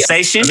that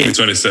conversation. I think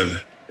 27.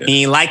 Yeah.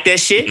 He ain't like that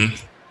shit.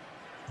 Mm-hmm.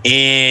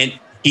 And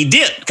he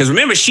dipped. Because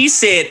remember, she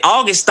said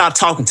August stopped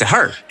talking to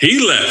her. He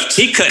left.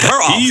 He cut her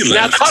off.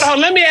 Now, hold on.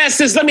 Let me ask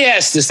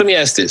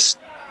this.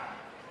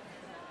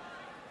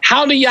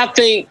 How do y'all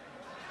think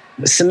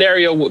the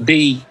scenario would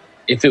be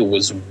if it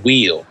was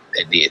Will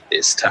that did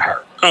this to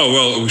her? Oh,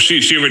 well,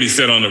 she already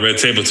said on the Red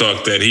Table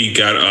Talk that he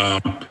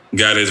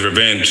got his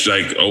revenge,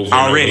 like, over.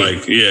 Already?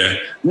 Like, yeah.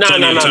 No.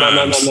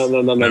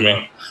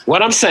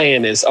 What I'm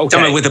saying is, okay.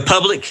 Talking with the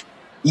public?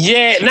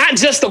 Yeah, not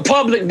just the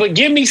public, but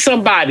give me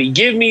somebody.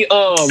 Give me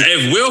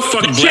if Will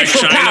fuck Black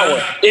from China,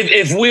 Power.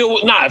 If Will,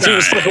 if he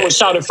was fucking with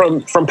Shawty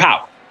from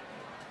Power.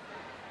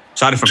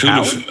 Shawty from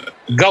Power.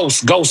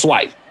 Ghost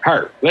wife.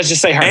 Her. Let's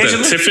just say her.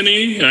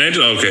 Tiffany.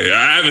 Angela. Okay,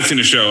 I haven't seen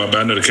the show, but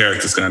I know the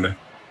characters kind of.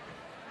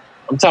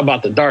 I'm talking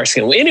about the dark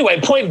skin. Well, anyway,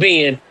 point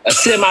being, a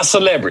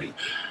semi-celebrity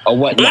or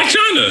whatnot. Black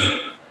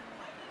China.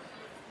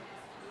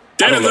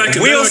 That is like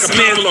Will a Smith,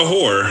 popular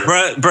whore.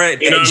 Bruh,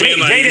 you know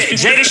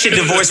Jada should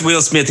divorce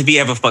Will Smith if he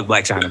ever fucked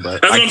Black China, bro.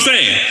 That's what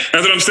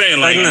I'm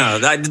saying. Like, no,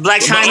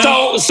 Black China.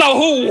 So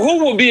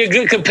who would be a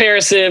good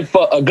comparison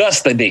for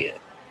Augusta then?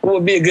 Who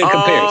would be a good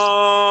comparison?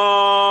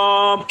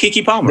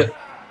 Keke Palmer.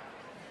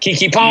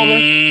 Keke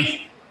Palmer?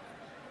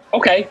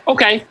 Okay.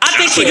 I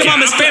think Keke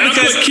Palmer's fair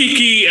because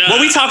Keke,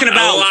 what we talking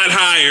about a lot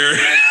higher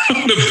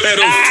on the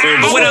pedestal.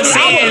 But what I'm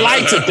saying, I would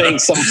like to think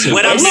so too.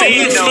 What I'm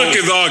saying, though, fuck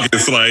is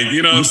August, like,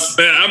 you know what I'm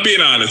saying? I'm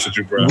being honest with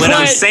you, bro. What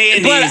I'm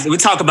saying is, we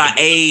talk about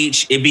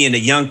age, it being a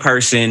young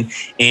person,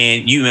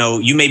 and you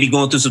may be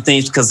going through some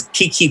things because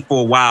Keke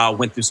for a while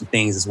went through some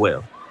things as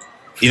well.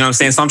 You know what I'm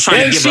saying? So I'm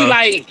trying to give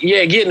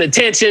her getting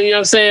attention. You know what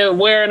I'm saying?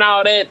 Wearing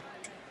all that.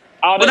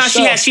 Well, now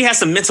she has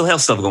some mental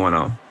health stuff going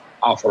on.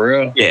 Oh, for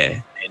real?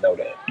 Yeah. I didn't know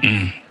that.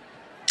 I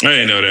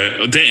didn't know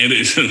that. Damn,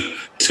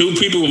 2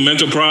 people with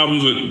mental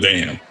problems.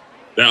 Damn.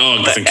 That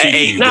August and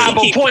Keke.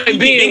 But point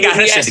being, when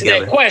he asked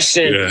that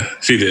question, yeah,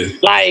 she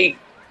did. Like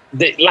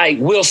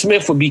Will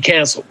Smith would be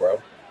canceled, bro.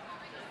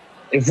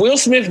 If Will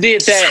Smith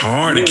did that, it's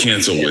hard to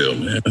cancel Will,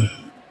 man.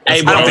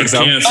 Hey, bro, I don't think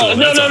so.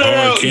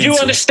 No. You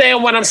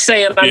understand what I'm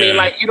saying? I mean,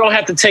 like, you don't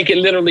have to take it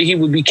literally. He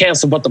would be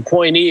canceled, but the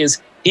point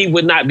is, he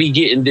would not be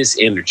getting this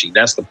energy.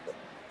 That's the point.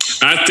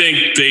 I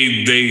think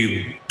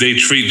they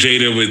treat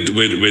Jada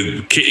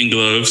with kitten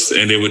gloves,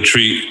 and they would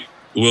treat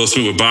Will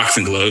Smith with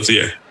boxing gloves.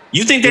 Yeah.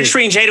 You think they're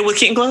treating Jada with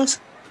kitten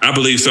gloves? I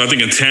believe so. I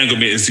think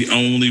entanglement is the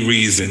only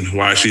reason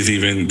why this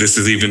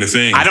is even a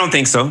thing. I don't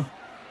think so.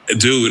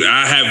 Dude,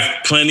 I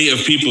have plenty of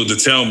people to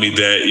tell me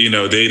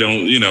that, they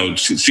don't,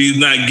 she's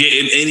not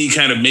getting any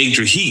kind of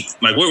major heat.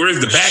 Like, where's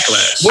the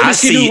backlash? What did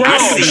she do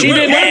wrong? She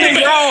did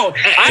nothing wrong.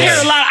 I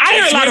heard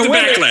a lot of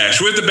women.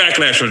 Where's the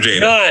backlash from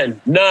Jada?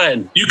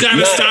 None. You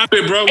gotta stop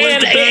it, bro.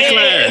 Where's the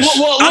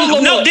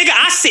backlash? No, nigga,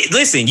 I see.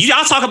 Listen,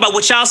 y'all talk about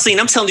what y'all seen.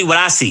 I'm telling you what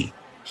I see.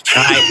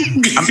 All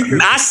right?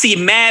 I see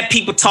mad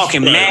people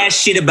talking mad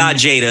shit about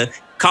Jada,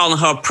 calling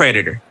her a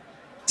predator.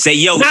 Say,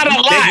 yo, not a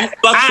lot. You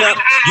fucked up.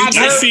 You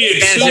can see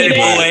it,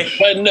 boy.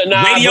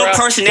 Radio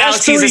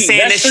personalities are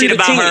saying that shit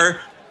about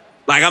her.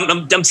 Like,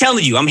 I'm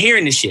telling you, I'm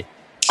hearing this shit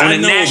on a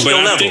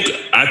national level.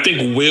 I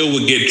think Will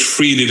would get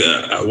treated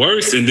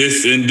worse in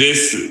this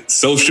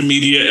social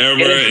media era.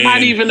 It's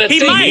not even a thing.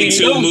 Me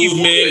Too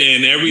movement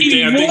and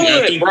everything.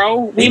 I think,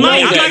 bro. He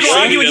might. I'm not going to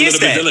argue against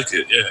that.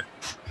 Delicate, yeah.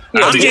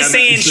 I'm just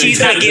saying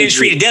she's not getting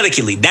treated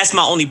delicately. That's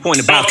my only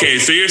point about it. Okay,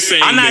 so you're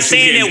saying... I'm not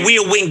saying that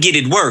Will wouldn't get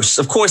it worse.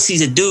 Of course,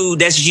 he's a dude.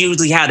 That's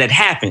usually how that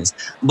happens.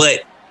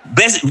 But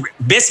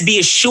best be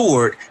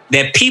assured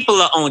that people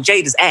are on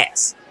Jada's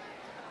ass.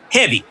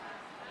 Heavy.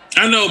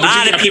 I know,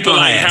 but you got people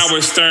like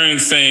Howard Stern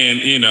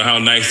saying, how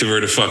nice of her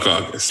to fuck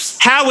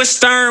August. Howard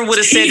Stern would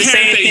have said the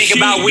same thing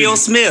about Will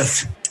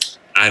Smith.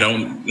 I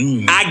don't...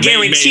 I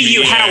guarantee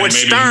you Howard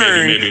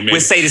Stern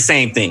would say the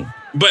same thing.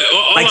 But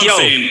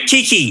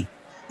Keke...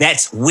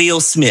 That's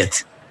Will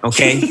Smith,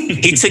 okay?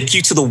 He took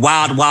you to the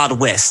wild, wild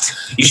west.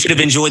 You should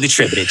have enjoyed the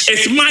trip, bitch.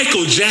 It's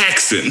Michael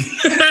Jackson.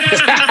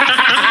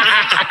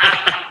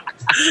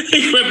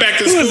 He went back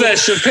to school. Who was that,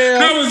 Chappelle?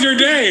 How was your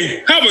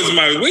day? How was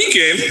my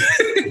weekend?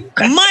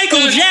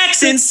 Michael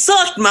Jackson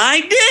sucked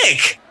my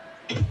dick.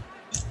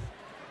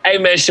 Hey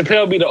man,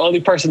 Chappelle be the only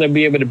person that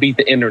be able to beat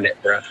the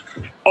internet, bro.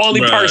 Only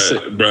person.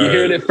 Bruh. You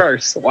heard it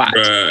first. Watch.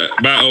 Bruh,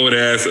 my old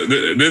ass.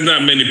 There's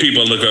not many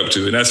people I look up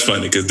to, and that's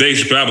funny because Dave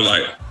Chappelle be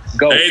like,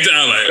 Go. every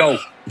time like,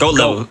 Go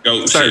low.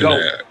 go Sir, shit, go.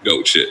 man.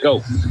 Go shit.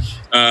 Go.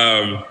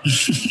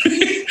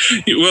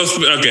 Will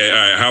Smith, okay, all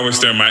right. Howard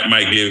Stern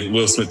might give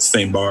Will Smith the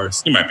same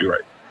bars. You might be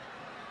right.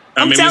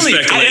 I'm telling you,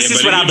 we're speculating, this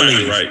is but what I you might be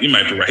believe. right. You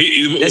might be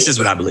right. That's just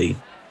what I believe.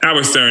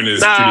 Howard Stern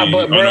is Nah, pretty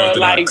but bro,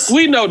 unorthodox. like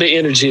we know the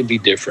energy would be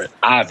different,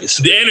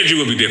 obviously. The energy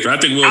will be different.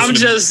 I think Will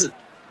Smith.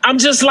 I'm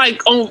just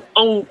like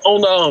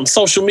on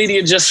social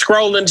media, just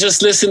scrolling,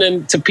 just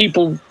listening to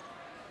people,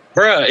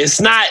 bruh. It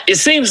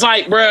seems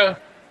like, bruh,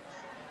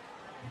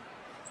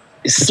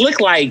 it's look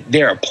like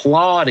they're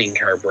applauding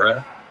her,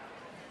 bruh.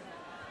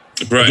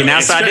 Getting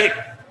outside dick?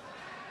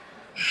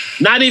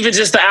 Not even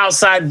just the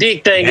outside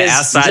dick thing. That It's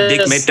outside dick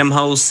just make them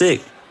hoes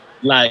sick.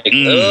 like,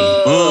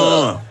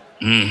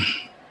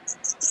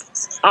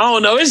 I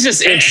don't know. It's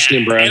just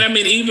interesting, bro. And I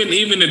mean,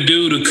 even the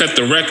dude who cut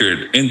the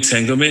record,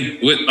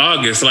 Entanglement with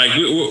August, like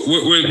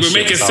we're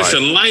making such a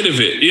light of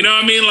it. You know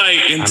what I mean? Like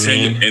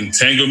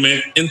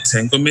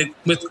Entanglement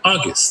with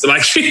August.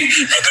 Like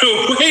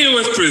the way it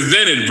was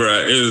presented,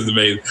 bro, it was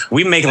amazing.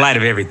 We make light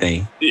of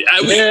everything.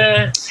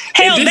 Yeah.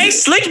 Hell, they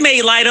slick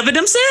made light of it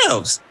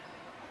themselves.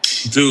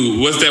 Dude,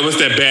 what's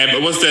that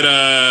bad? What's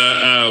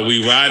that?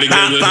 We ride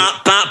together.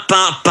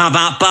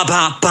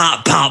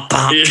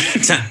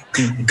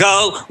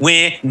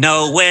 Going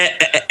nowhere.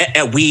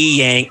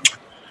 We ain't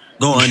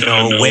going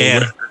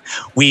nowhere.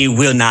 We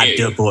will not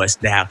divorce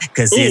now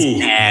because it's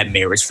bad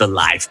marriage for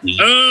life.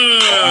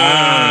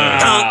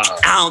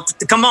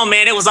 Come on,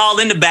 man. It was all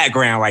in the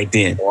background right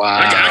then. Wow.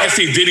 I can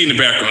see Diddy in the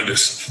background.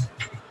 Just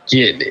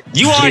getting it.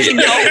 You already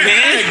know,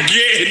 man.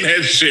 Getting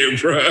that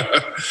shit, bro.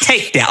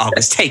 Take that,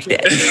 August. Take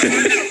that.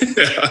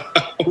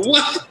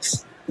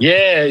 What?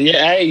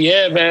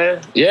 Yeah,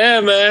 man.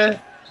 Yeah, man.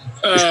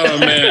 Oh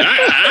man,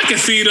 I can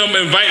see them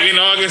inviting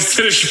August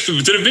to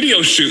the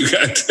video shoot.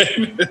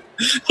 Goddamn it.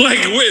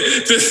 Like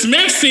the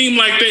Smiths seem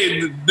like they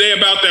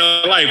about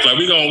that life. Like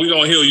we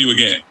gonna heal you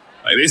again.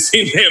 Like they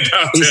seem they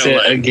about He that said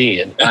life.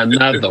 again,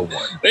 another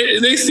one.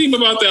 They seem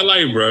about that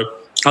life, bro.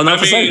 Oh, no,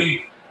 I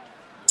mean,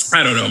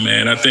 I don't know,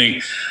 man. I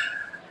think.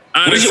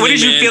 Honestly, what did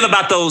you feel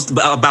about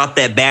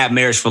that bad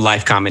marriage for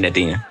life comment at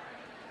the end?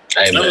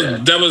 Hey,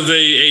 that was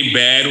a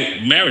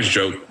bad marriage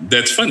joke.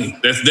 That's funny.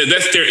 That's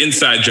their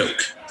inside joke.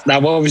 Now,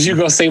 what was you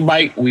gonna say,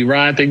 Mike? We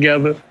ride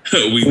together.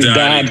 we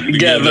died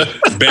together.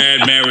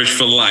 Bad marriage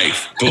for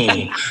life.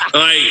 Boom.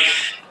 Like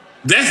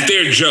that's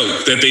their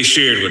joke that they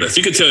shared with us.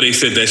 You could tell they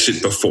said that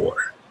shit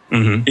before.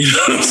 Mm-hmm. You know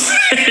what I'm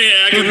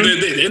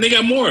saying? And they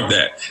got more of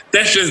that.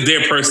 That's just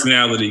their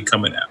personality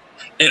coming out.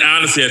 And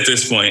honestly, at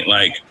this point,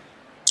 like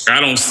I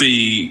don't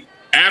see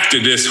after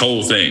this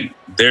whole thing,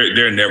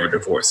 they're never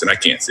divorced, and I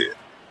can't see it.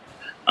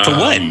 For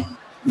what?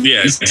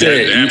 Yeah,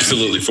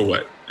 absolutely. For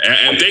what?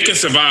 If they can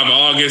survive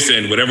August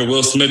and whatever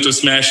Will Smith was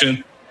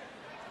smashing,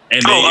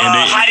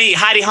 Heidi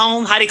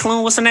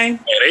Klum, what's her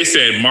name? Yeah, they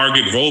said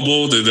Margaret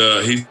Vogel.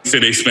 He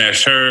said they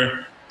smashed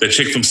her. The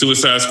chick from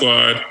Suicide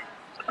Squad.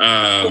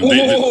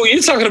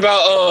 You're talking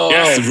about?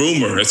 That's a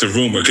rumor. That's a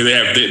rumor because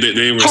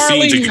they were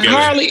seen together.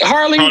 Harley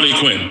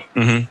Quinn.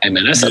 Mm-hmm. Hey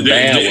man, that's a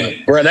bad one,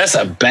 bro. That's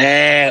a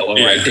bad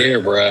one right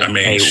there, bro. I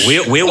mean,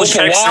 Will was Wolf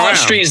of Wall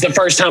Street's the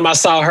first time I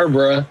saw her,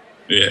 bro.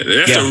 Yeah,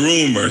 that's a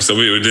rumor. So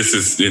this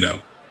is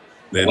I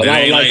would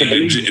like to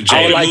believe.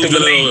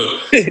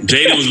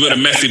 Jada was with a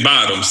messy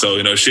bottom, so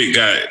shit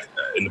got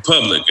in the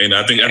public, and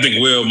I think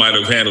Will might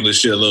have handled this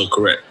shit a little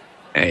correct.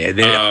 Hey,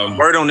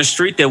 word on the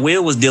street that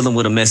Will was dealing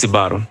with a messy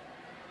bottom.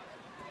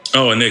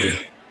 Oh, a nigga.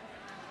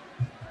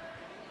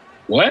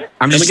 What?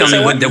 I'm just telling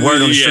you what the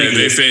word on the street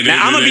is.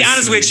 Now, I'm gonna be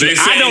honest with you.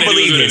 I don't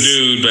believe this,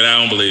 dude, but I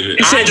don't believe it.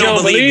 You said you don't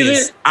believe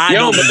it? I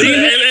don't believe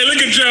it. Hey, look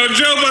at Joe.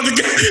 Joe about to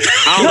go.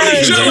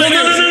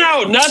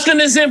 No. Nothing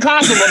is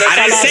impossible.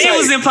 I didn't say it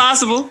was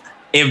impossible.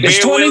 It's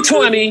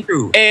 2020,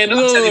 and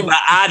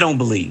I don't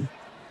believe.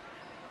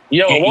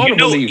 You don't want to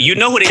believe it. You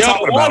know what they're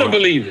talking about. You don't want to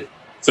believe it.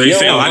 So you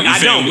saying? I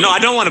don't. No, I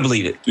don't want to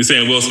believe it. You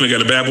saying Will Smith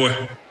got a bad boy?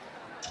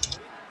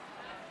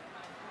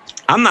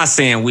 I'm not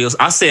saying Will.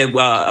 I said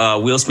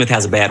Will Smith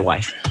has a bad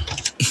wife.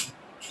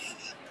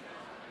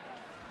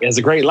 He has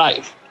a great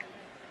life.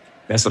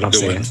 That's what I'm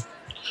saying.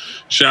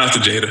 Shout out to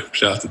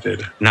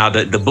Jada. Now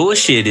the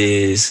bullshit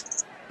is.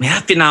 Man,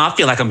 I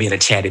feel like I'm being a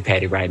chatty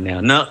patty right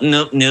now. No,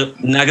 not gonna do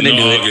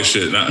it.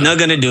 Shit, nah. Not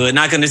gonna do it.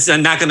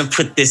 I'm not gonna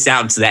put this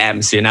out into the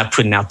atmosphere. Not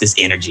putting out this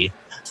energy.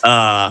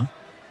 But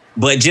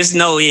just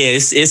know,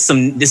 it's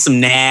some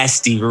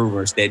nasty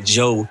rumors that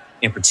Joe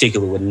in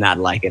particular would not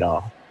like at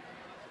all.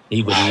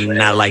 He would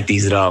not like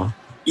these at all.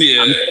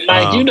 Yeah,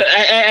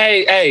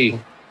 hey.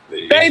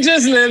 They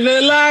just live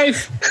their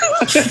life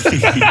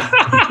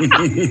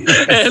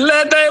and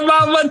let their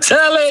mama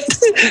tell it.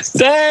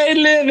 They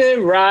live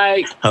it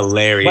right.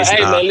 Hilarious. But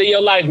hey, man, live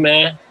your life,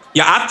 man.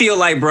 Yeah, I feel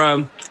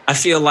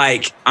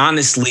like,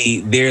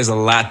 honestly, there's a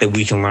lot that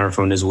we can learn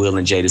from this Will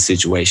and Jada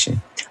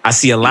situation. I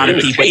see a lot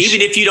of people, even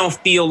if you don't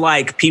feel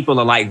like people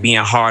are like being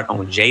hard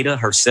on Jada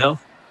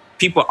herself,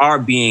 people are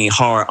being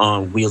hard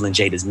on Will and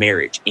Jada's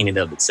marriage in and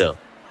of itself.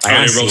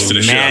 Like, they roasted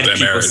the shit out of that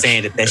people marriage.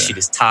 saying that shit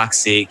is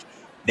toxic.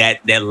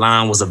 That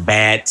line was a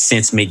bad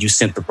sentiment. You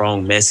sent the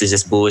wrong message.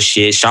 That's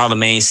bullshit.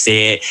 Charlamagne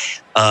said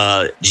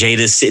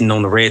Jada's sitting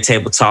on the red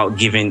table talk,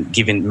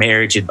 giving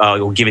marriage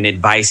or giving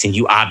advice, and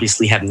you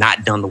obviously have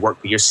not done the work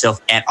for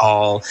yourself at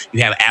all.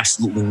 You have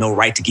absolutely no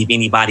right to give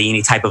anybody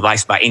any type of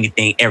advice about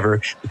anything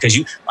ever because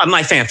you. I'm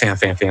like, fam.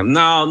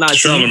 No, not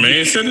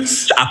Charlamagne said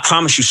this. I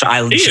promise you,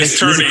 I he is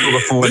turning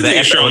before the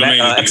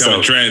Charlamagne is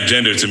becoming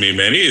transgender to me,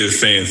 man. He is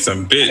saying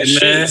some bitch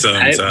shit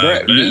sometimes,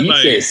 man. You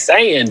like, said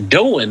saying,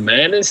 doing,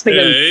 man. This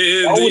nigga.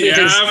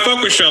 I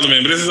fuck with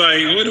Charlamagne, but it's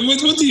like,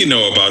 what do you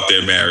know about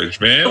their marriage,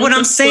 man? What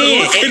I'm saying,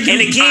 what could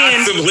and you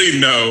again, possibly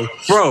know,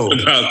 bro,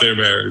 about their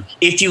marriage.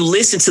 If you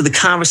listen to the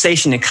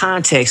conversation in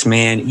context,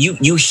 man,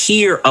 you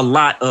hear a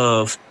lot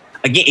of,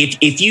 again,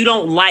 if you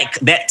don't like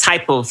that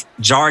type of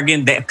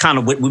jargon, that kind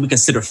of what we would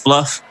consider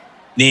fluff,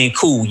 then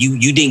cool,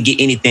 you didn't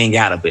get anything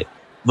out of it.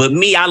 But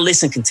me, I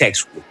listen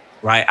contextually,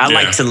 right? I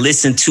like to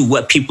listen to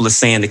what people are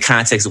saying, the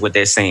context of what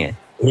they're saying.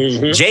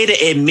 Mm-hmm.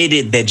 Jada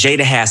admitted that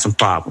Jada has some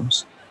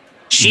problems.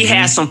 She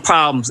has some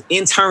problems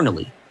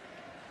internally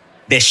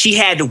that she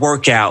had to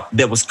work out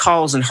that was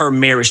causing her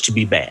marriage to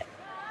be bad.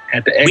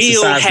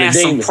 Will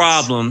has some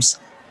problems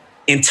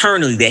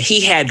internally that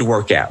he had to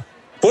work out.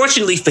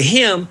 Fortunately for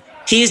him,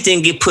 his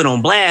didn't get put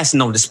on blast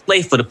and on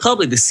display for the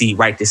public to see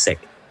right this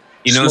second.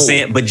 You know what I'm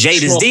saying? But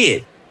Jada's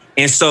did.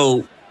 And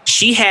so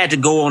she had to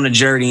go on a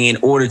journey in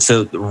order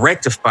to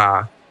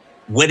rectify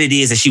what it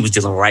is that she was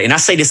dealing with, right? And I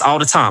say this all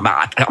the time.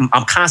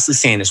 I'm constantly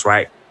saying this,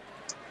 right?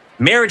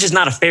 Marriage is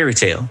not a fairy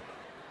tale.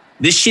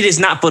 This shit is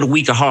not for the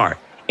weak of heart.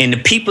 And the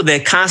people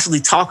that constantly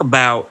talk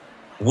about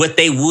what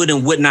they would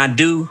and would not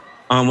do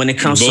when it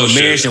comes to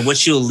marriage and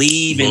what you'll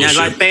leave. And that's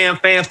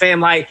like, fam.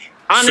 Like,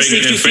 honestly,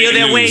 if you feel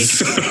that way,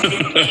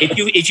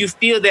 if you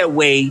feel that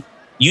way,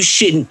 you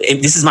shouldn't,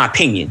 and this is my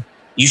opinion,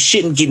 you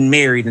shouldn't get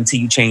married until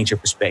you change your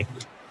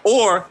perspective.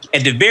 Or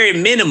at the very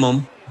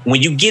minimum,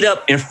 when you get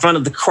up in front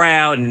of the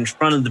crowd and in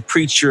front of the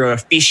preacher or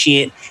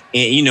officiant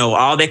and, you know,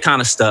 all that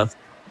kind of stuff,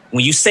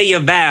 when you say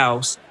your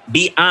vows,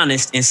 be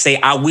honest and say,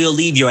 I will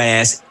leave your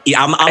ass.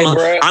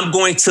 I'm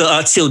going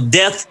to till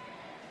death.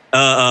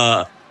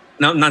 No,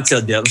 not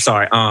till death. I'm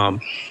sorry. I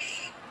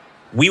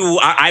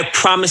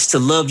promise to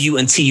love you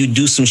until you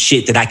do some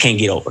shit that I can't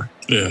get over.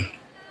 Yeah.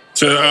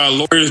 So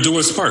lawyers do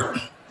its part.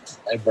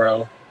 Hey,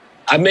 bro.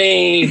 I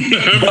mean,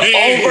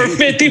 over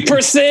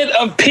 50%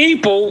 of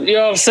people, you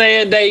know what I'm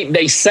saying,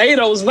 they say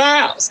those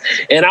vows.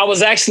 And I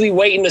was actually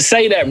waiting to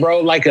say that, bro.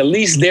 Like, at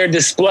least they're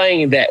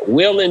displaying that.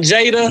 Will and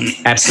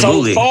Jada,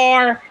 absolutely, so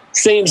far,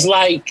 seems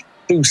like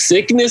through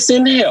sickness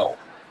and health,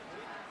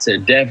 to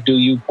death do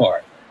you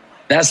part.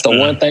 That's the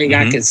one thing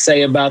I can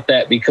say about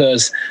that,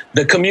 because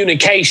the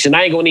communication,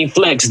 I ain't gonna need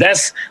flex.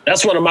 That's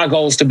one of my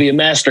goals, to be a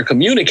master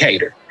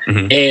communicator.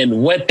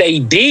 And what they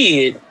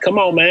did, come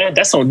on, man,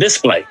 that's on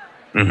display.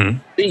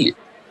 See it,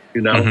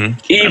 you know.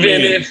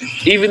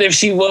 Even if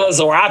she was,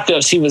 or I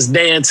felt she was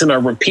dancing or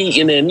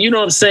repeating, and you know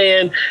what I'm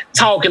saying,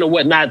 talking or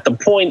whatnot. The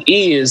point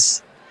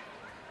is,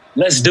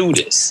 let's do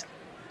this.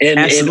 And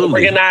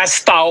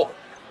organized thought.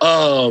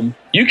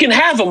 You can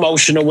have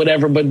emotion or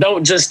whatever, but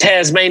don't just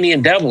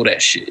Tasmanian devil that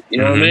shit. You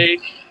know what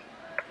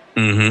I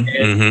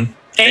mean?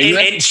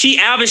 And she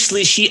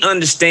obviously she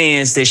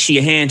understands that she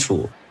a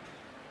handful.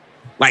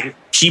 Like,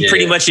 she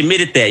pretty much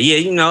admitted that. Yeah,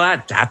 you know, I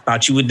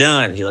thought you were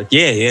done. You're like,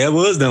 yeah, I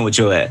was done with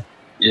your ass.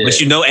 Yeah. But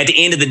you know, at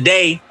the end of the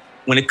day,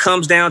 when it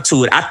comes down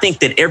to it, I think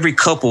that every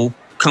couple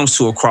comes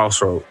to a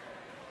crossroad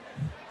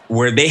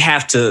where they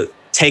have to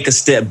take a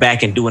step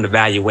back and do an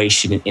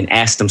evaluation and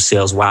ask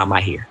themselves, why am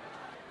I here?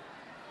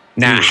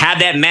 Now, how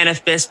that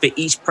manifests for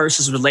each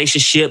person's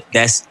relationship,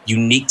 that's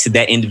unique to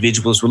that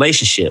individual's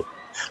relationship.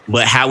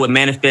 But how it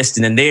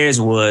manifested in theirs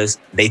was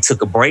they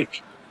took a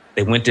break.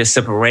 They went their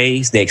separate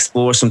ways. They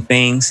explored some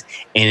things.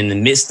 And in the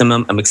midst of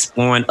them,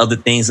 exploring other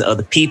things and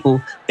other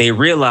people, they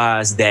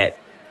realized that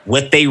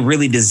what they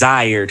really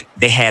desired,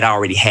 they had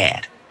already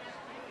had.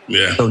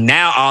 Yeah. So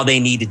now all they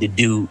needed to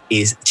do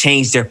is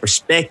change their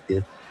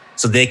perspective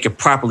so they could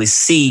properly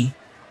see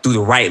through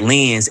the right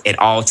lens at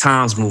all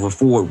times moving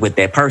forward with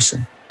that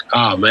person.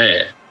 Oh,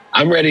 man.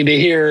 I'm ready to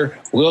hear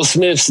Will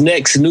Smith's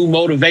next new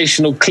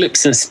motivational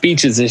clips and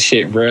speeches and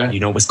shit, bro. You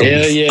know what's going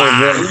on? Hell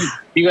yeah, bro.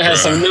 You gonna have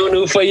some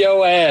new for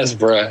your ass,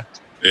 bro.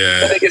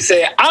 Yeah. Like I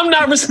said, I'm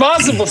not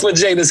responsible for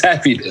Jada's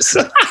happiness.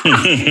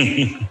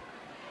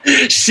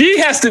 She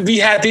has to be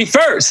happy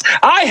first.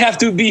 I have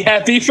to be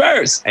happy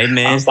first. Hey,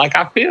 man. I was like,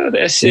 I feel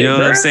that shit, you know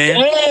bro. What I'm saying?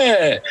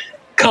 Yeah.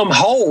 Come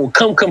whole,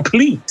 come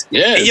complete.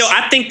 Yes. And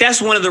I think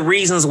that's one of the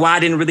reasons why I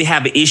didn't really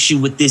have an issue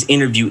with this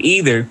interview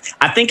either.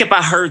 I think if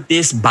I heard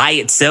this by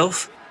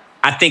itself,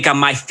 I think I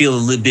might feel a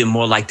little bit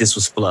more like this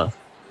was fluff.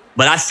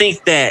 But I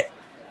think that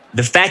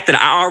the fact that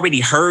I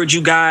already heard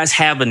you guys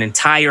have an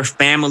entire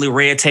family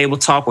red table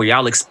talk where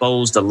y'all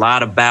exposed a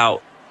lot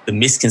about the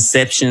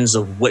misconceptions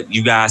of what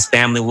you guys'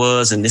 family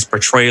was and this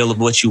portrayal of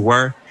what you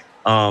were,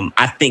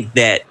 I think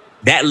that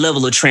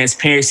level of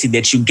transparency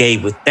that you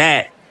gave with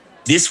that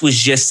this was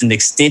just an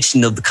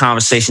extension of the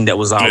conversation that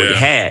was already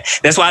had.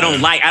 That's why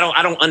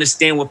I don't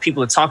understand what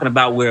people are talking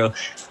about where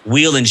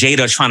Will and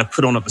Jada are trying to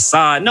put on a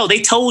facade. No,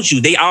 they told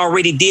you. They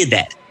already did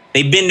that.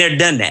 They've been there,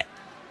 done that.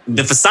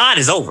 The facade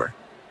is over.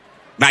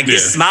 Like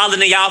this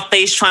smiling in y'all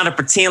face, trying to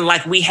pretend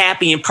like we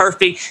happy and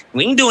perfect.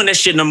 We ain't doing that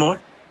shit no more.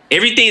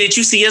 Everything that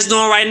you see us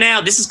doing right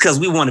now, this is because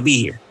we want to be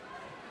here.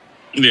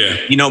 Yeah.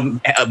 You know,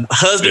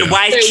 husband,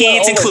 wife,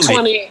 kids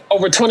included.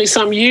 Over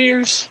 20-some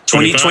years?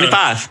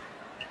 25.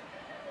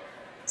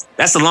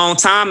 That's a long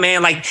time,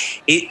 man. Like,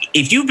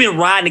 if you've been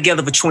riding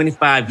together for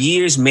 25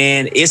 years,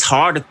 man, it's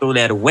hard to throw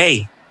that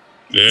away.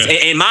 Yeah.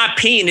 In my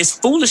opinion, it's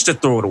foolish to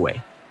throw it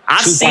away.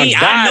 I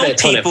know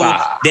people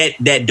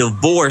that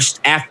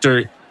divorced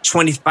after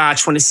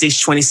 25, 26,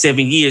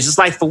 27 years. It's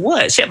like, for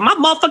what? Shit, my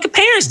motherfucking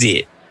parents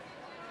did.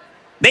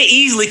 They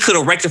easily could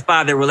have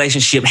rectified their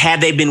relationship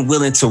had they been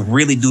willing to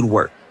really do the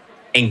work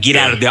and get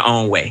out of their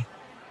own way.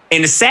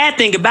 And the sad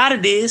thing about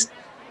it is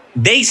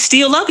they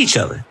still love each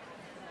other.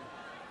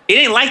 It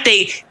ain't like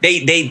they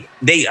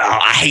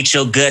I hate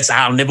your guts.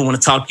 I'll never want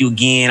to talk to you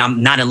again.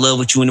 I'm not in love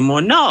with you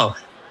anymore. No,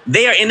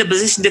 they are in the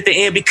position that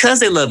they're in because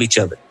they love each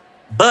other.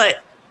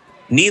 But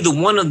neither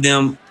one of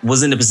them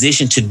was in a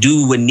position to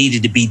do what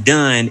needed to be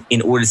done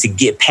in order to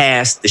get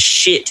past the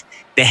shit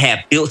that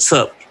had built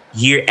up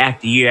year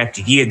after year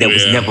after year that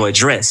was never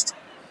addressed.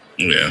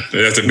 Yeah,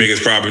 that's the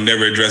biggest problem.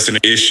 Never addressing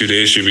the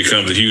issue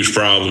becomes a huge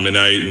problem. And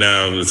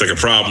now it's like a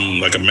problem,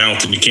 like a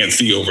mountain you can't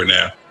see over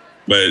now.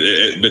 But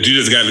you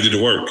just got to do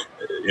the work.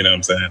 You know what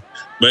I'm saying?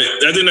 But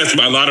I think that's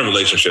about a lot of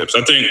relationships.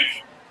 I think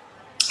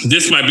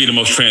this might be the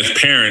most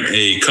transparent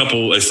a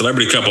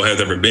celebrity couple has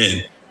ever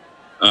been.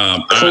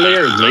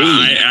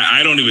 Clearly.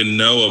 I don't even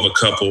know of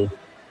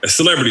a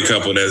celebrity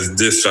couple that's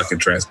this fucking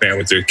transparent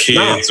with their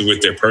kids,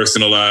 with their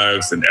personal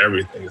lives and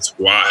everything. It's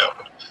wild.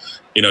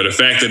 You know, the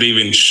fact that they've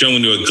even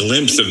shown you a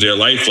glimpse of their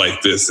life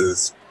like this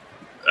is,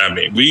 I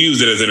mean, we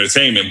use it as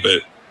entertainment,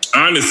 but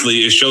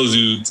honestly, it shows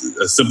you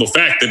a simple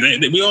fact that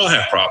we all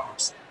have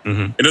problems.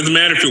 Mm-hmm. It doesn't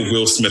matter if you're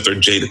Will Smith or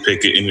Jada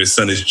Pinkett and your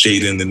son is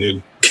Jaden, the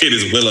new kid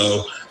is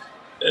Willow.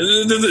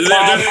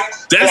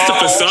 That's the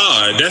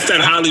facade. That's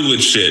that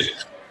Hollywood shit.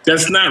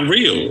 That's not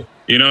real.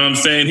 You know what I'm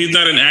saying? He's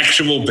not an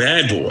actual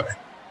bad boy.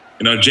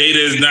 You know, Jada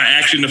is not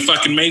actually in the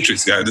fucking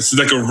Matrix, guy. This is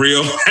like a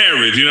real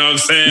marriage. You know what I'm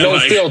saying? No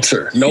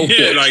filter. No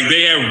filter. Like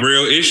they have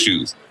real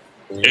issues.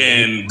 Mm-hmm.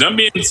 And them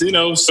being,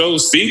 so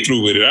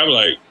see-through with it, I'm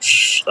like,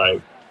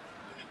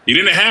 you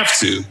didn't have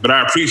to, but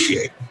I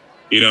appreciate it.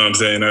 You know what I'm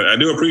saying? I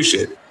do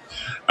appreciate it.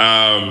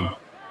 The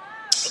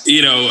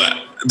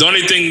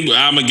only thing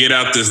I'm going to get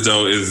out this,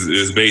 though,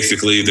 is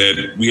basically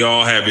that we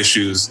all have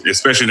issues,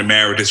 especially in a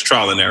marriage, it's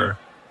trial and error.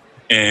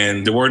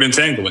 And the word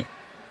entanglement.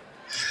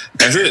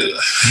 That's it.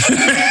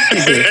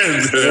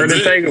 Word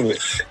entanglement.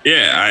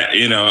 Yeah,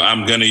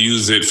 I'm going to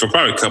use it for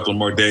probably a couple of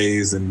more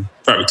days and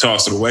probably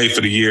toss it away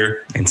for the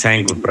year.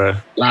 Entangled, bro.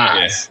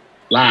 Lies.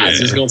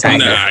 It's gonna pop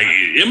back.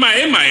 It might.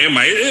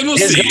 We'll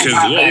see because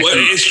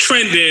it's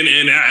trending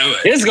and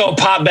it's gonna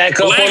pop back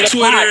up on the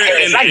Twitter.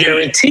 And I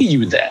guarantee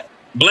you that.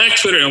 Black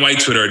Twitter and white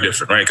Twitter are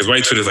different, right? Because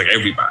white Twitter is like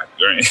everybody,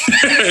 right?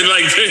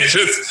 Like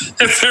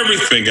that's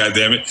everything.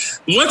 Goddamn it!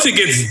 Once it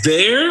gets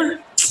there,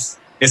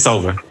 it's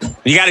over.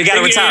 You gotta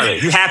retire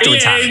it. You have to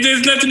retire.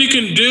 There's nothing you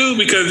can do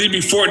because you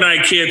be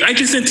Fortnite kids. I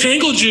just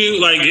entangled you.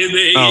 Like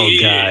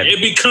God!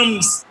 It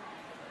becomes.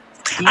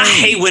 I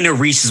hate when it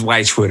reaches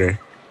white Twitter.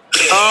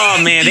 Oh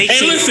man, they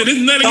keep listen,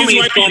 it's not against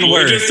white people.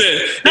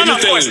 No,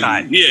 of course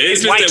not. Yeah,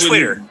 it's white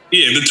Twitter.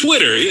 The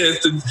Twitter. Yeah,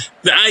 it's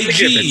the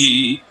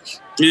IG.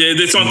 Yeah,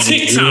 that's on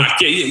TikTok.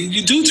 Yeah,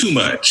 you do too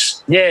much.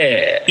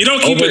 Yeah, you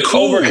don't keep it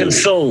cool.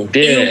 Overconsumed.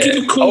 Yeah, you don't keep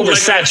it cool.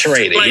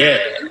 Oversaturated.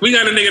 We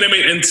got a nigga that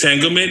made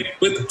entanglement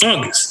with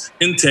August.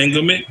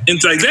 Entanglement.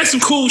 That's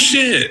some cool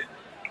shit.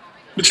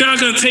 But y'all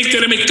gonna take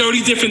that and make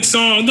 30 different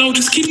songs? No,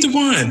 just keep the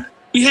one.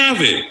 We have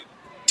it.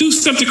 Do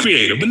something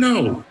creative, but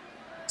no.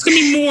 It's gonna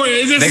be more.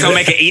 They're gonna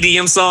make an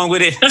EDM song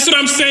with it. That's what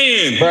I'm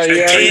saying. Right,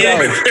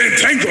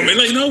 Entanglement.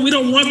 Like, no, we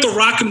don't want the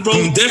rock and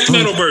roll death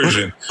metal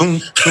version.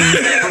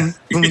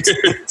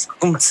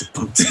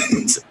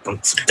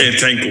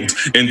 Entangled.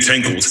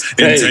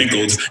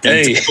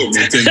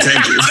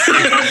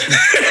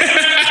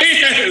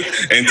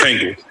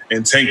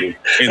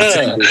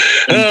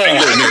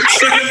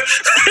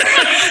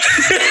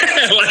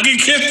 Like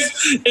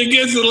it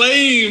gets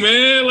lame,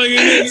 man. Like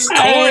it gets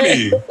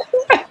corny.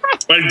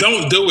 Like,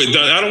 don't do it.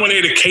 I don't want to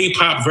hear the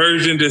K-pop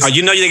version. They're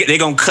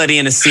going to cut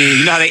in a scene.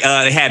 You know how they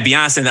had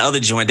Beyonce in the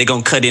other joint? They're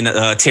going to cut in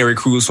Terry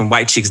Crews from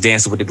White Chicks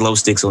Dancing with the glow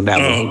sticks on that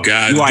one. Oh,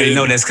 God. You already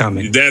know that's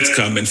coming. That's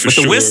coming for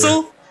sure.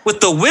 With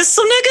the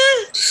whistle,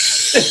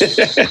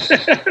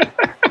 nigga?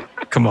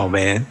 Come on,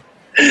 man.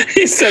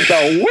 He said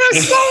the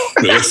whistle?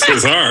 The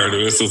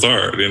whistle's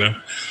hard, you know?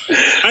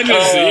 I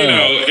just,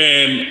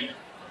 and...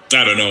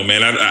 I don't know,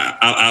 man.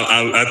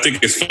 I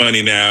think it's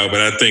funny now,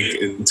 but I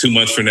think 2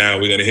 months from now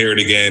we're gonna hear it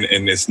again,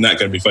 and it's not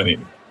gonna be funny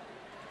anymore.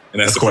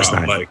 And that's the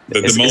problem. Like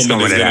the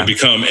moment is gonna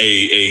become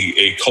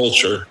a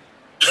culture.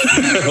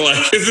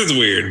 Like this is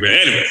weird, man.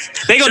 Anyways,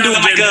 they gonna do it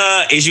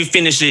like is you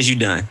finished, is you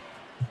done?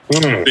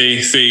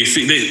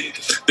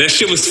 That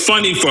shit was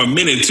funny for a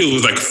minute too. It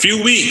was like a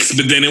few weeks,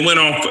 but then it went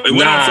on. It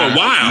went on for a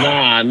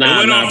while. It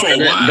went on for a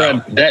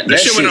while. That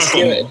shit went on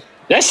for.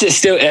 That shit's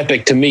still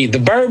epic to me. The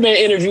Birdman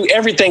interview,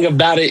 everything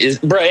about it is,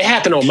 bro. It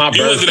happened on my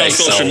birthday. It wasn't on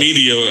social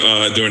media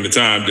during the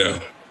time though.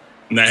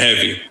 Not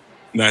heavy.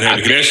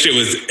 That shit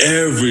was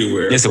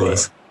everywhere. Yes, it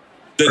was.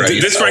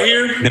 This right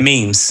here, the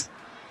memes.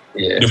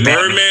 Yeah. The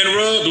Birdman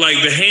rub,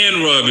 like the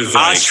hand rub is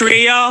like. All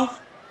tree, y'all.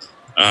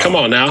 Come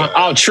on now,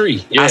 all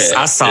tree. Yeah,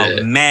 I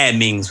saw mad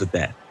memes with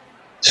that.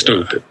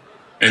 Stupid.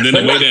 And then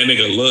the way that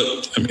nigga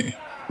looked, I mean.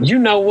 You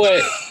know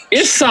what?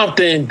 It's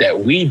something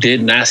that we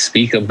did not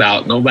speak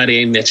about. Nobody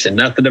ain't mentioned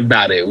nothing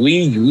about it.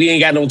 We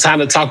ain't got no time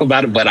to talk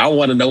about it, but I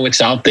want to know what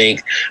y'all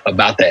think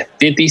about that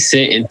 50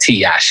 Cent and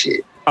T.I.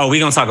 shit. Oh, we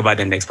gonna talk about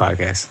that next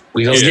podcast.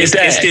 We gonna get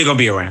that. It's still gonna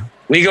be around.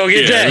 We gonna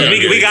get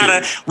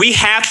that. We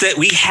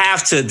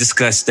have to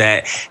discuss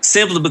that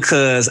simply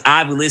because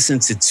I've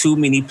listened to too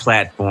many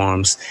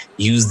platforms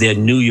use their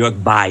New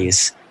York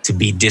bias to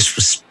be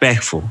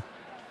disrespectful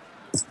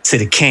to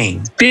the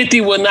king.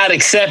 50 will not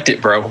accept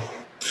it, bro.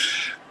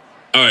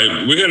 All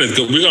right, we're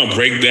gonna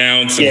break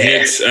down some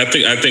hits. I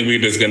think we're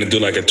just gonna do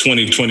like a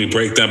 2020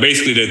 breakdown.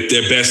 Basically,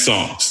 their best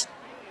songs,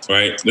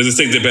 right? Let's just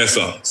take their best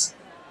songs.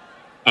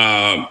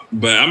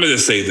 But I'm gonna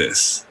just say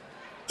this.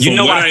 You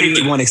know why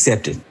 50 won't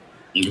accept it?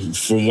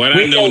 From what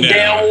I know now,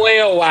 damn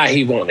well why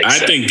he won't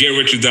accept. I think "Get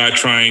Rich or Die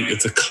Trying"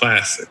 it's a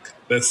classic.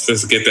 Let's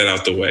just get that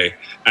out the way.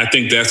 I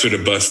think that's where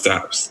the bus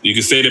stops. You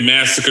can say the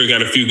Massacre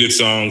got a few good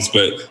songs,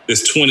 but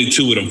there's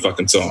 22 of them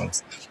fucking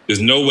songs.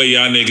 There's no way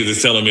y'all niggas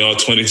is telling me all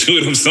 22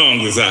 of them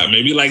songs is out.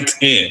 Maybe like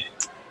 10.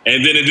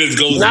 And then it just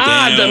goes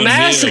down. The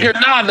Massacre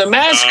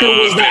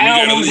was the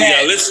album. You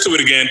gotta listen to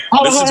it again.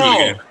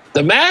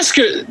 The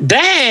Massacre,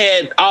 that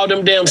had all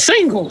them damn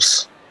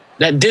singles.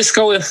 That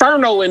Disco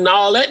Inferno and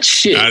all that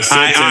shit.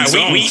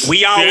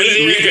 We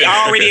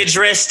already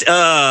addressed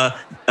Ja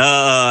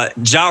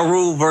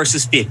Rule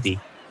versus 50.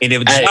 And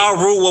if Ja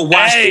Rule will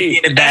watch 50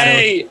 in the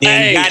battle,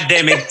 then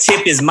goddamn it,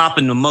 Tip is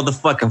mopping the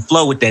motherfucking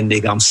floor with that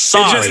nigga. I'm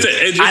sorry.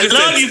 I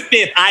love you,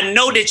 Fifth. I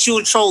know that you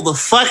would troll the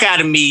fuck out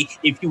of me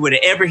if you were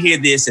to ever hear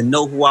this and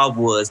know who I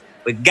was.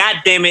 But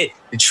goddamn it,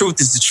 the truth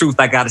is the truth.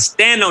 I gotta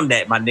stand on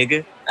that, my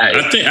nigga.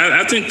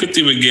 I think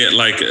 50 would get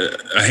like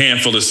a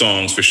handful of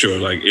songs for sure.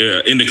 Like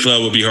In the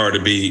Club would be hard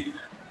to beat.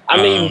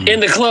 I mean, In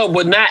the Club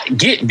would not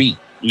get beat.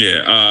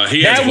 Yeah,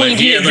 he has like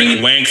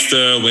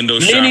Wanksta, Window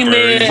Shopper. Many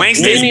Men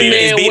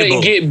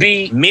wouldn't get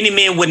beat. Many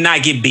Men would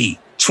not get beat.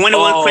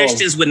 21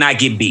 Questions would not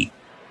get beat.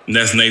 And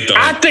that's Nate Dogg.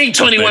 I think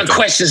 21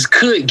 Questions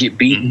could get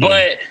beat,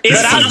 but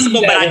it's possible,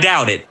 but I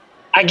doubt it.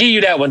 I give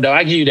you that one though.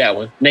 I give you that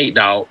one, Nate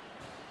Dogg.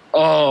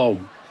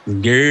 Damn,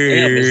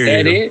 is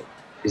that it?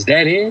 Is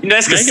that it? You know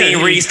that's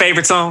Kasim Reed's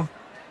favorite song.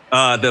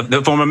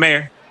 The former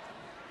mayor.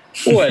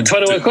 What,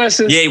 21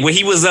 Questions? Yeah, when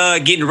he was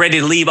getting ready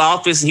to leave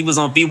office, he was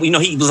on he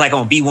was like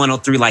on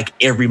B103 like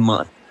every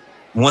month.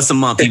 Once a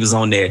month he was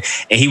on there.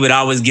 And he would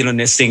always get on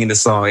there singing the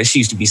song. It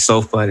used to be so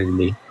funny to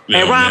me.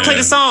 Yeah, hey, Ryan, play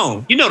the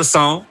song. You know the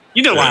song.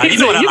 You know why. You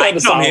know what I like.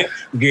 The song. Girl.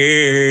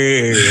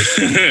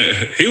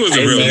 He was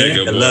a real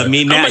nigga, boy. Love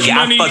me now.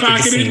 Yeah, I fucked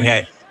with Kasim.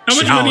 How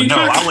much money?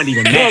 I wasn't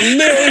even mad.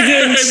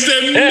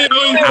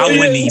 I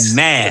wasn't even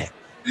mad.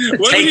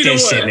 Take that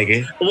shit,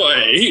 nigga. Well,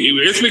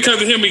 it's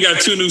because of him we got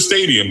 2 new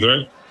stadiums,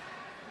 right?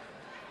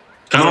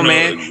 Come on,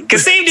 man.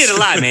 Kasim did a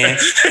lot, man.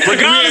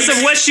 Regardless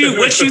of what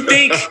you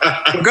think,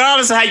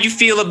 regardless of how you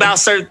feel about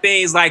certain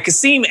things, like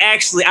Kasim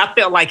actually, I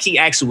felt like he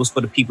actually was for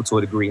the people to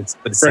a degree.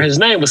 Bro, his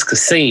name was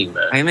Kasim,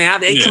 man. Hey,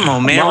 man, come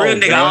on, man. Real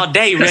nigga all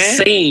day, man.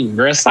 Kasim,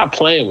 bro. Stop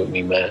playing with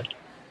me, man.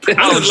 I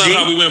just love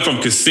how we went from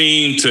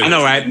Kasim to. I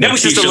know, right? That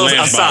was just a little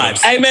aside.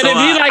 Hey, man, if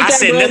you like that, I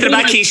said nothing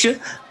about Keisha.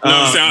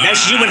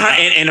 That's you and her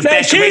and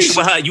infatuation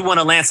with her. You want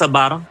to lance her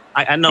bottom?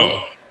 I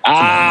know.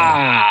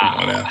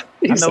 I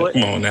know it.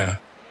 Come on now.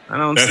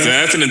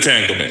 That's an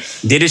entanglement.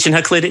 Diddish and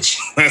her clitich.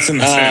 That's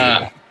an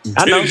entanglement.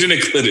 Diddish and her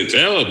clitich.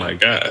 Oh my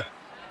god.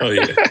 Oh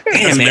yeah.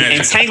 Damn, man.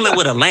 Entangling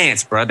with a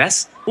lance, bro.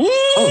 That's. Ooh.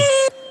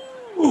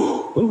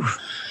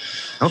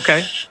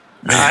 Okay.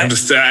 Man, I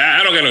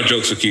don't got no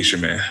jokes for Keisha,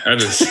 man.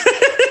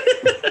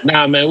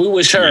 Nah, man. We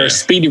wish her a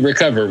speedy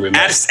recovery, man.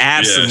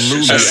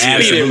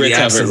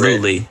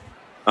 Absolutely.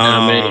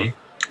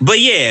 But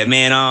yeah,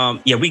 man.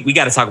 We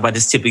got to talk about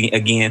this tip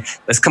again.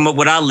 Let's come up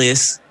with our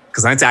list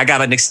because I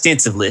got an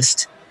extensive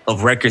list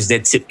of records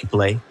that Tip can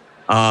play.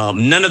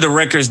 None of the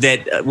records that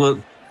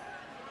I'm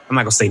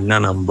not gonna say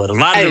none of them, but a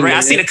lot of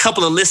I seen a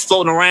couple of lists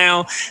floating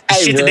around. The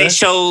shit that they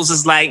chose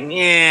is like,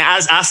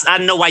 I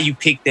know why you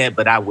picked that,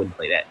 but I wouldn't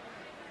play that.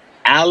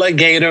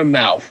 Alligator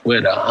Mouth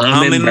with a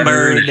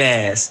hummingbird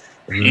ass.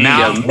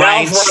 Mouth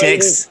right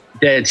checks.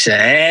 That your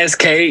ass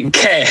can't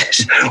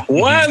cash.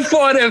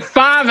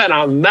 145 and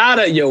I'm out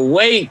of your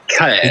weight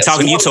class. You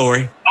talking to you,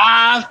 Tori?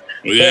 5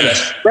 and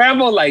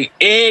scramble like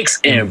eggs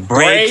and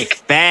break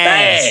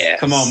fast.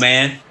 Come on,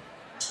 man.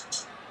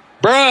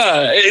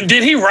 Bruh,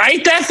 did he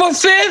write that for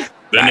Fifth?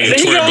 Did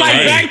he go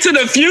like Back to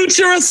the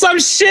Future or some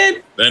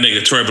shit? That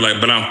nigga Troy be like,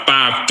 but I'm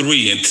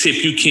 5'3" and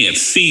Tip, you can't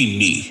see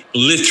me.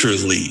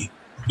 Literally.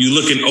 You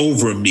looking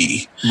over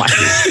me. Mike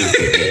is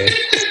stupid,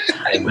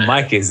 man.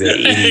 Mike is an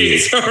idiot. Hey,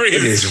 sorry,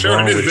 what is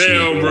wrong with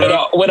hell, you,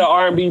 bro? With an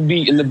R&B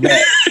beat in the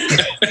back.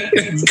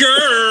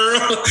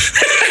 Girl.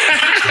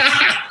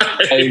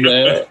 Hey,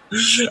 man.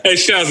 Hey,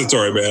 shouts to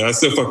Tori, man. I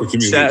still fuck with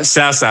your music.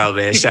 Shouts out,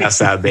 man.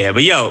 Shouts out, man.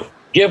 But yo,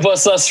 Give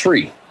us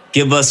free.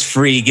 give us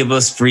free. Give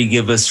us free.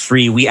 Give us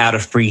free. We out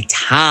of free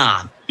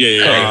time.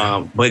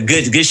 Yeah. But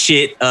good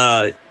shit.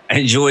 I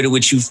enjoyed it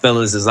with you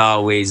fellas as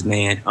always,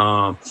 man.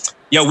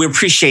 Yo, we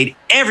appreciate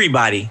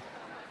everybody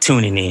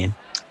tuning in.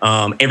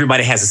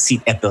 Everybody has a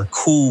seat at the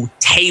cool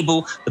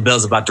table. The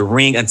bell's about to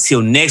ring.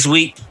 Until next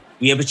week,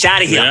 we have a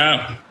out of here.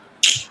 Yeah.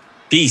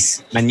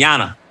 Peace.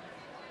 Mañana.